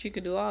 She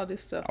could do all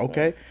this stuff.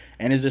 Okay.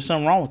 And is there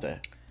something wrong with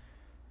that?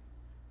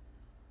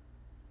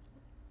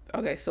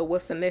 Okay, so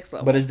what's the next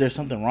level? But is there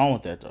something wrong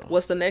with that though?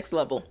 What's the next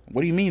level?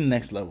 What do you mean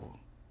next level?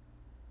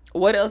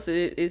 What else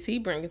is he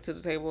bringing to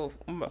the table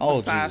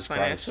besides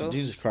financial?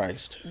 Jesus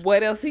Christ.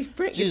 What else he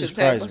bringing to the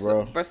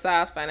table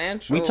besides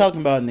financial? We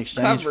talking about an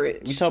exchange.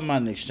 Coverage. We talking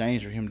about an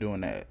exchange for him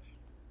doing that.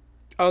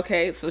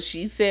 Okay, so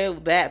she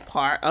said that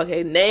part.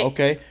 Okay, next.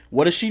 Okay,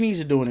 what does she need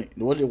to do?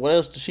 What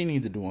else does she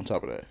need to do on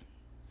top of that?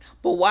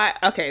 But why?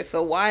 Okay,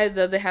 so why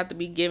does it have to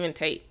be give and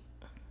take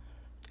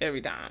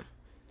every time?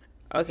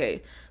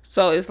 Okay,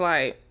 so it's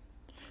like,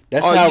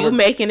 are you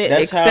making it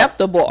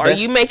acceptable? Are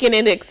you making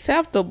it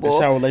acceptable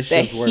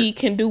that he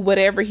can do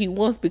whatever he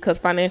wants because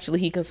financially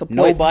he can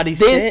support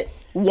this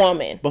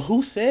woman? But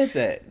who said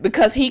that?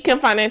 Because he can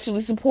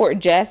financially support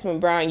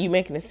Jasmine Brown. You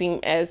making it seem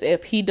as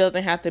if he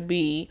doesn't have to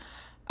be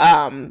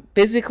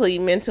physically,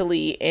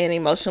 mentally, and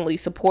emotionally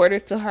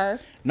supportive to her.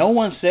 No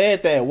one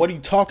said that. What are you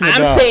talking about?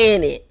 I'm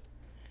saying it.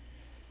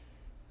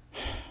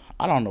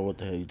 I don't know what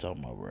the hell you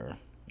talking about, bro.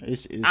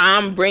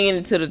 I'm bringing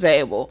it to the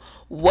table.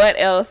 What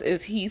else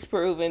is he's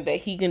proven that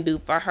he can do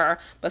for her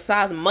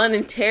besides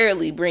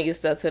monetarily bringing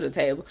stuff to the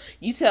table?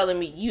 You telling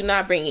me you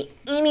not bringing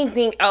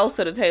anything else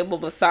to the table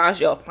besides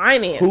your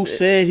finances? Who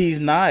said he's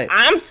not?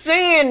 I'm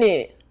saying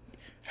it.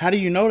 How do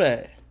you know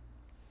that?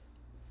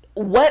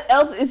 What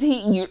else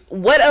is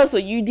what else are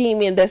you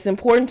deeming that's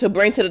important to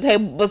bring to the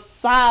table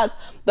besides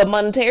the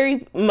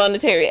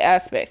monetary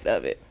aspect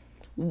of it?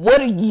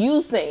 What are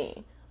you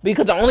saying?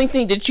 Because the only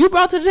thing that you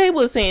brought to the table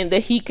is saying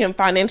that he can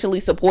financially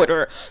support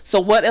her. So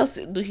what else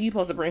do he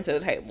supposed to bring to the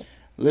table?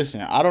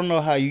 Listen, I don't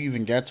know how you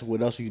even got to what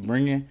else he's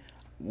bringing.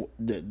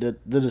 The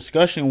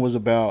discussion was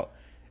about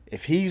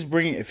if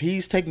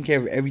he's taking care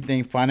of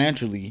everything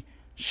financially,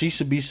 she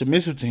should be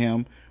submissive to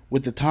him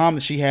with the time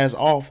that she has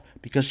off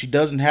because she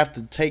doesn't have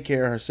to take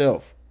care of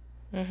herself.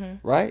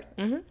 Mm-hmm. Right?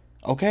 Mm-hmm.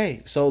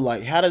 Okay. So,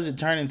 like, how does it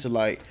turn into,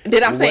 like...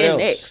 Then I'm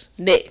saying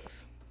next.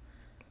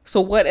 So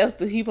what else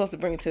do he supposed to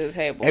bring to the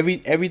table?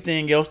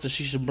 Everything else that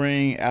she should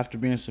bring after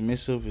being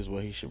submissive is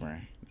what he should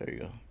bring. There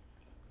you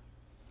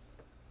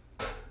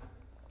go.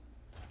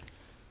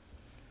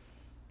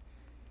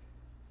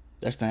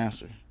 That's the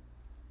answer.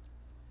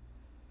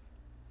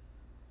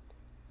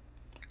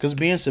 Because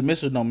being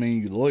submissive don't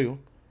mean you loyal.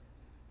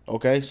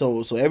 Okay?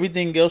 So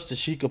everything else that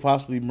she could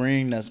possibly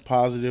bring that's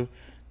positive,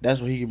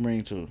 that's what he can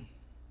bring too.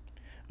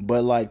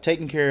 But, like,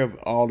 taking care of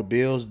all the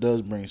bills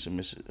does bring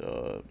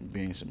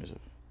being submissive.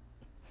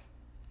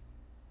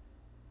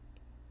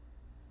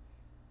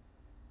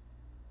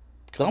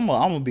 Cause I'm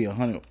gonna be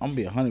 100. I'm gonna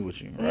be 100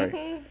 with you,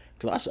 right?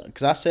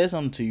 Cause I said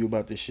something to you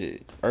about this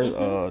shit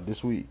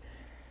this week.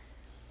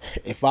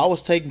 If I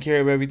was taking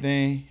care of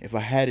everything, if I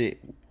had it,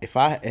 if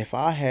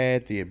I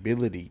had the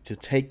ability to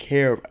take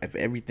care of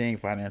everything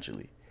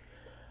financially,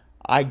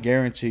 I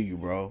guarantee you,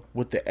 bro,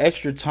 with the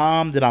extra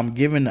time that I'm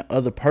giving the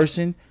other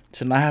person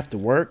to not have to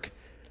work,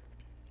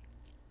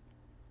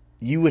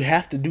 you would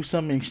have to do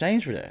something in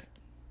exchange for that.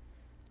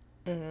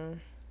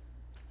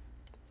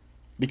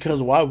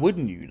 Because why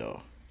wouldn't you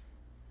though?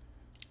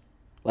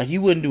 Like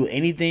you wouldn't do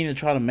anything to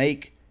try to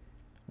make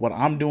what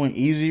I'm doing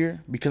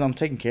easier because I'm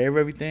taking care of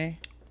everything.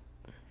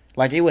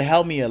 Like it would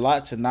help me a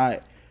lot to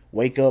not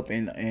wake up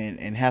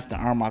and have to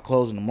iron my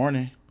clothes in the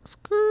morning.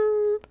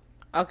 Screw.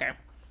 Okay.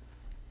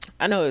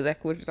 I know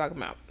exactly what you're talking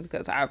about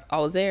because I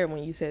was there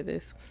when you said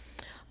this.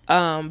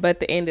 But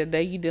at the end of the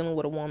day, you're dealing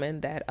with a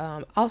woman that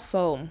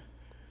also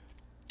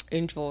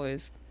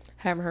enjoys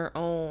having her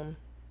own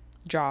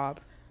job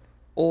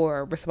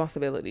or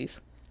responsibilities.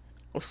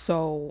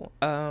 So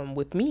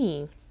with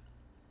me,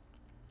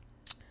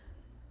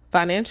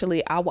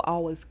 financially, I will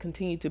always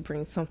continue to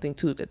bring something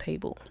to the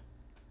table.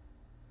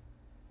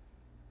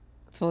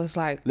 So it's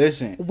like,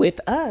 Listen, with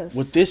us,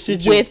 with this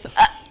situation,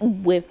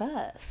 with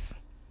us,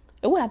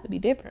 it will have to be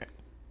different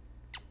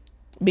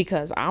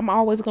because I'm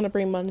always going to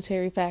bring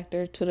monetary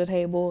factor to the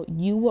table.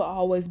 You will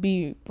always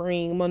be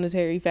bring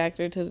monetary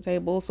factor to the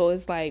table. So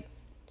it's like,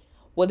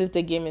 what is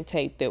the give and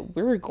take that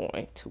we're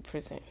going to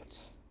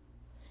present?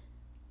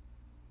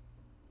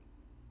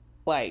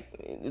 Like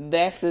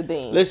that's the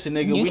thing. listen,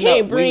 nigga, you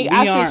can't bring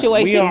our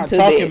situation we aren't to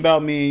talking this.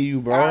 about me and you,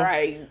 bro. All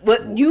right,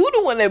 but you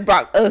the one that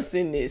brought us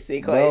in this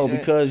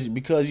equation, bro.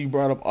 Because you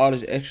brought up all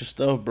this extra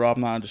stuff, bro.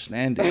 I'm not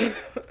understanding.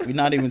 We're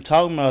not even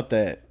talking about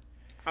that.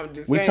 I'm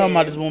just. We saying, talking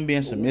about this woman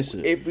being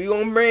submissive. If we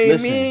gonna bring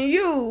me and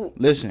you,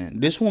 listen,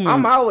 this woman.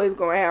 I'm always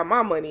gonna have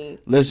my money.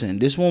 Listen,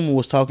 this woman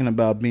was talking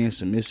about being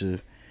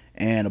submissive,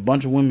 and a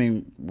bunch of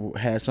women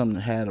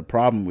had a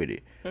problem with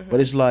it. But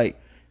it's like.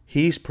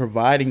 He's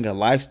providing a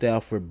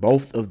lifestyle for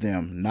both of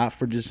them, not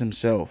for just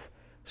himself.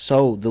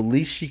 So the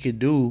least she could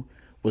do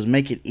was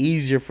make it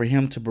easier for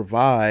him to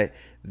provide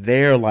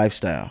their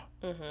lifestyle.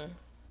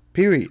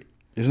 Period.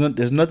 There's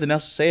nothing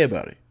else to say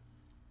about it.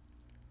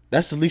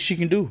 That's the least she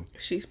can do.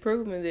 She's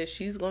proven that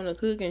she's gonna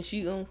cook and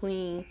she's gonna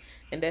clean,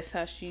 and that's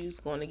how she's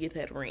gonna get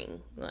that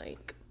ring.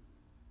 Like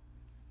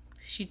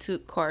she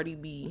took Cardi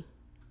B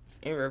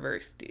and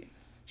reversed it.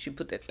 She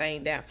put that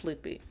thing down,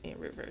 flip it, and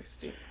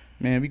reversed it.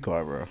 Man, be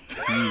quiet, bro.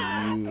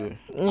 I'm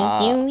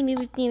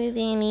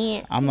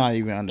not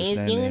even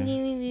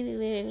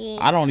understanding.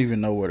 I don't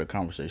even know where the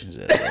conversation's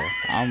at, bro.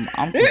 I'm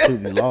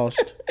completely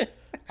lost.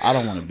 I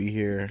don't want to be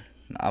here.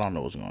 I don't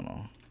know what's going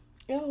on.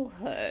 Oh,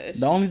 hush.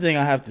 The only thing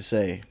I have to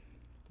say,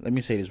 let me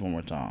say this one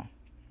more time.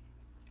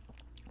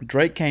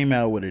 Drake came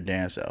out with a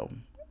dance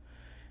album.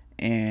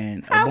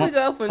 And how we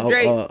go from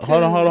Drake to...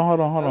 Hold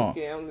on.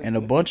 Okay, and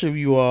a bunch of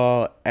you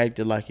all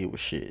acted like it was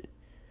shit.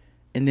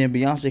 And then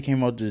Beyonce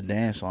came out with this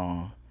dance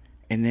song.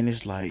 And then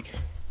it's like,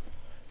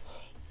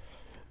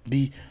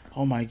 B,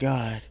 oh my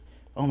God,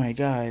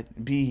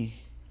 B.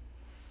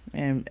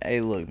 Man,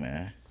 hey, look,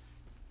 man.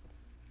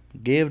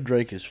 Give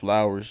Drake his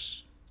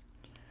flowers.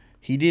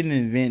 He didn't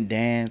invent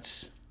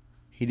dance.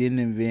 He didn't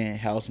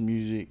invent house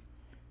music.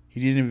 He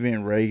didn't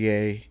invent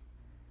reggae.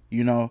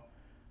 You know?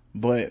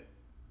 But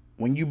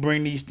when you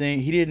bring these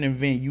things, he didn't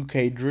invent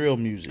UK drill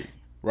music.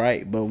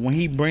 Right, but when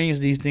he brings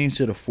these things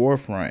to the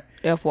forefront,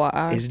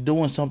 FYI, it's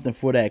doing something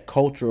for that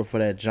culture or for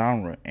that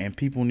genre, and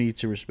people need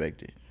to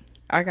respect it.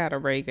 I got a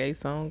reggae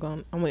song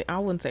on. I mean, I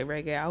wouldn't say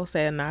reggae. I would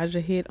say a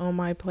Naja hit on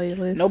my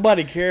playlist.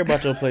 Nobody care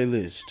about your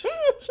playlist.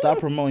 Stop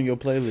promoting your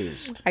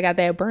playlist. I got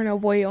that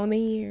Burna Boy on the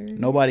ear.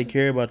 Nobody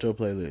care about your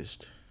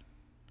playlist.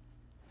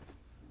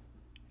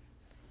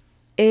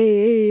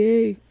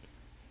 Hey.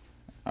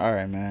 All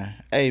right, man.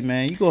 Hey,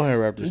 man, you go ahead and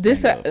wrap this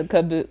thing up.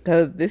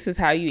 Because this is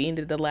how you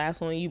ended the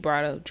last one. You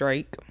brought up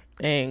Drake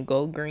and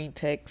Go Green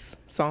Text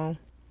song.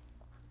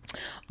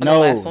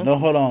 No,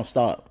 hold on.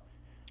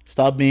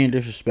 Stop being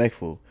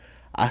disrespectful.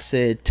 I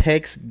said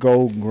text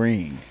Go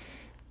Green.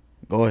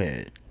 Go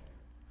ahead.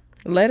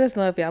 Let us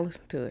know if y'all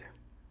listen to it.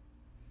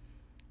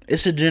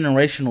 It's a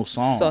generational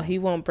song. So he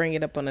won't bring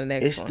it up on the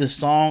next one. It's the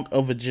song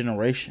of a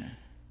generation.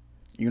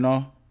 You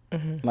know?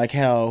 Mm-hmm. Like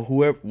how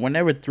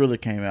whenever Thriller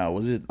came out,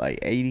 was it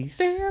like 80s?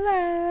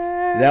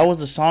 That was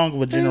the song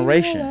of a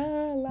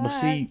generation. But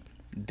see,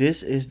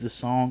 this is the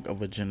song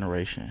of a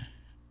generation.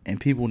 And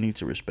people need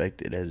to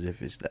respect it as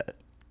if it's that.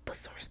 Put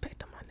some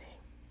respect on my name.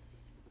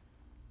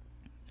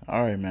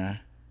 All right,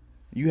 man.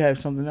 You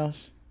have something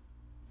else?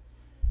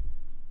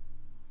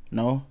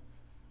 No?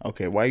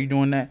 Okay, why are you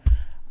doing that?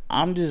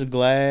 I'm just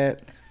glad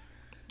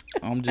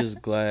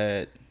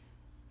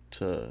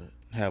to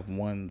have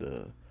won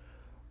the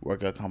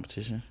workout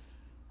competition,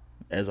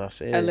 as I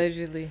said.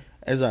 Allegedly.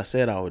 As I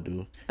said I would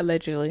do.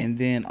 Allegedly. And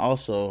then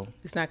also,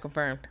 it's not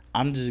confirmed.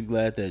 I'm just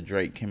glad that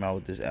Drake came out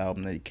with this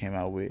album that he came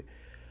out with.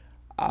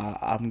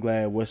 I'm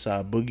glad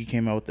Westside Boogie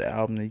came out with the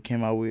album that he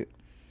came out with.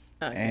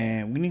 Okay.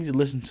 And we need to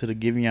listen to the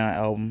Giveon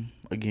album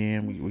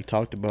again. We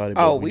talked about it.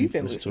 Oh, we've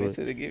been listening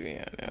to the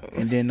Giveon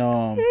album. And then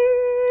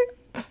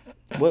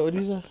What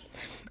did you say?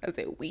 I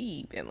said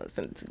we been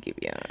listening to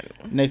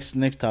Giveon.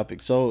 Next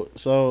topic.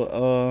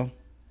 I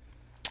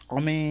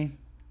mean,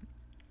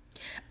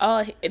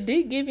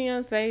 Did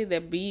Giveon say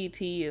that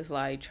BET is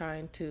like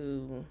trying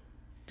to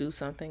do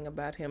something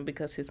about him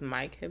because his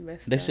mic had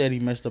messed they up? said he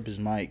messed up his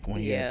mic when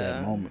he had that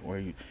Yeah. moment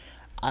where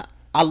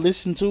I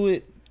listened to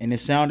it and it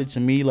sounded to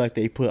me like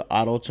they put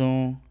auto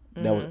tune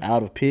that was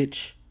out of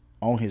pitch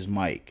on his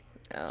mic.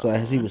 So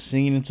as he was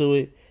singing into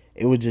it,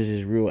 it was just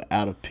his real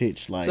out of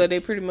pitch. Like, So they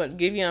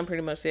Giveon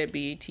pretty much said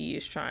BET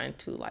is trying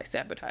to like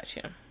sabotage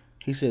him.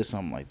 he said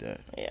something like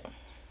that. Yeah.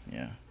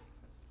 Yeah.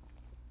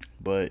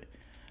 But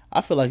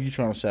I feel like you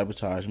trying to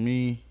sabotage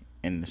me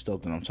and the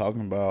stuff that I'm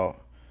talking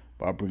about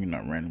by bringing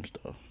up random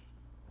stuff.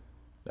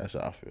 That's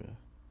how I feel.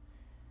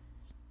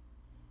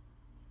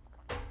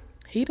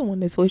 He the one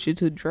that switched it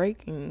to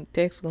Drake and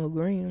Texas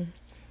Green.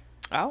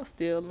 I was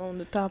still on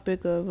the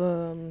topic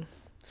of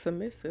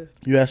submissive.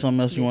 You have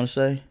something else you want to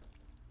say?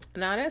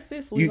 Now that's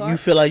it, sweetheart. You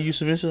feel like you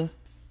submissive?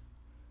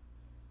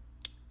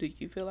 Do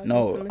you feel like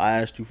No, submissive?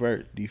 I asked you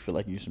first. Do you feel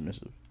like you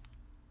submissive?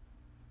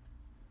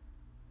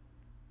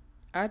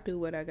 I do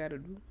what I gotta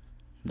do.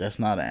 That's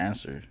not an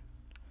answer.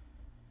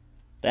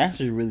 The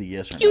answer is really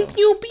yes or Pew, no.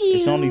 pew, pew.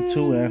 It's only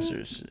two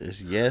answers.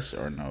 It's yes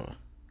or no.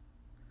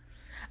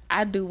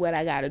 I do what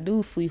I gotta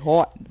do,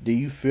 sweetheart. Do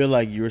you feel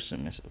like you're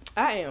submissive?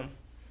 I am.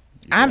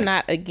 I'm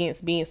not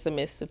against being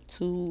submissive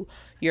to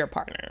your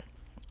partner.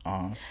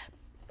 I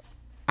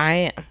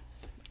am.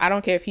 I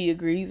don't care if he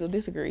agrees or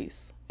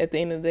disagrees. At the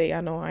end of the day,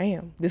 I know I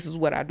am. This is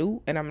what I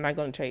do, and I'm not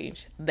gonna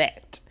change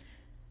that.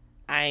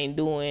 I ain't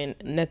doing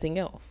nothing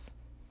else.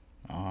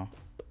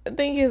 The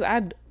thing is,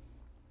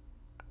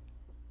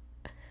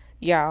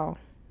 y'all,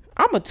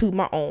 I'ma toot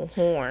my own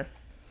horn.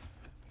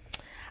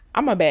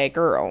 I'm a bad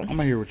girl. I'm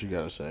gonna hear what you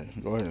gotta say.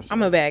 Go ahead and say.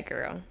 I'm a bad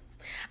girl.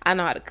 I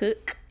know how to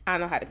cook. I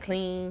know how to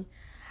clean.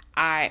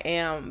 I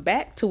am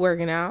back to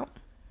working out.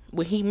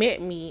 When he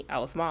met me, I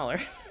was smaller.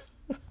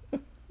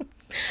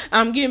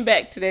 I'm getting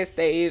back to that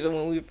stage of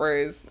when we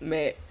first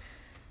met.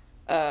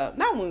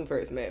 Not when we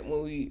first met.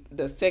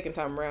 The second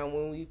time around,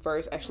 when we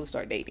first actually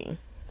started dating.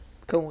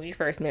 Because when we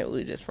first met, we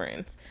were just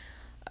friends.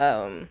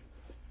 But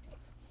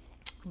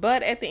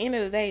at the end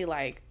of the day,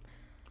 like,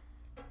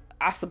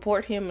 I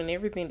support him in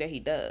everything that he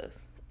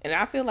does. And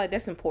I feel like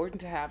that's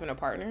important to have in a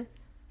partner.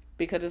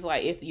 Because it's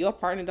like, if your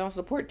partner don't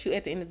support you,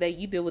 at the end of the day,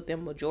 you deal with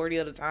them majority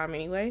of the time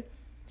anyway.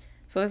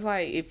 So it's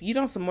like, if you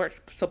don't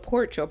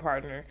support your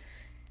partner,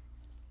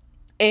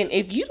 and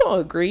if you don't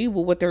agree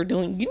with what they're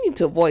doing, you need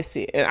to voice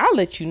it. And I'll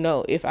let you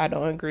know if I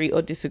don't agree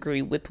or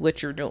disagree with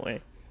what you're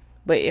doing.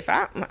 But if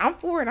I'm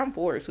for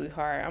it,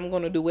 sweetheart. I'm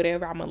going to do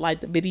whatever. I'm going to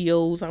like the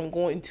videos. I'm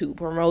going to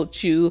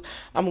promote you.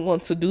 I'm going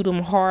to do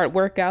them hard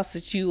workouts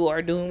that you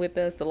are doing with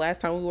us the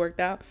last time we worked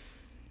out.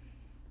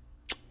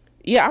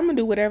 Yeah, I'm going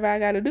to do whatever I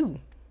got to do.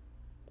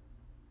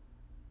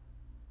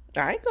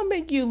 I ain't going to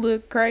make you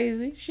look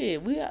crazy.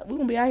 Shit, we going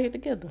to be out here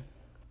together.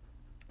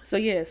 So,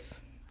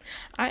 yes,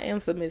 I am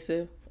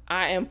submissive.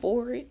 I am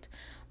for it.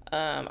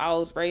 I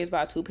was raised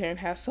by a 2-parent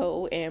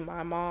household, and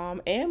my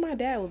mom and my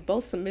dad was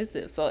both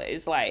submissive. So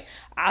it's like,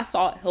 I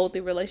saw a healthy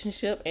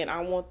relationship, and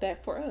I want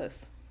that for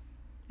us.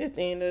 At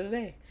the end of the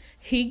day,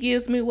 he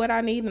gives me what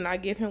I need, and I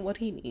give him what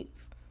he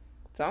needs.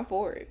 So I'm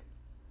for it.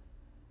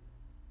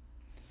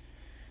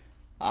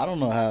 I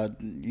don't know how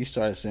you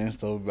started saying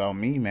stuff about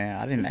me,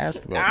 man. I didn't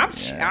ask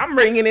about you. I'm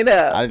bringing it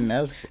up. I didn't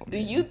ask about Do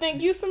me. you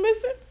think you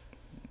submissive?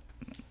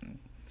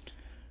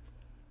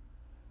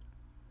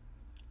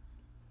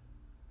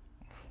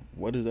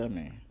 What does that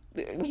mean?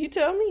 You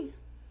tell me.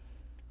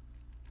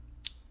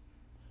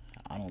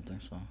 I don't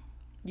think so.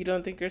 You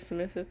don't think you're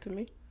submissive to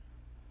me?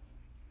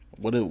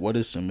 What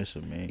does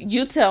submissive mean?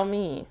 You tell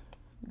me.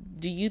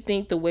 Do you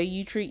think the way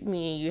you treat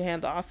me and you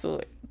handle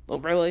also a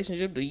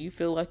relationship, do you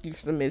feel like you're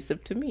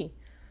submissive to me?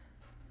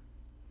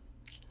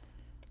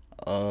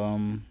 I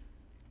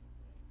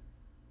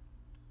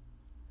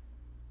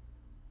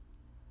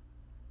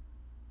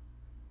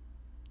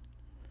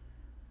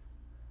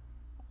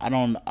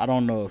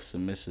don't know if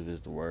submissive is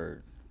the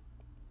word.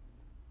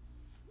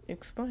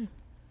 Explain.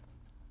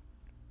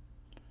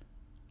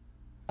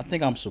 I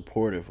think I'm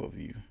supportive of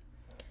you.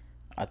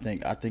 I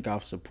think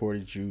I've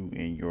supported you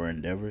in your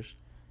endeavors.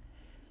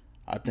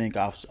 I think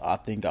I've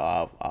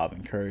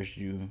encouraged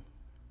you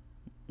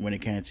when it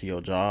came to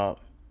your job,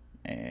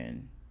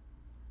 and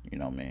you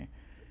know, man.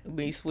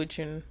 Be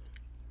switching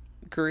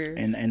careers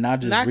and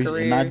not just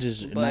actually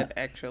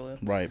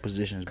right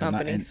positions,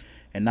 companies. but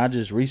and not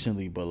just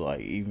recently, but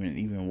like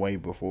even way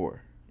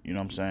before. You know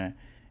what I'm saying?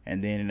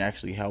 And then it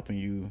actually helping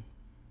you,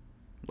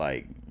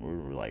 like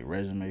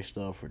resume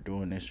stuff or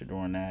doing this or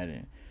doing that,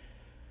 and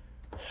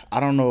I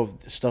don't know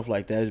if stuff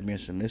like that is being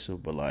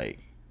submissive, but like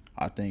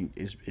I think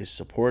it's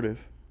supportive.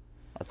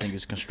 I think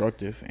it's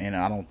constructive, and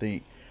I don't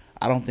think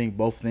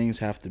both things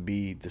have to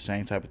be the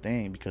same type of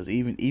thing, because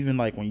even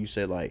like when you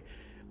said like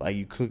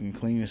you cook and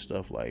clean and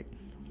stuff, like,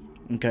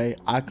 okay,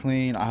 I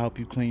clean, I help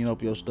you clean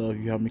up your stuff,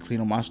 you help me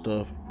clean up my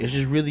stuff. It's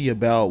just really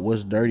about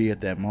what's dirty at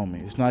that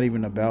moment. It's not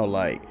even about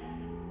like,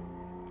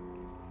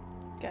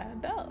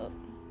 God dog.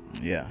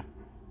 Yeah.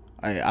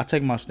 I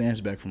take my stance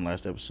back from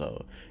last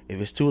episode. If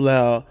it's too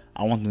loud,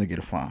 I want them to get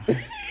a fine.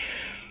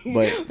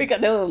 But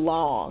because it was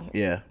long.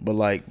 yeah, but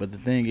the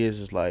thing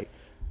is like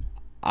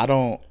I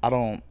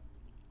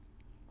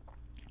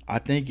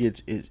think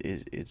it's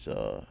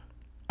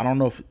I don't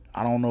know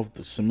if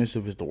the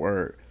submissive is the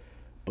word,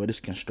 but it's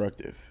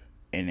constructive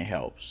and it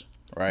helps,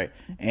 right?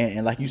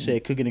 And like you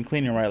said, cooking and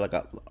cleaning, right? Like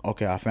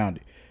I found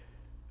it.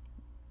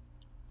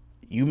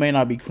 You may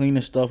not be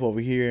cleaning stuff over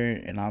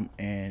here and I'm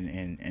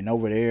and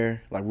over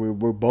there. Like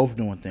we're both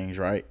doing things,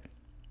 right?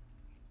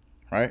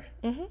 Right?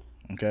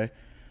 Okay.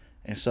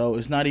 And so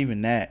it's not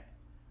even that,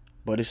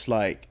 but it's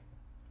like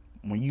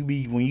when you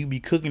be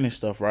cooking and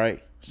stuff,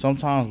 right?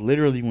 Sometimes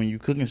literally when you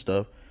cooking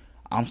stuff,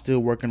 I'm still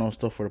working on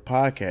stuff for the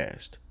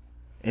podcast.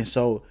 And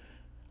so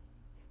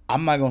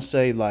I'm not gonna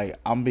say like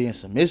I'm being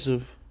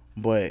submissive,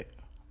 but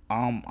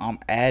I'm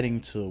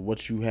adding to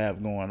what you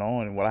have going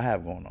on and what I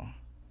have going on.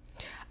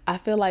 I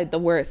feel like the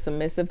word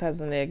submissive has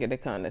a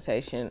negative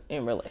connotation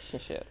in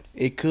relationships.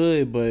 It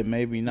could, but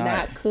maybe not.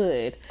 Not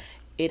could.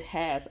 It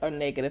has a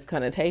negative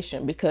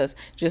connotation because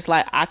just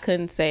like I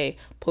couldn't say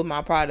put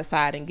my pride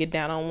aside and get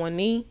down on one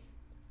knee.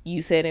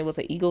 You said it was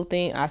an ego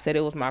thing. I said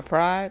it was my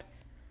pride.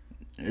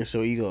 It's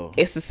your ego.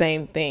 It's the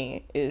same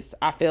thing.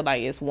 I feel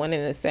like it's one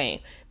and the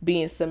same.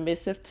 Being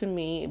submissive to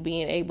me,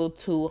 being able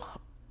to,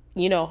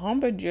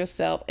 humble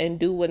yourself and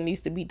do what needs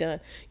to be done.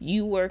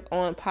 You work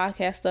on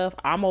podcast stuff.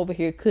 I'm over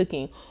here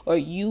cooking, or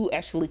you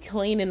actually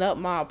cleaning up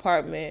my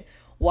apartment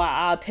while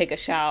I'll take a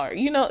shower.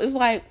 It's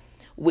like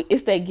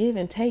it's that give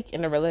and take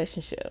in a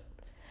relationship.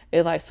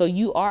 It's like, so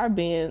you are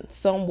being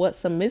somewhat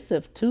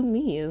submissive to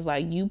me. It's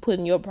like you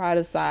putting your pride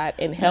aside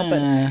and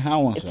helping. I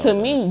want to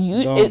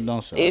me,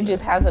 it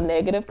just has a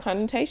negative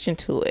connotation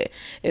to it.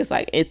 It's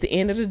like at the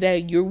end of the day,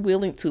 you're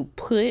willing to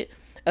put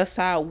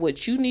aside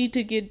what you need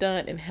to get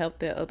done and help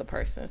that other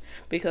person,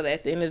 because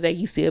at the end of the day,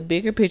 you see a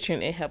bigger picture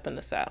and helping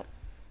us out.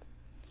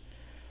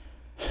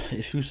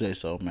 If you say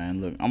so, man.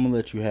 Look, I'm gonna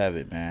let you have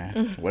it,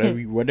 man.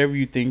 Whatever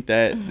you think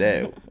that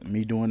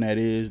me doing that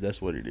is,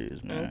 that's what it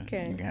is, man.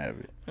 Okay. You can have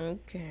it.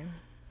 Okay.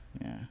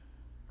 Yeah.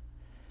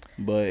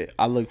 But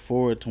I look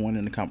forward to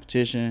winning the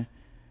competition.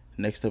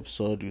 Next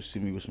episode, you'll see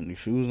me with some new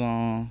shoes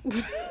on.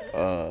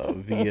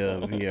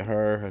 Via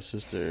her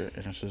sister,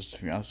 and her sister's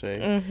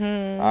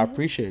fiance. I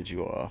appreciate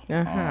you all.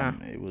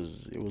 It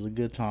was a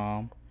good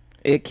time.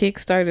 It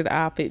kickstarted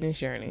our fitness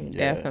journey,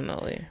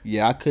 definitely.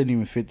 Yeah, I couldn't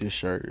even fit this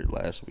shirt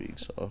last week,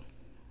 so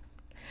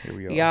here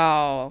we go.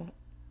 Y'all,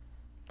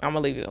 I'm gonna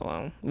leave it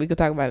alone. We could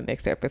talk about it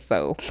next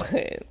episode,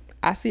 but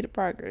I see the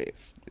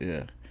progress.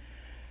 Yeah.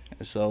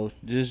 So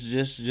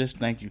just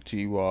thank you to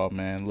you all,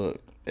 man. Look,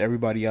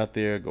 everybody out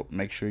there, go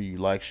make sure you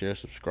like, share,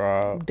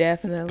 subscribe,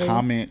 definitely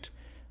comment.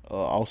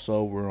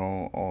 Also, we're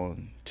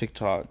on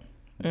TikTok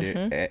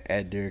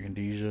at Derek and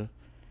Deja,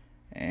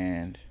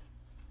 and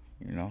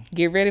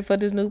get ready for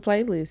this new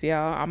playlist,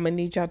 y'all. I'm gonna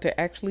need y'all to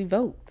actually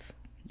vote.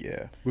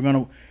 Yeah, we're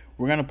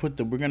gonna put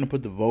the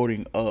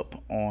voting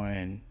up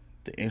on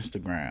the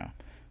Instagram.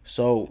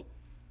 So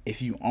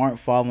if you aren't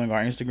following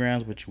our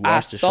Instagrams, but you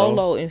watch the show,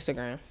 solo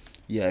Instagram.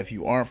 Yeah, if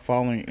you aren't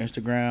following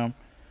Instagram,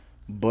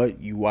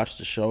 but you watch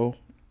the show,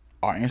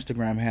 our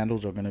Instagram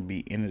handles are gonna be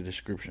in the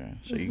description,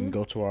 so you can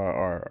go to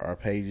our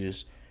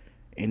pages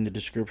in the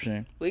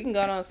description. We can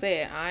go on and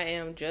say it. I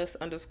am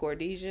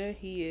just_Deja.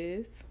 He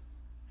is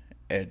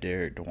at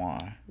Derek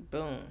Dewan.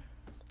 Boom.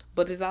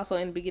 But it's also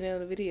in the beginning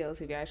of the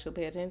videos. If you actually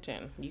pay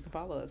attention, you can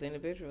follow us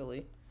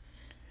individually.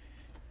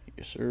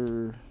 Yes,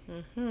 sir.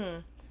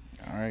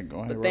 All right, go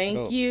ahead. But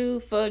thank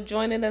you for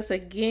joining us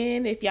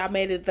again. If y'all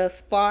made it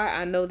thus far,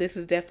 I know this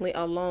is definitely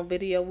a long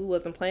video. We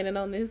wasn't planning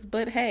on this,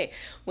 but hey,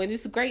 when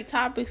it's great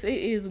topics, it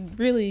is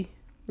really,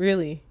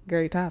 really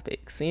great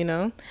topics,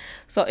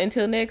 So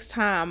until next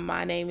time,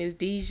 my name is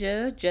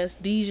Deja,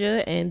 just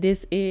Deja, and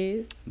this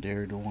is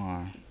Derek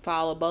Dewan.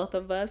 Follow both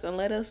of us and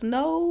let us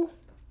know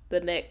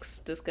the next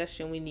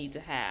discussion we need to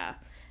have.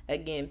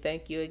 Again,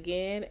 thank you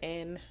again,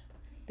 and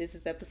this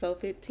is episode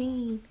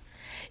 15.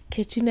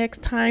 Catch you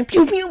next time.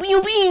 Pew pew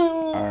pew pew.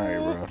 All right,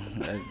 bro.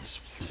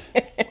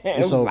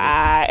 It's over.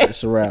 Bye.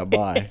 It's a wrap.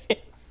 Bye.